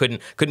state where I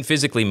couldn't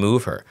physically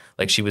move her.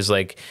 Like she was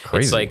like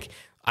crazy. It's like,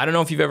 I don't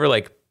know if you've ever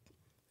like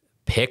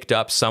picked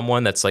up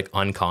someone that's like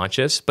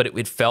unconscious, but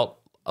it felt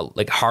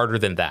like harder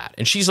than that.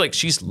 And she's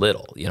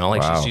little, you know,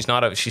 like wow. she's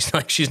not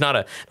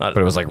a but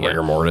it was like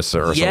rigor mortis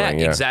or something.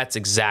 Yeah, that's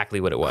exactly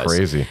what it was.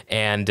 Crazy.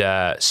 And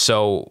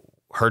so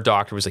her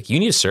doctor was like, you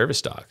need a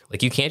service dog.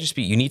 Like you can't just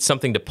you need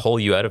something to pull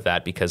you out of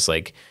that, because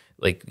like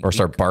or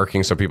start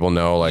barking so people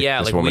know like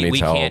this woman needs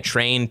help. We can't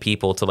train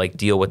people to like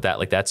deal with that.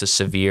 Like that's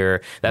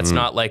that's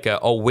not like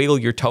wiggle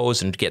your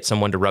toes and get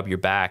someone to rub your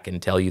back and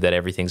tell you that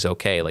everything's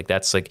okay. Like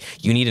that's like,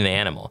 you need an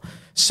animal.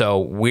 So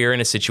we're in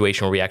a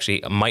situation where we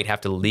actually might have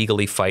to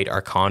legally fight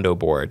our condo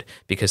board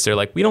because they're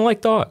like, we don't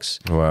like dogs.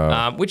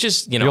 Wow. Which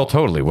is, you know, you'll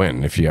totally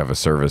win if you have a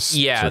service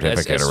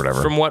certificate or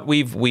whatever. From what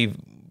we've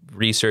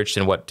researched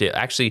and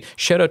actually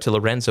shout out to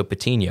Lorenzo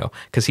Patino,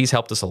 because he's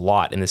helped us a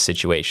lot in this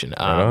situation.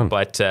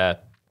 But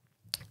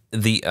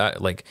the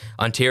like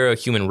Ontario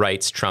human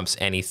rights trumps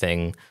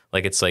anything.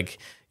 Like it's like,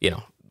 you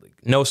know,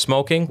 no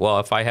smoking. Well,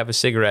 if I have a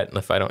cigarette, and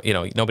if I don't, you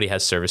know, nobody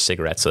has service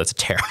cigarettes, so that's a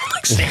terrible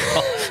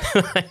example.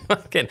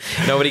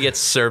 Nobody gets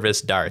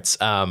service darts.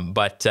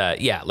 But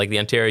like the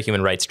Ontario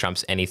human rights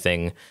trumps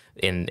anything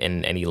in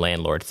any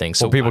landlord thing.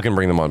 So people can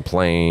bring them on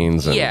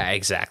planes. And, yeah,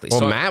 exactly. Well,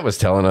 so Matt was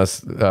telling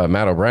us,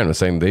 Matt O'Brien was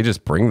saying they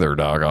just bring their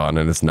dog on,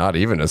 and it's not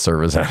even a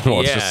service animal.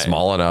 It's just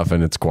small enough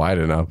and it's quiet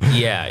enough.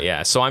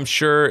 Yeah. So I'm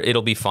sure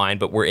it'll be fine,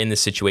 but we're in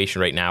this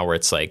situation right now where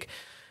it's like,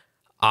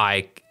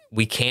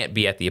 we can't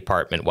be at the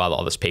apartment while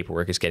all this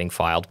paperwork is getting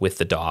filed with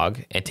the dog,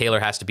 and Taylor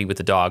has to be with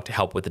the dog to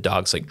help with the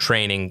dog's like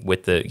training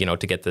with the, you know,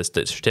 to get the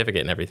certificate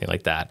and everything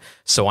like that.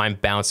 So I'm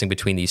bouncing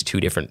between these 2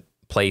 different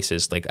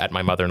places, like at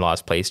my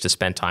mother-in-law's place to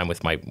spend time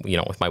with my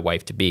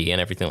wife to be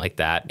and everything like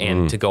that,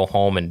 and to go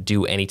home and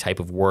do any type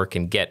of work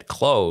and get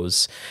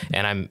clothes.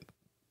 And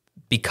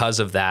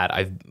because of that,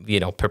 I've, you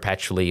know,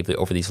 perpetually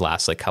over these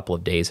last like couple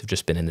of days have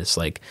just been in this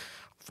like,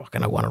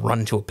 fucking, I want to run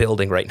into a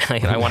building right now.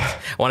 And I want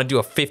to do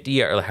a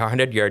 50-yard, like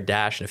 100-yard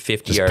dash and a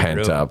 50-yard pent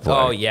room. up.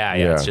 Like, yeah.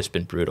 It's just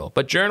been brutal.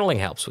 But journaling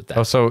helps with that.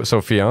 Oh,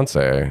 so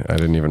fiance. I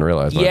didn't even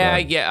realize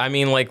that. Yeah. I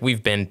mean, like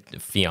we've been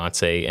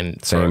fiance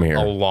and same here.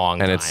 A long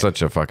time. And it's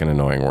such a fucking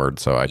annoying word,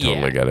 so I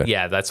totally get it.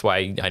 Yeah, that's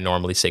why I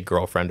normally say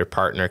girlfriend or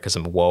partner, because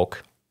I'm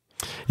woke.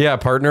 Yeah,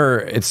 partner,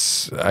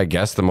 it's, I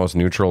guess, the most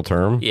neutral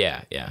term.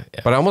 Yeah.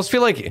 But I almost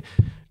feel like,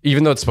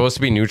 even though it's supposed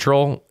to be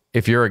neutral,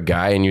 if you're a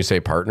guy and you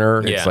say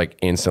partner, it's like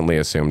instantly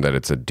assumed that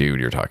it's a dude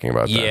you're talking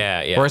about.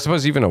 Yeah. Or I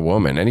suppose even a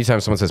woman. Anytime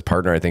someone says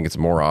partner, I think it's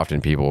more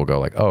often people will go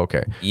like, oh,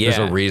 okay. Yeah.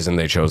 There's a reason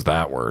they chose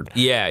that word.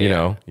 Yeah. You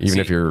know, even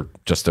if you're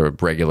just a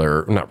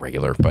regular, not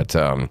regular, but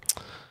I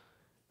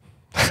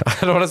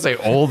don't want to say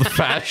old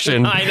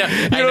fashioned. I know.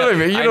 You know what I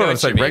mean? You know what I'm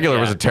saying? Regular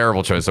was Yeah. a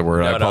terrible choice of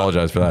word. I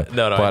apologize for that.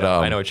 No, but,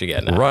 I know what you're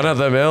getting at. Run of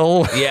the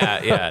mill.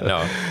 Yeah.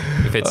 No.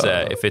 If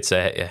it's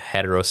a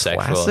heterosexual.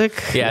 Classic?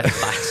 Yeah.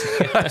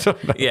 Classic. I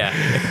don't know.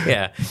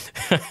 Yeah.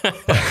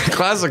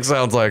 Classic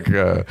sounds like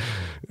a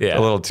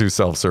little too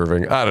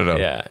self-serving. I don't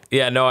know.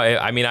 Yeah. No,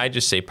 I mean, I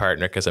just say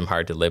partner because I'm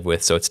hard to live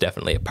with, so it's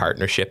definitely a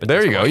partnership.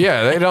 There you go.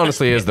 Yeah, it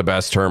honestly is the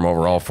best term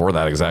overall for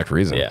that exact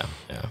reason. Yeah.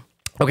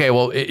 Okay,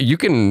 well, you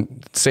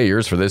can say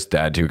yours for this,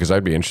 Dad, too, because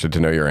I'd be interested to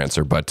know your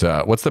answer. But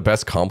what's the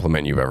best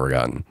compliment you've ever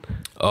gotten?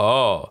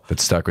 Oh. That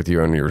stuck with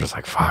you and you were just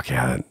like, fuck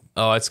yeah.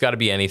 Oh, it's got to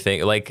be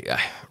anything. Like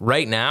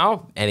right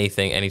now,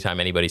 anytime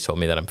anybody's told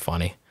me that I'm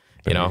funny.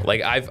 You know,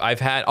 like I've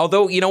had,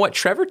 although, you know what,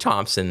 Trevor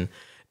Thompson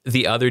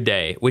the other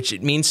day, which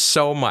it means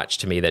so much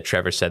to me that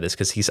Trevor said this,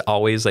 because he's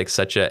always like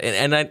such a,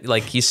 and I,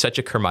 like he's such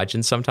a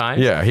curmudgeon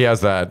sometimes. Yeah, he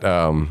has that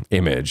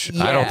image.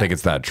 Yeah. I don't think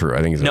it's that true.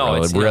 I think he's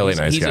a really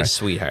nice guy. He's a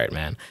sweetheart,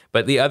 man.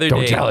 But the other day,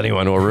 don't tell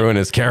anyone, will ruin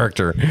his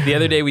character. The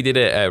other day we did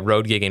a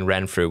road gig in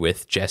Renfrew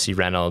with Jesse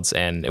Reynolds,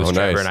 and it was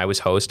Trevor and I was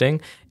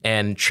hosting.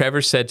 And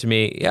Trevor said to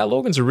me, "Yeah,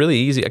 Logan's a really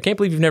easy. I can't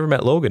believe you've never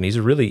met Logan. He's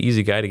a really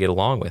easy guy to get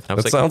along with." And I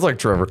was that sounds like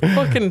Trevor.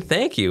 Fucking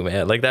thank you,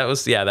 man. Like that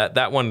was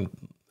that one.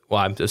 Well,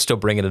 I'm still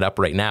bringing it up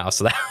right now,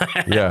 so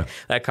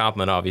that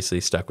compliment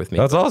obviously stuck with me.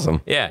 That's awesome.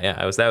 Yeah,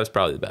 that was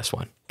probably the best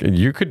one.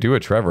 You could do a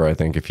Trevor, I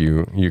think, if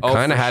you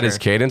kind of had his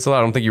cadence a lot.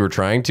 I don't think you were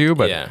trying to,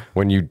 but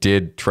when you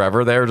did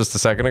Trevor there just a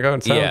second ago,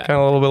 it sounded kind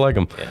of a little bit like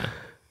him.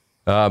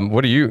 Yeah.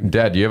 What do you,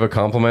 Dad? Do you have a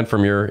compliment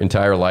from your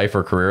entire life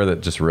or career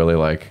that just really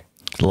like?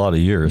 A lot of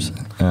years.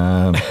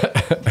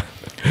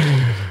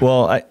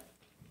 Well,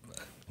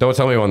 don't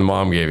tell me when the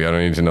mom gave you. I don't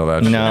need to know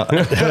that.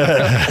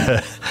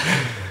 No.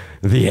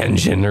 The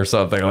engine or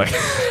something like.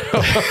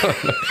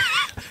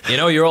 You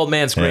know, your old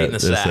man's great in the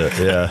sack.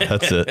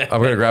 That's it.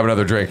 I'm gonna grab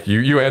another drink.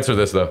 You answer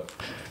this though.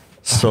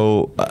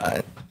 So,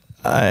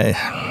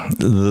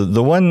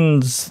 the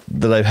ones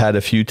that I've had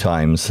a few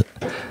times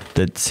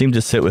that seem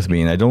to sit with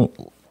me, and I don't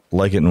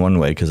like it in one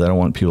way because I don't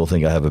want people to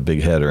think I have a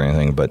big head or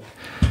anything. But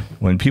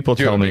when people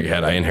You tell have a me big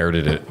head. I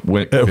inherited it.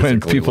 when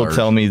physically people large.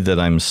 tell me that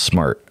I'm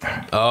smart,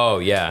 Oh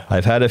yeah.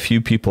 I've had a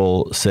few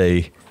people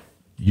say,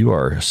 "You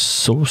are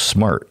so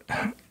smart,"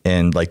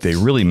 and like they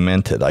really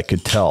meant it. I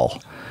could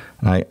tell,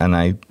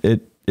 and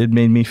it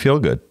made me feel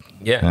good.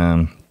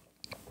 Yeah.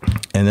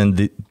 And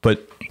then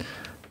but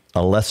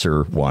a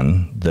lesser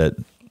one that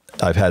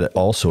I've had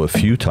also a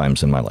few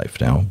times in my life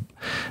now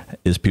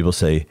is people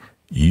say,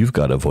 "You've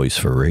got a voice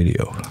for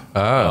radio."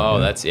 Oh,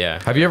 that's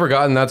yeah. Have you ever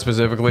gotten that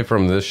specifically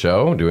from this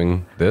show,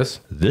 doing this?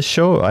 This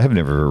show, I have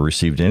never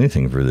received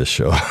anything for this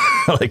show.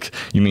 Like,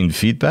 you mean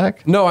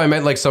feedback? No, I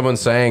meant like someone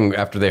saying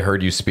after they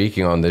heard you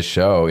speaking on this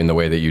show in the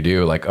way that you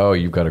do, like, "Oh,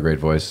 you've got a great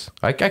voice."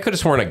 I could have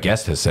sworn a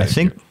guest has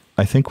said.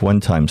 I think one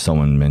time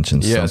someone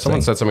mentioned something.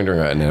 Someone said something during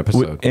an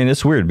episode. And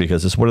it's weird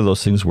because it's one of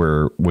those things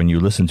where when you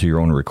listen to your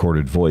own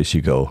recorded voice,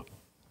 you go,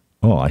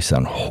 "Oh, I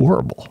sound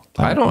horrible."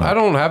 I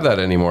don't have that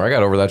anymore. I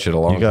got over that shit a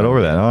long time. You got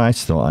over that.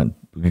 Oh,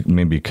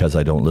 maybe because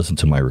I don't listen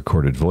to my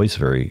recorded voice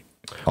very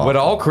often. What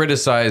I'll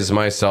criticize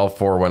myself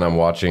for when I'm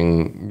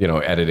watching,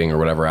 editing or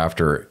whatever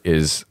after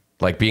is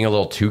like being a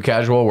little too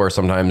casual, where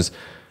sometimes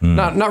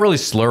not really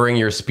slurring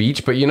your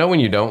speech, but when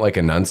you don't like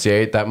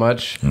enunciate that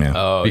much,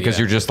 because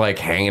you're just like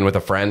hanging with a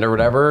friend or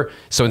whatever.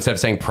 So instead of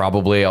saying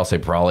probably, I'll say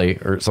probably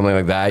or something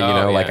like that.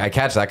 Like I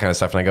catch that kind of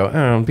stuff and I go,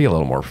 "Oh, be a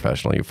little more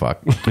professional, you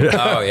fuck."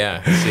 Oh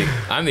yeah. See,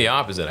 I'm the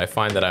opposite. I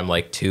find that I'm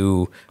like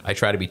I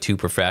try to be too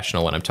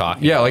professional when I'm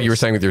talking. Yeah, like you were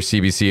saying with your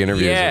CBC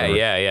interviews.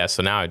 Yeah.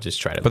 So now I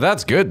just try to. But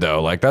that's good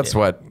though. Like that's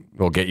what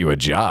will get you a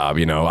job.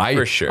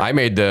 For sure. I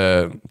made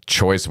the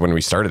choice when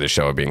we started the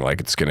show of being like,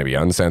 it's going to be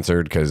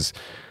uncensored because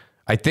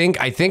I think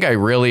I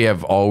really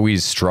have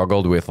always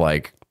struggled with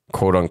like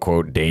quote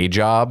unquote day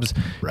jobs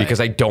because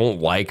I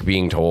don't like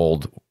being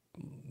told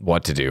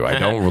what to do. I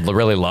don't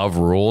really love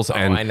rules.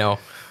 And I know.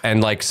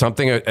 And like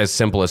something as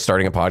simple as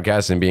starting a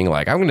podcast and being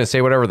like, I'm going to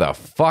say whatever the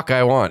fuck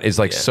I want is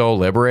like so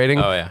liberating.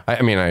 Oh yeah.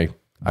 I mean,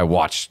 I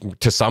watch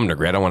to some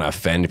degree. I don't want to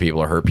offend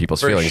people or hurt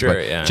people's feelings, sure,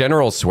 but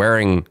general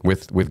swearing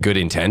with good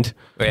intent.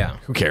 Yeah.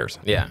 Who cares?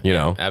 Yeah.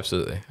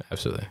 Absolutely.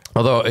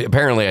 Although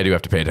apparently I do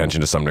have to pay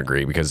attention to some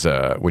degree because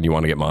when you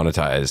want to get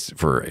monetized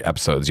for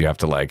episodes, you have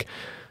to like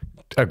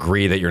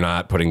agree that you're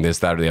not putting this,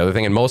 that, or the other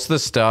thing. And most of the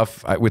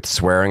stuff with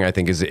swearing, I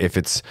think, is if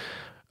it's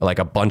like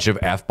a bunch of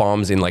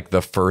F-bombs in like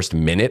the first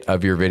minute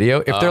of your video.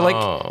 If they're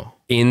like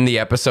in the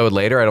episode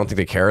later, I don't think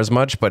they care as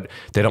much, but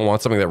they don't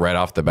want something that right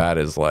off the bat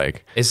is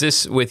like... Is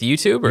this with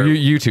YouTube or?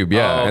 YouTube,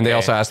 yeah. Oh, okay. And they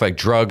also ask like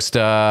drug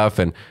stuff.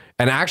 And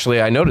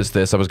actually I noticed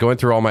this. I was going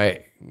through all my,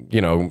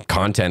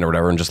 content or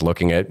whatever and just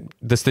looking at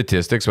the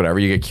statistics, whatever.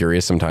 You get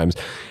curious sometimes.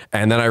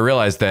 And then I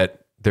realized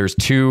that there's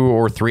 2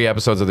 or 3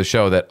 episodes of the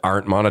show that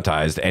aren't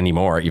monetized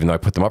anymore, even though I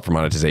put them up for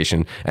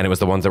monetization. And it was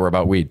the ones that were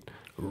about weed.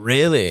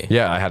 Really?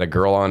 Yeah, I had a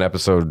girl on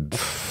episode,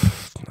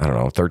 I don't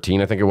know,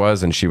 13, I think it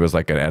was, and she was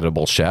like an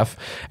edible chef.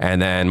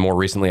 And then more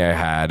recently, I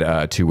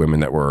had 2 women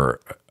that were.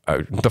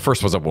 The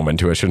first was a woman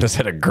too. I shouldn't have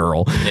said a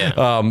girl.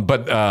 Yeah.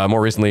 But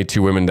more recently,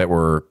 2 women that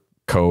were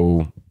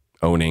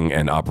co-owning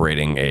and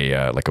operating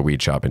a like a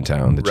weed shop in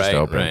town that just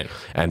opened. Right.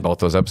 And both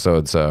those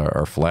episodes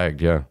are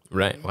flagged. Yeah.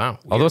 Right. Wow.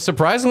 Although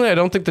surprisingly, I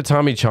don't think the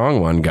Tommy Chong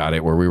one got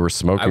it, where we were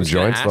smoking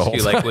joints the whole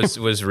time. Like,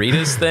 was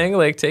Rita's thing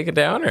like taken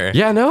down or?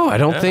 Yeah, no, I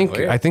don't think.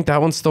 Weird. I think that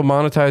one's still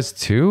monetized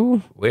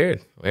too.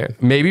 Weird.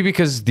 Maybe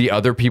because the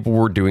other people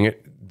were doing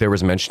it, there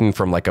was mention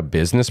from like a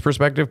business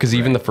perspective. Because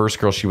even the first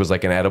girl, she was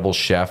like an edible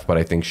chef, but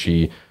I think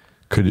she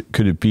could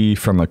it be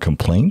from a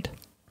complaint?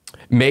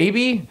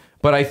 Maybe,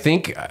 but I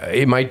think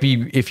it might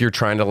be if you're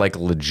trying to like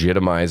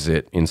legitimize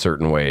it in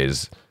certain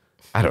ways.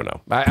 I don't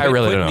know. I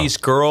really don't know. These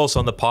girls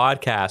on the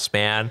podcast,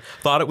 man,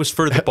 thought it was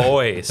for the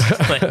boys.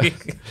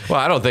 Like, well,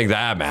 I don't think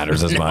that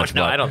matters as much.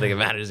 No, but I don't think it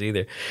matters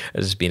either. I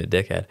was just being a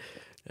dickhead.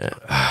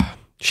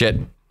 shit.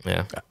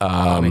 Yeah.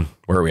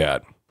 Where are we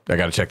at? I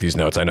got to check these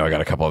notes. I know I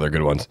got a couple other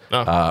good ones.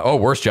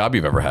 Worst job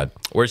you've ever had?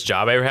 Worst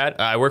job I ever had?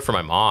 I worked for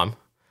my mom.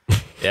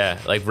 Yeah,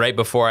 like right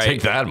before I...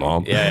 Take that,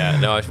 Mom. Yeah.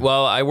 No,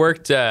 well, I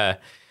worked...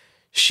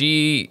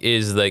 she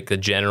is like the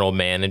general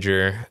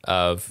manager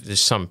of...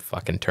 There's some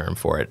fucking term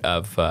for it,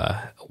 of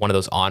one of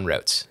those en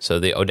routes. So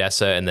the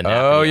Odessa and the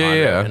Napa en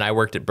route. And I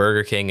worked at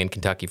Burger King and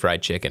Kentucky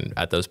Fried Chicken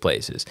at those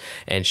places.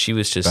 And she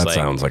was just that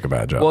sounds like a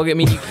bad job. Well, I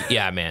mean,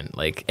 yeah, man.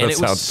 Like, and that it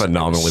sounds was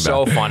phenomenally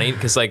so bad. funny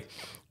because like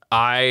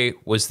I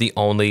was the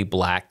only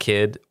black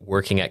kid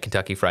working at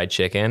Kentucky Fried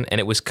Chicken, and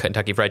it was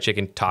Kentucky Fried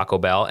Chicken, Taco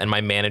Bell, and my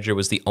manager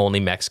was the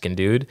only Mexican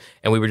dude,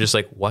 and we were just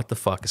like, what the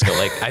fuck is going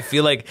on? Like, I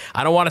feel like,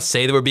 I don't want to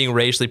say that we're being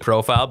racially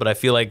profiled, but I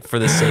feel like for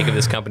the sake of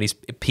this company's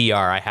PR,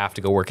 I have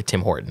to go work at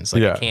Tim Hortons.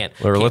 Like, I can't.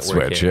 Or let's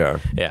work switch,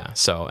 here. yeah. Yeah,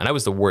 so, and I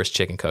was the worst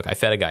chicken cook. I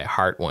fed a guy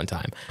heart one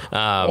time.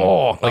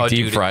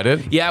 Deep fried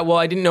it? Yeah, well,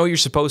 I didn't know you're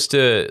supposed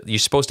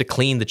to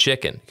clean the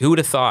chicken. Who would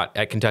have thought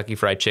at Kentucky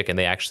Fried Chicken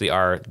they actually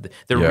are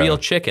the real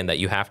chicken that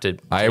you have to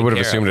I would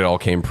have assumed it all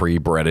came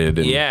pre-breaded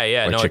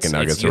and like chicken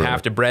nuggets. You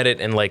have to bread it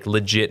and like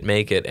legit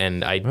make it,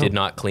 and I did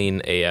not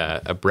clean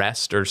a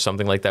breast or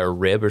something like that, or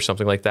rib or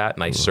something like that,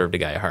 and I served a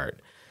guy a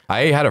heart.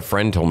 I had a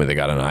friend told me they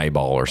got an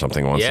eyeball or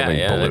something once. Yeah, something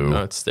yeah. blue.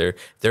 No,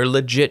 they're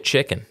legit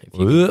chicken,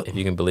 if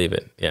you can believe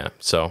it. Yeah.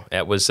 So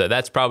it was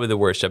that's probably the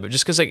worst of it,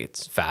 just because like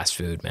it's fast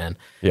food, man.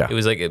 Yeah.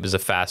 It was a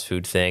fast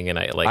food thing, and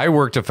I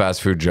worked a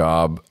fast food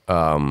job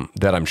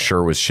that I'm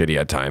sure was shitty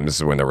at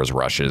times when there was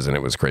rushes and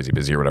it was crazy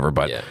busy or whatever.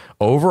 But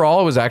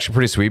overall, it was actually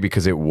pretty sweet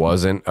because it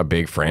wasn't a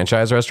big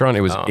franchise restaurant.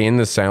 It was in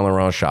the Saint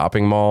Laurent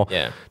shopping mall.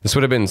 Yeah. This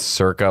would have been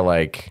circa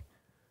like,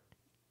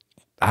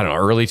 I don't know,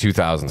 early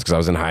 2000s, because I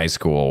was in high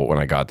school when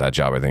I got that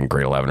job, I think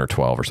grade 11 or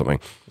 12 or something.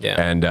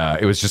 Yeah. And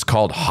it was just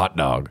called Hot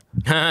Dog.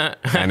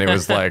 And it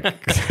was like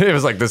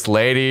this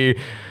lady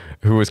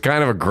who was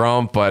kind of a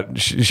grump, but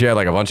she had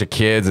like a bunch of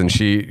kids and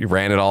she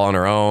ran it all on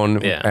her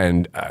own. Yeah.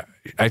 And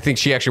I think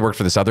she actually worked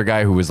for this other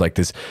guy who was like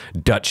this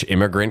Dutch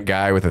immigrant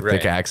guy with a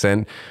thick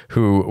accent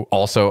who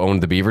also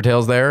owned the Beaver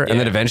Tails there. And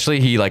then eventually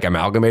he like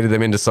amalgamated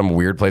them into some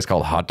weird place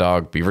called Hot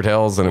Dog Beaver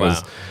Tails. And it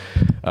was,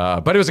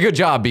 but it was a good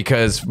job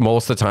because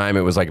most of the time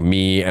it was like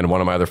me and one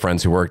of my other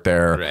friends who worked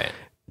there. Right.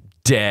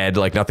 Dead,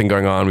 like nothing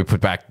going on. We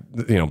put back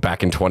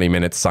in 20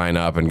 minutes, sign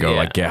up and go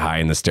like get high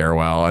in the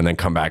stairwell and then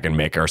come back and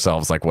make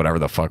ourselves like whatever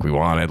the fuck we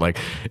wanted. Like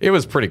it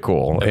was pretty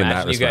cool. Imagine in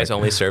that you respect. guys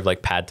only serve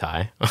like pad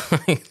thai.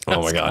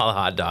 Oh my God. Called a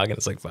hot dog, and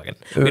it's like fucking.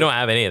 We don't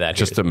have any of that.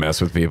 Just here. to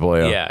mess with people.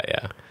 Yeah.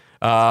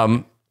 Yeah.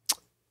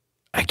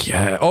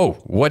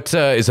 What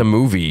is a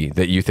movie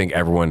that you think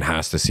everyone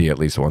has to see at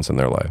least once in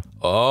their life?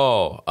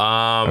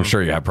 I'm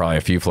sure you have probably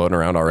a few floating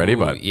around already,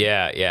 but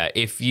yeah.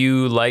 If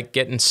you like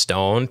getting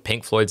stoned,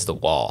 Pink Floyd's The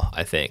Wall,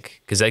 I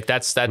think, because like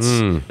that's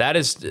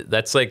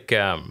like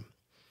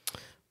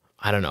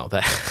I don't know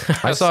that.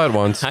 I saw it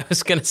once. I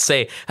was gonna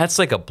say that's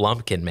like a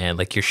Blumpkin, man.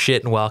 Like you're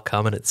shitting while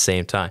coming at the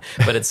same time.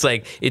 But it's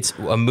like it's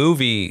a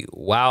movie.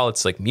 While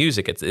it's like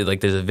music, it's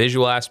like there's a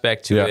visual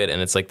aspect to it,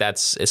 and it's like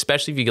that's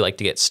especially if you like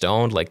to get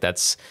stoned. Like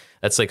that's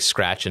like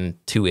scratching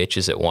two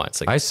itches at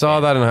once. Like I saw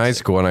that in high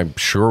school, and I'm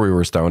sure we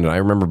were stoned. And I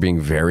remember being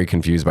very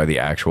confused by the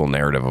actual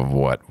narrative of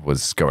what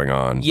was going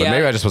on. Yeah, but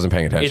maybe I just wasn't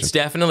paying attention. It's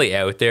definitely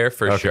out there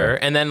for sure.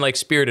 And then like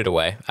Spirited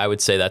Away, I would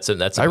say that's.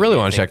 I really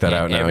want to check that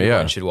out now.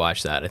 Everyone should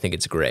watch that. I think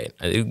it's great.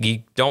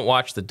 You don't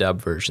watch the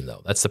dub version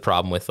though. That's the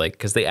problem with like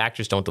because the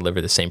actors don't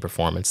deliver the same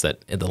performance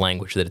that in the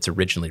language that it's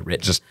originally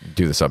written. Just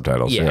do the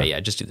subtitles. Yeah.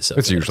 Just do the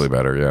subtitles. It's usually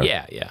better.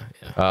 Yeah.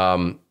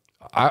 Yeah.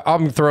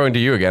 I'm throwing to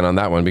you again on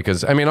that one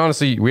because I mean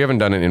honestly we haven't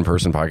done an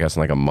in-person podcast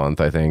in like a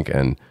month I think,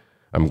 and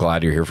I'm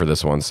glad you're here for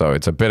this one. So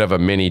it's a bit of a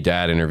mini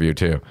dad interview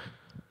too.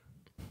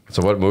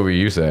 So what movie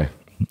you say?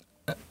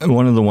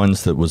 One of the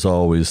ones that was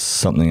always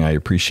something I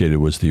appreciated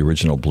was the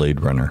original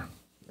Blade Runner.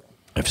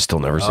 I've still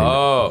never seen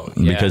it.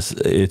 Because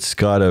it's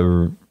got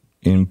a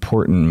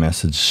important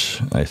message,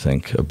 I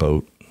think,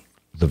 about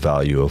the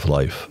value of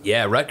life.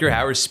 Yeah, Rutger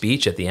Hauer's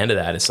speech at the end of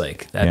that is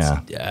like that's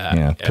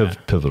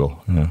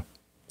pivotal. Yeah.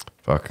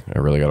 Fuck, I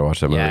really got to watch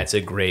that movie. Yeah, it's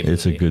a great movie.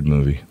 It's a good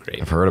movie.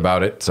 I've heard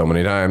about it so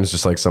many times,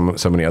 just like so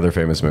many other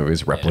famous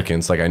movies.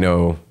 Replicants, like I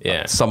know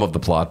some of the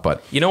plot,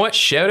 but you know what?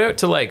 Shout out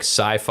to like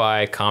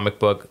sci-fi comic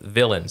book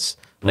villains.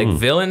 Like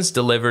villains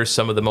deliver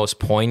some of the most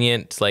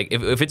poignant. Like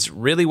if it's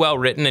really well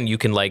written and you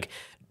can like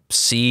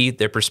see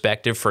their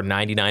perspective for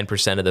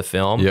 99% of the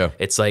film. Yeah,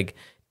 it's like.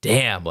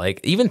 Damn,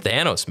 like even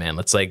Thanos, man.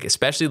 It's like,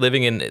 especially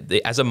living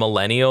as a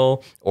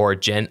millennial or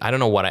Gen, I don't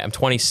know what I'm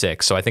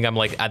 26, so I think I'm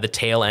like at the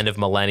tail end of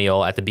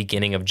millennial, at the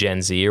beginning of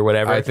Gen Z or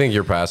whatever. I think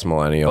you're past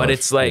millennial. But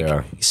it's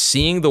like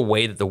seeing the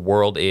way that the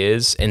world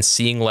is and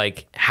seeing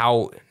like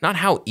not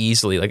how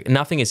easily, like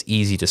nothing is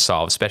easy to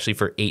solve, especially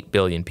for 8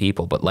 billion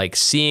people, but like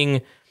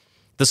seeing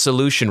the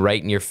solution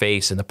right in your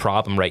face and the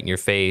problem right in your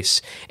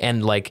face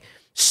and like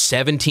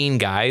 17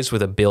 guys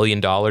with $1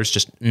 billion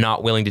just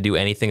not willing to do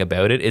anything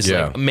about it is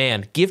like,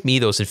 man, give me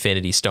those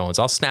infinity stones.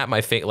 I'll snap my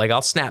face. Like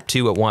I'll snap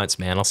 2 at once,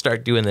 man. I'll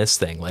start doing this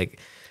thing.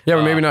 Like,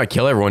 but maybe not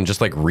kill everyone, just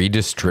like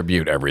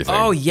redistribute everything.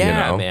 Oh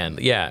yeah, you know? man.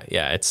 Yeah.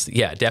 It's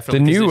definitely.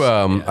 The new,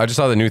 I just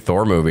saw the new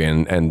Thor movie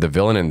and the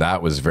villain in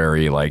that was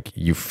very like,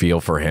 you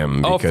feel for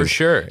him. Oh, for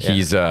sure.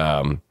 He's,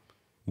 the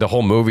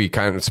whole movie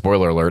kind of,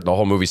 spoiler alert, the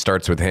whole movie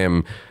starts with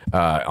him,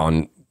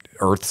 on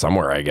Earth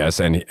somewhere, I guess,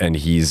 and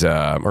he's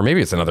or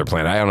maybe it's another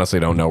planet. I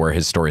honestly don't know where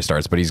his story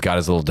starts, but he's got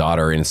his little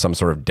daughter in some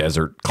sort of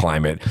desert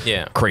climate,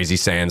 crazy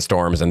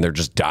sandstorms, and they're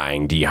just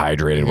dying,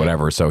 dehydrated,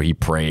 whatever. So he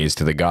prays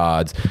to the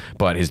gods,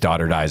 but his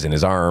daughter dies in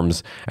his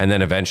arms, and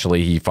then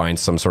eventually he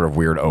finds some sort of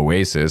weird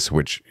oasis,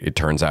 which it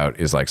turns out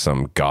is like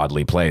some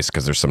godly place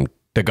because there's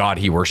the god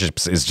he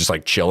worships is just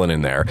like chilling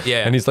in there. Yeah.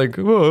 And he's like,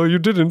 "Oh, you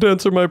didn't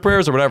answer my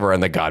prayers," or whatever.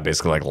 And the god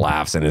basically like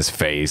laughs in his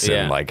face.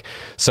 And like,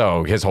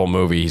 so his whole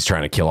movie, he's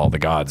trying to kill all the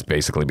gods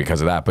basically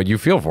because of that. But you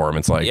feel for him.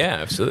 It's like, yeah,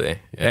 absolutely.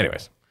 Yeah.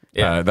 Anyways.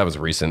 That was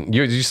recent.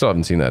 You still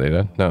haven't seen that,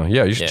 Ada? No.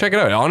 Yeah, you should check it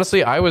out.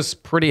 Honestly, I was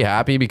pretty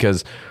happy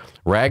because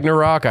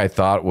Ragnarok I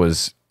thought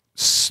was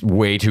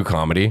way too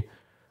comedy.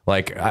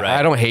 Like,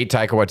 I don't hate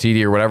Taika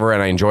Waititi or whatever,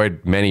 and I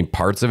enjoyed many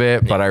parts of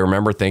it, but I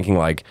remember thinking,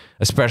 like,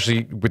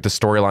 especially with the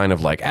storyline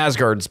of, like,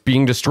 Asgard's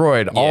being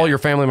destroyed, all your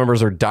family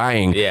members are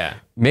dying. Yeah.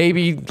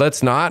 Maybe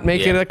let's not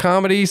make it a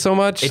comedy so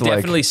much. It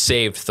definitely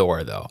saved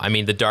Thor, though. I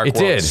mean, the Dark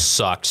World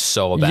sucked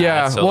so bad.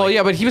 Yeah, so,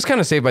 well, but he was kind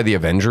of saved by the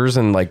Avengers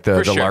and, like,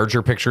 the sure.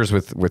 larger pictures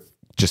with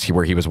just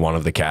where he was one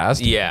of the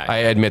cast. Yeah. I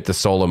admit the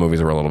solo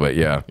movies were a little bit,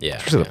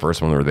 especially the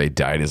first one where they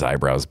dyed his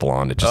eyebrows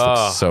blonde. It just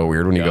looks so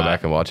weird when you go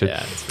back and watch it.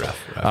 Yeah, it's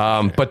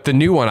rough. But the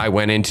new one I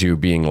went into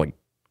being like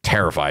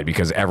terrified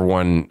because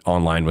everyone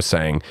online was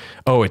saying,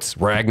 oh, it's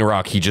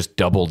Ragnarok. He just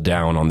doubled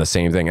down on the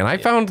same thing. And I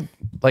found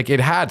like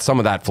it had some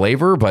of that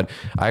flavor, but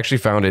I actually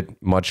found it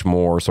much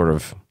more sort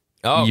of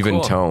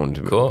even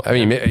toned. Cool. I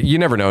mean, you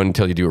never know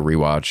until you do a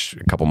rewatch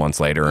a couple months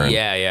later. And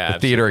the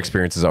theater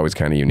experience is always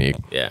kind of unique.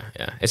 Yeah.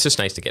 It's just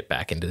nice to get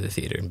back into the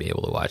theater and be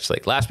able to watch.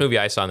 Like last movie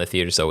I saw in the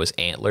theater though was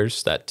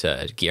Antlers, that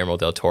Guillermo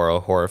del Toro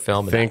horror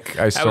film. I think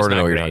I sort of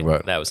know what you're talking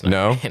about. That was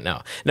not great.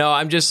 No.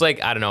 I'm just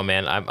like, I don't know,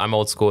 man. I'm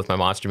old school with my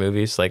monster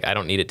movies. Like I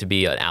don't need it to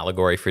be an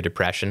allegory for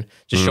depression.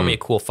 Just show me a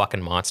cool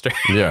fucking monster.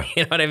 Yeah.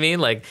 You know what I mean?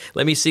 Like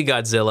let me see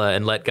Godzilla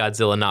and let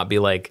Godzilla not be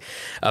like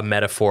a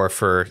metaphor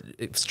for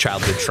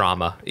childhood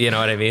trauma. You know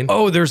what I mean?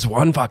 Oh, there's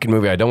one fucking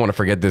movie. I don't want to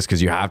forget this because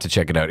you have to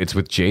check it out. It's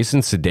with Jason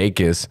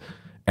Sudeikis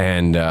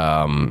and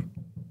oh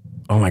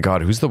my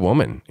God, who's the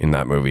woman in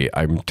that movie?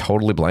 I'm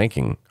totally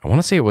blanking. I want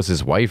to say it was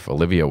his wife,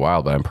 Olivia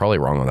Wilde, but I'm probably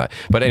wrong on that.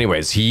 But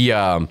anyways,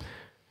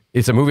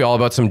 it's a movie all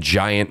about some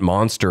giant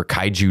monster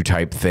kaiju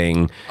type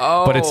thing.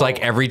 Oh. But it's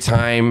like every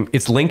time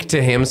it's linked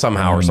to him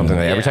somehow or something.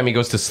 Like every time he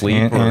goes to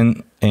sleep.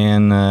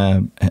 And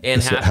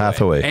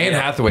Hathaway. Anne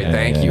Hathaway,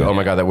 thank you. Oh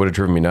my God, that would have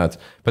driven me nuts.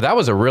 But that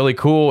was a really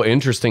cool,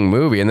 interesting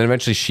movie. And then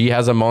eventually she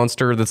has a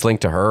monster that's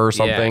linked to her or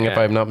something, if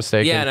I'm not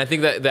mistaken. Yeah, and I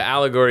think that the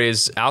allegory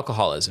is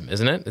alcoholism,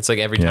 isn't it? It's like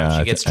every time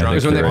she gets drunk. It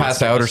was when they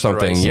passed out or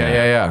something.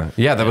 Yeah,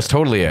 that was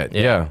totally it.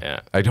 Yeah.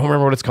 I don't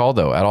remember what it's called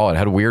though, at all. It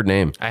had a weird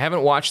name. I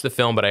haven't watched the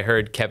film, but I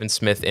heard Kevin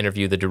Smith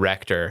interview the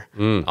director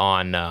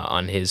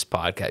on his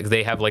podcast.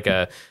 They have like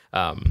a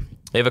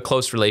they have a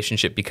close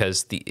relationship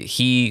because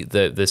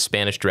the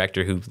Spanish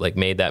director who like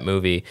made that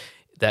movie,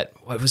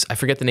 I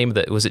forget the name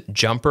of was it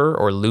Jumper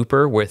or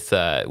Looper with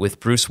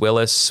Bruce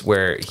Willis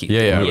where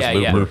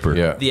Looper.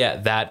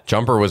 That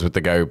Jumper was with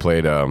the guy who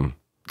played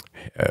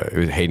it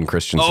was Hayden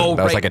Christensen.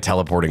 That was like a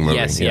teleporting movie.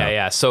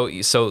 Yes, So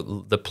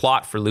the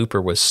plot for Looper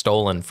was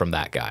stolen from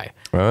that guy.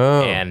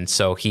 Oh. And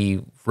so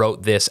he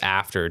wrote this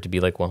after to be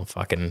like, well,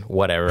 fucking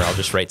whatever. I'll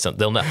just write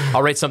something.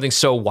 I'll write something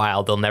so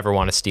wild they'll never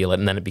want to steal it,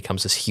 and then it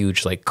becomes this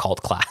huge like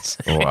cult class.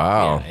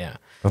 Wow. Yeah.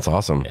 That's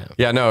awesome.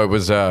 Yeah, no, it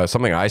was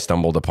something I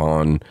stumbled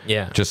upon.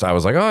 Yeah. Just I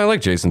was like, oh, I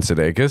like Jason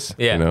Sudeikis.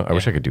 Yeah. I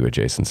wish I could do a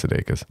Jason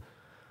Sudeikis.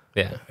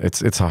 Yeah.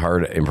 It's a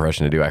hard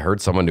impression to do. I heard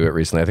someone do it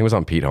recently. I think it was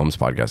on Pete Holmes'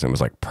 podcast, and it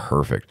was like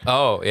perfect.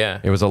 Oh, yeah.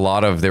 It was a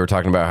lot of, they were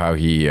talking about how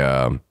he,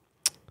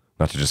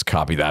 not to just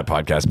copy that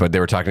podcast, but they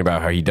were talking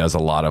about how he does a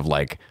lot of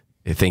like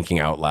thinking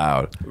out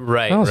loud.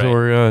 Right. Oh, so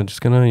we're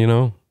just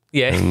gonna,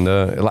 Yeah. And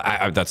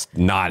that's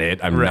not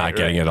it. I'm not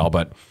getting it all,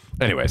 but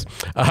anyways,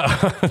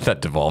 that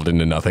devolved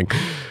into nothing.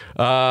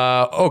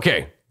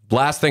 Okay.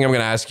 Last thing I'm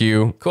going to ask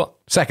you. Cool.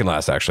 Second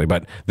last, actually,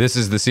 but this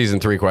is the season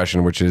 3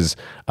 question, which is,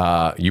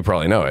 you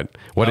probably know it.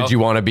 What did you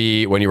want to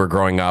be when you were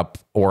growing up?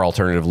 Or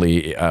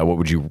alternatively, what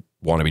would you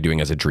want to be doing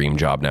as a dream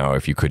job now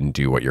if you couldn't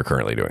do what you're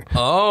currently doing?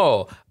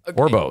 Oh. Okay.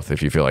 Or both,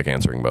 if you feel like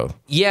answering both.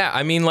 Yeah.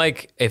 I mean,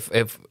 like, if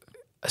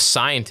a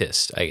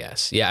scientist, I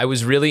guess. Yeah. I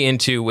was really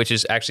into, which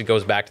is actually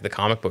goes back to the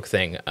comic book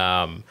thing.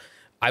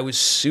 I was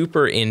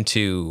super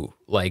into,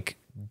 like,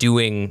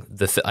 doing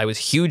I was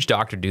a huge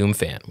Doctor Doom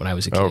fan when I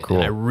was a kid. Oh, cool.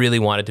 And I really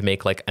wanted to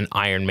make like an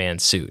Iron Man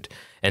suit.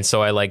 And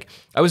so I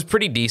was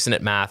pretty decent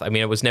at math. I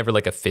mean, I was never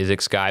like a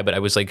physics guy, but I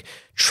was like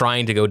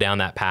trying to go down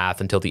that path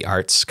until the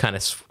arts kind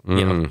of,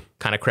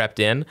 kind of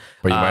crept in.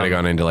 But you might have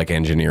gone into like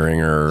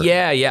engineering or...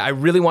 Yeah. I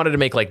really wanted to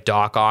make like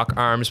Doc Ock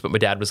arms, but my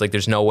dad was like,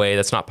 there's no way,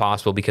 that's not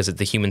possible because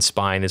the human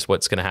spine is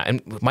what's going to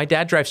happen. And my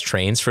dad drives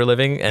trains for a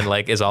living and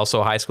like is also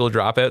a high school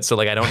dropout. So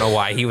like, I don't know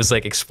why he was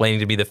like explaining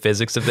to me the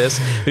physics of this.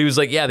 But he was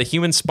like, yeah, the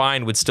human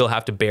spine would still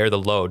have to bear the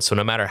load. So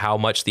no matter how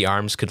much the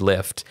arms could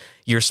lift,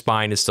 your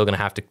spine is still going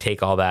to have to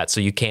take all that.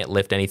 So you can't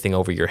lift anything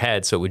over your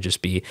head. So it would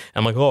just be,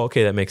 I'm like, oh,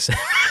 okay, that makes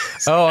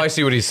sense. Oh, I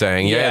see what he's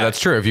saying. Yeah,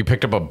 that's true. If you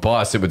picked up a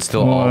bus, it would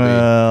still all be...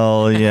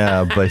 Well,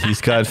 yeah, but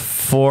he's got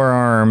 4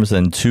 arms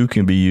and 2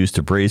 can be used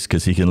to brace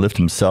because he can lift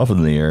himself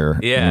in the air.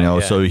 Yeah,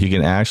 so he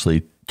can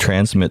actually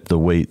transmit the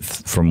weight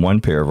from one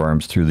pair of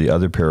arms through the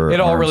other pair of arms. It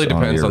all really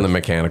depends on the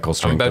mechanical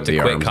strength I'm of about the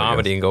to quit arms,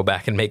 comedy and go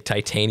back and make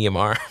titanium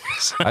arms.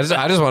 I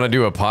just want to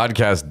do a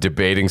podcast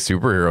debating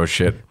superhero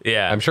shit.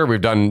 Yeah. I'm sure we've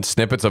done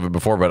snippets of it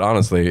before, but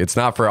honestly, it's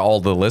not for all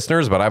the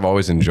listeners, but I've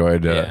always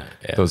enjoyed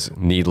those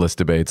needless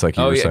debates like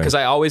you were saying. Because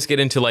I always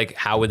get into like,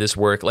 how would this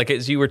work? Like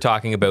as you were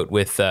talking about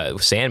with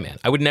Sandman,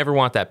 I would never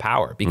want that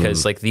power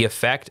because like the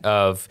effect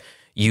of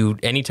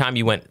anytime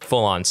you went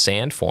full on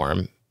sand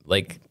form,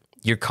 like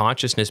your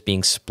consciousness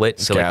being split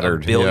into like a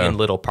billion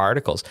little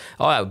particles.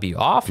 Oh, that would be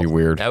awful. Be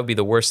weird. That would be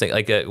the worst thing.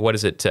 Like, what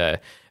is it?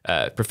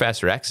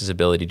 Professor X's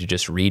ability to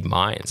just read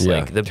minds. Yeah,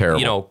 Like,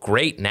 terrible.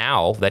 great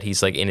now that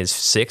he's like in his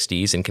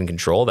 60s and can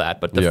control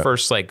that. But the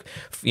first, like,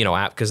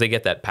 because they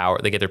get that power,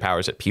 they get their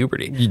powers at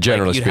puberty.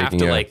 Generally you'd have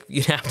speaking, to,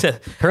 you'd have to.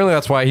 Apparently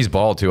that's why he's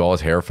bald too. All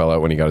his hair fell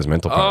out when he got his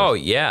mental powers. Oh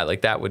yeah,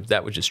 like that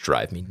would just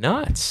drive me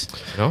nuts.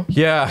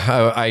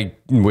 Yeah, I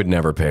would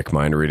never pick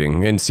mind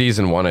reading. In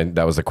season 1,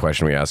 that was the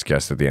question we asked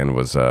guests at the end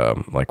was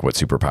like, what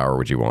superpower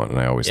would you want? And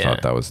I always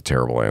thought that was a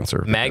terrible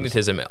answer.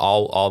 Magnetism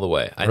all the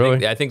way.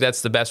 I think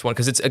that's the best one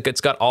because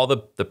it's got all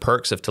the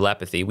perks of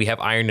telepathy. We have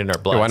iron in our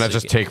blood. Why not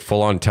just take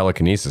full on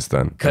telekinesis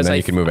then? And then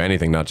you can move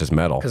anything, not just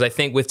metal. Because I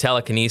think with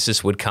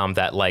telekinesis would come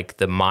that like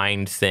the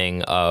mind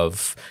thing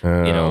of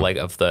like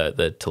of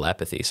the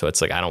telepathy. So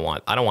it's like I don't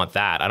want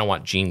that. I don't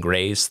want Jean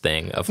Grey's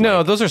thing of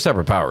no, those are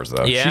separate powers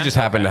though. Yeah? She just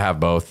happened to have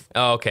both.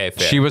 Oh, okay,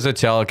 fair. She was a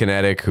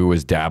telekinetic who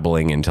was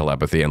dabbling in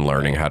telepathy and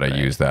learning how to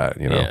use that.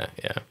 Yeah.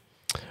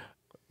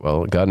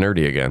 Well, it got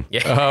nerdy again.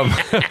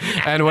 Yeah.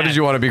 And what did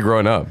you want to be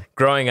growing up?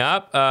 Growing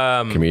up,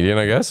 Comedian,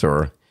 I guess,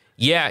 or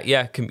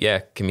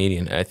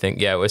comedian. I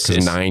think it was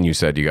 9. You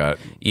said you got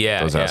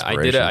those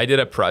aspirations. I did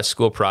a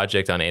school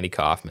project on Andy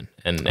Kaufman,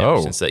 and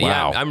since that,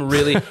 wow.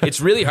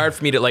 it's really hard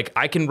for me to like.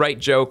 I can write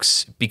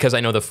jokes because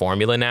I know the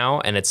formula now,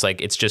 and it's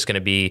like it's just going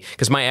to be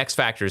because my X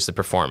factor is the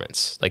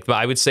performance. Like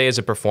I would say as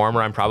a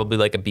performer, I'm probably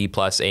like a B+,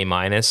 A-,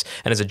 and as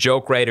a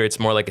joke writer, it's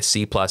more like a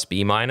C+,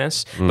 B-.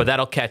 But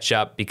that'll catch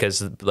up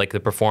because like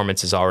the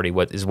performance is already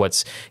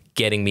what's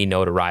getting me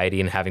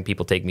notoriety and having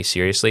people take me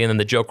seriously, and then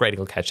the joke writing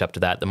will catch up to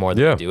that the more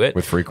that I do it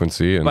with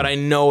frequency. But I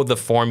know the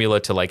formula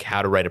to like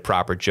how to write a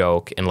proper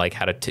joke and like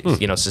how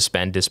to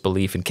suspend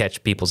disbelief and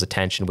catch people's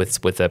attention with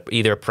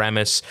either a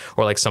premise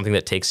or like something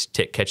that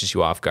catches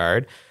you off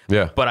guard.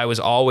 Yeah. But I was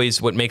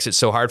always, what makes it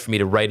so hard for me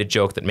to write a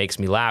joke that makes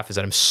me laugh is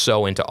that I'm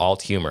so into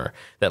alt humor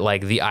that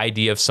like the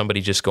idea of somebody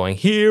just going,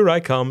 here I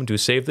come to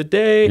save the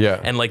day.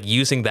 Yeah. And like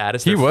using that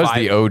as he was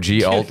the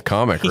OG alt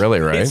comic, really,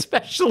 right?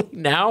 Especially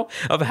now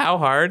of how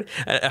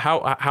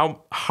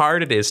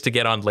hard it is to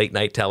get on late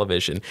night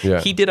television. Yeah.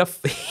 He did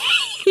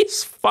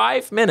he's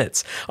 5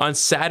 minutes on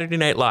Saturday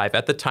Night Live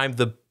at the time,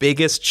 the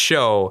biggest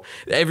show.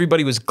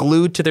 Everybody was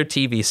glued to their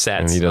TV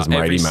sets. And he does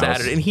Mighty Mouse.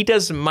 Saturday. And he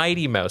does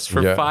Mighty Mouse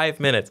for 5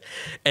 minutes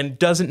and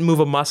doesn't move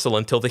a muscle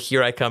until the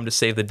here I come to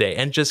save the day.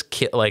 And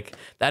just like,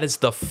 that is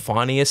the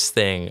funniest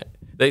thing.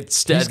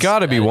 He's got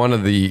to be one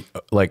of the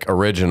like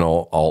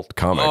original alt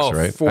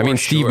comics, right? I mean,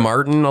 Steve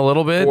Martin a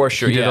little bit. For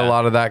sure, he did a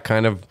lot of that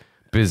kind of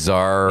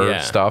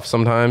bizarre stuff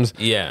sometimes.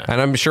 Yeah.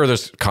 And I'm sure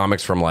there's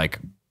comics from like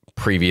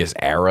previous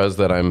eras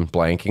that I'm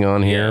blanking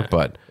on here,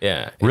 but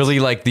really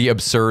like the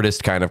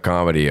absurdist kind of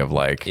comedy of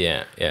like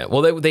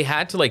well they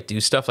had to like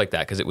do stuff like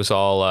that because it was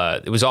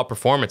all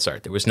performance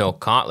art. There was no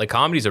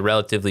comedy's a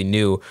relatively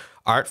new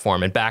art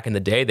form, and back in the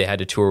day they had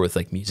to tour with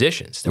like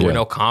musicians. There were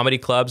no comedy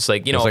clubs,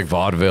 like it's like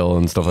vaudeville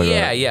and stuff like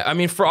that. Yeah. I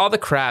mean, for all the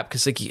crap,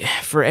 because like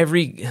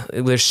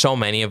there's so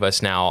many of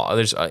us now.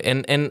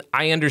 And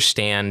I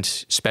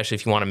understand, especially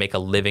if you want to make a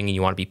living and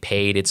you want to be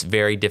paid, it's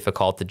very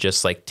difficult to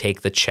just like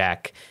take the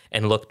check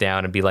and look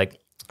down and be like,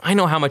 I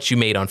know how much you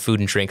made on food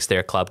and drinks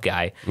there, club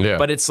guy. Yeah.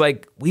 But it's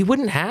like, we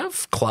wouldn't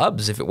have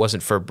clubs if it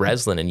wasn't for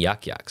Breslin and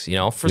Yuck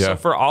Yucks, So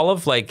for all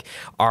of like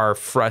our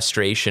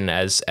frustration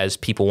as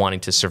people wanting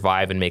to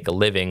survive and make a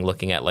living,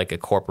 looking at like a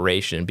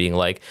corporation and being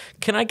like,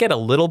 can I get a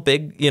little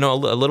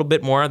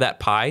bit more of that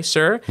pie,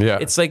 sir? Yeah.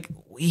 It's like,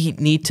 we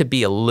need to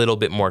be a little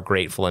bit more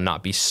grateful and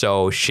not be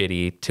so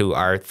shitty to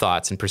our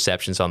thoughts and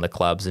perceptions on the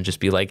clubs and just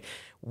be like,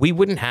 we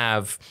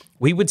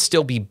would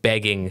still be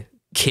begging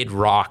Kid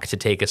Rock to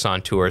take us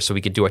on tour so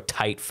we could do a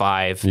tight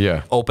 5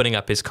 opening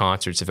up his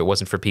concerts if it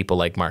wasn't for people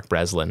like Mark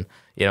Breslin.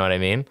 You know what I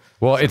mean?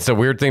 Well, it's a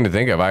weird thing to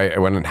think of.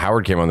 When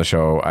Howard came on the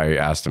show, I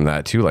asked him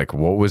that too. Like,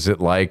 what was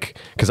it like?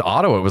 Because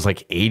Ottawa, it was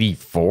like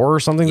 84 or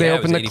something. They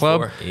opened the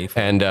club.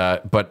 84. And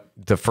but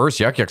the first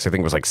Yuck Yucks, I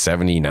think, was like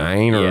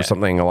 79 or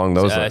something along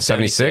those lines.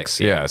 76?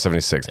 Yeah,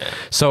 76. Yeah.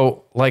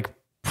 So like,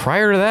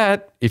 prior to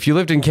that, if you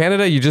lived in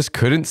Canada, you just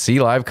couldn't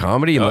see live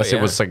comedy unless it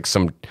was like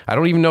I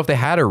don't even know if they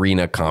had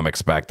arena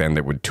comics back then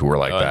that would tour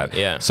like that.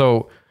 Yeah.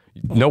 So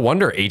no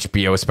wonder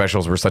HBO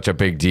specials were such a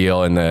big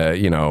deal in the,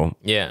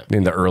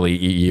 in the early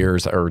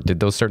years, or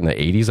did those start in the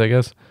 80s, I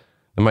guess?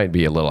 It might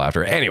be a little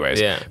after.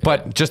 Anyways,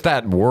 but just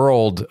that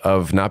world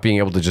of not being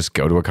able to just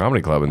go to a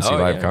comedy club and see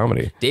live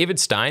comedy. David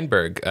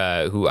Steinberg,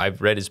 who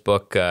I've read his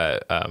book,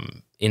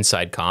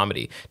 Inside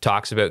Comedy,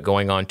 talks about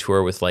going on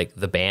tour with like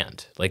the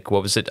band. Like,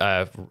 what was it?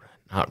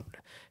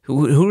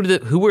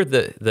 Who were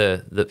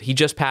the he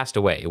just passed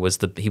away. It was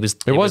the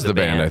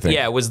band, I think.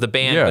 Yeah, it was the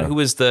band. Yeah. But who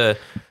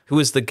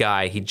was the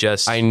guy? He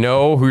just I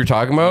know who you're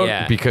talking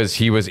about because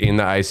he was in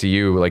the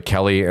ICU. Like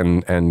Kelly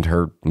and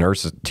her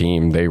nurse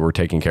team, they were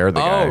taking care of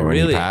the guy when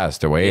he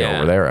passed away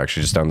over there,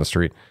 actually just down the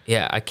street.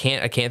 Yeah, I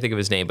can't think of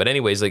his name. But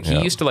anyways, like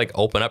he used to like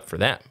open up for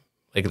them.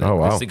 Like,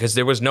 because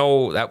there was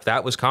no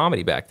that was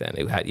comedy back then.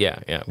 It had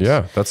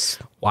that's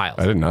wild.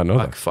 I did not know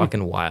that.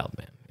 Fucking wild,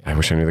 man. I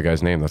wish I knew the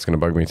guy's name. That's going to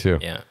bug me too.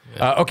 Yeah.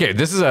 Okay,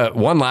 this is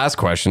one last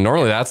question.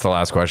 Normally that's the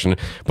last question,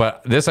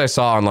 but this I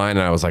saw online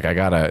and I was like, I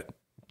gotta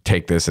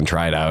take this and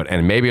try it out,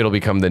 and maybe it'll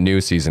become the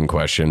new season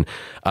question.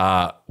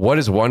 What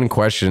is one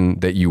question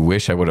that you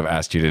wish I would have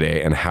asked you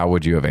today, and how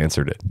would you have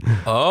answered it?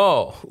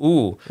 Oh,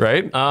 ooh,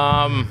 Right?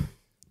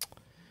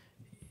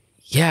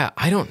 yeah.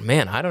 I don't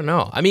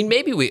know. I mean,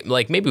 maybe we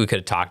could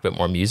have talked about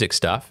more music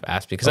stuff.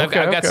 Asked me because I've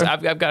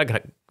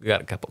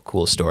got a couple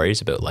cool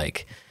stories about,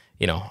 like,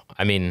 you know.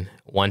 I mean,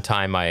 one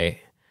time I've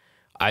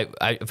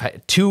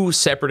had 2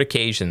 separate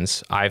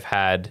occasions. I've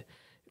had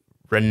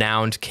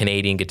renowned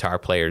Canadian guitar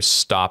players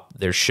stop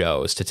their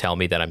shows to tell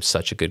me that I'm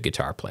such a good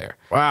guitar player.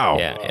 Wow.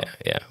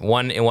 Yeah.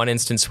 One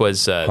instance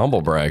was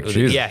Humble brag.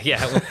 Jeez.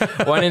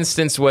 Yeah. One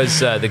instance was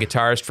the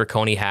guitarist for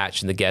Coney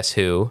Hatch and the Guess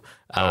Who,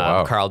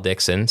 wow. Carl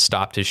Dixon,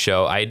 stopped his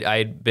show.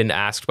 I'd been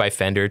asked by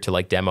Fender to,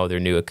 like, demo their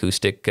new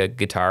acoustic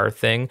guitar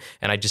thing,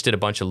 and I just did a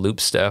bunch of loop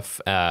stuff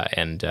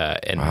and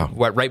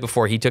right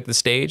before he took the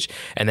stage,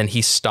 and then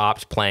he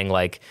stopped playing,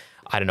 like,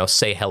 I don't know,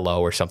 Say Hello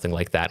or something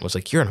like that, and was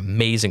like, "You're an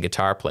amazing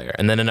guitar player."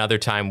 And then another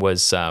time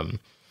was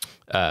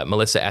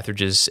Melissa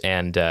Etheridge's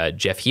and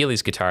Jeff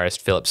Healy's guitarist,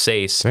 Philip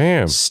Sace.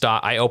 Damn.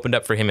 I opened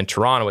up for him in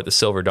Toronto at the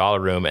Silver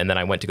Dollar Room, and then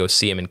I went to go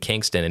see him in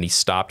Kingston, and he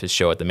stopped his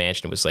show at the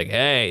Mansion and was like,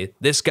 "Hey,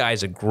 this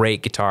guy's a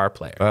great guitar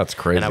player." That's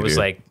crazy, And I was dude.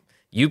 like,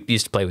 "You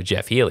used to play with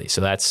Jeff Healy,"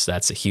 so that's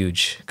a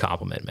huge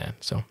compliment, man.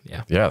 So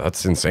yeah. Yeah,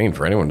 that's insane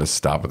for anyone to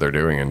stop what they're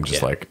doing and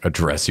just like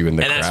address you in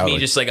the And crowd. that's me Like,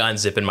 just like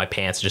unzipping my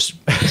pants,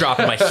 just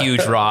dropping my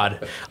huge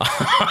rod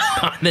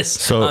on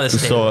this. on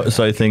this table.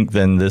 So I think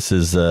then this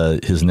is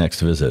his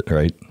next visit,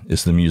 right?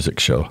 It's the music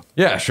show.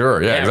 yeah,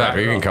 sure. Yeah,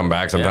 exactly. right. You can come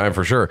back sometime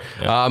for sure.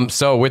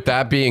 So with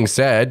that being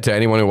said, to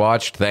anyone who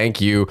watched, thank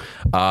you.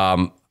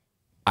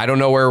 I don't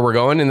know where we're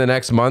going in the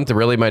next month.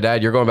 Really, my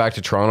dad, you're going back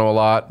to Toronto a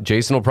lot.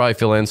 Jason will probably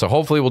fill in. So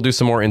hopefully we'll do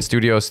some more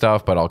in-studio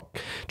stuff, but I'll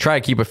try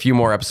to keep a few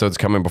more episodes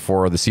coming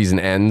before the season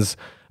ends.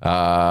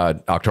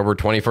 October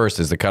 21st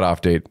is the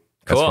cutoff date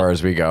as Cool. far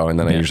as we go. And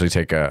then I usually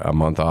take a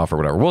month off or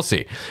whatever. We'll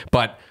see.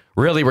 But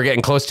really, we're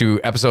getting close to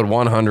episode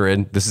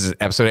 100. This is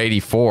episode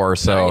 84.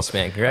 So Nice,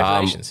 man.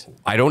 Congratulations.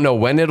 I don't know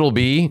when it'll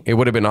be. It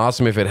would have been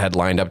awesome if it had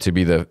lined up to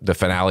be the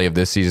finale of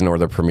this season or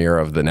the premiere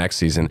of the next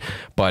season.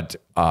 But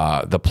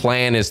the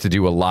plan is to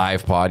do a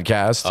live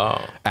podcast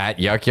at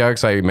Yuck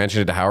Yucks. I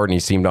mentioned it to Howard and he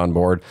seemed on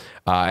board,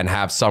 and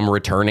have some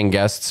returning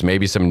guests,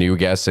 maybe some new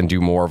guests, and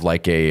do more of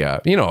like a,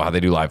 you know, how they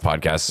do live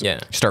podcasts. Yeah.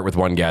 Start with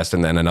one guest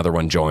and then another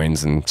one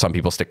joins and some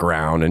people stick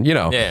around and, you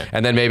know, Yeah.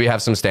 and then maybe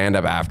have some stand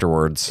up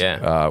afterwards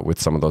with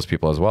some of those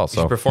people as well.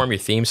 So Perform your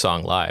theme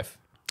song live.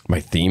 my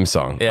theme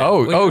song. Yeah.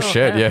 Oh, We- oh oh,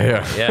 shit. yeah.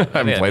 Yeah. Yeah. I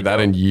haven't Yeah, played that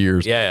dope. in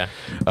years. Yeah.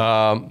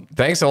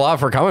 Thanks a lot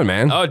for coming,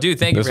 man. Oh, dude,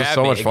 thank you This for was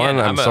having so me. much fun.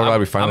 Again, I'm so glad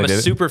we finally did I'm a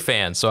it. super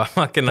fan, so I'm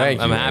Thank you,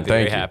 I'm man. happy, Thank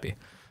very you. happy.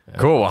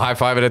 Cool. We'll high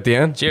five it at the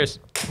end. Cheers.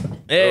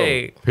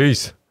 Hey.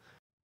 Peace.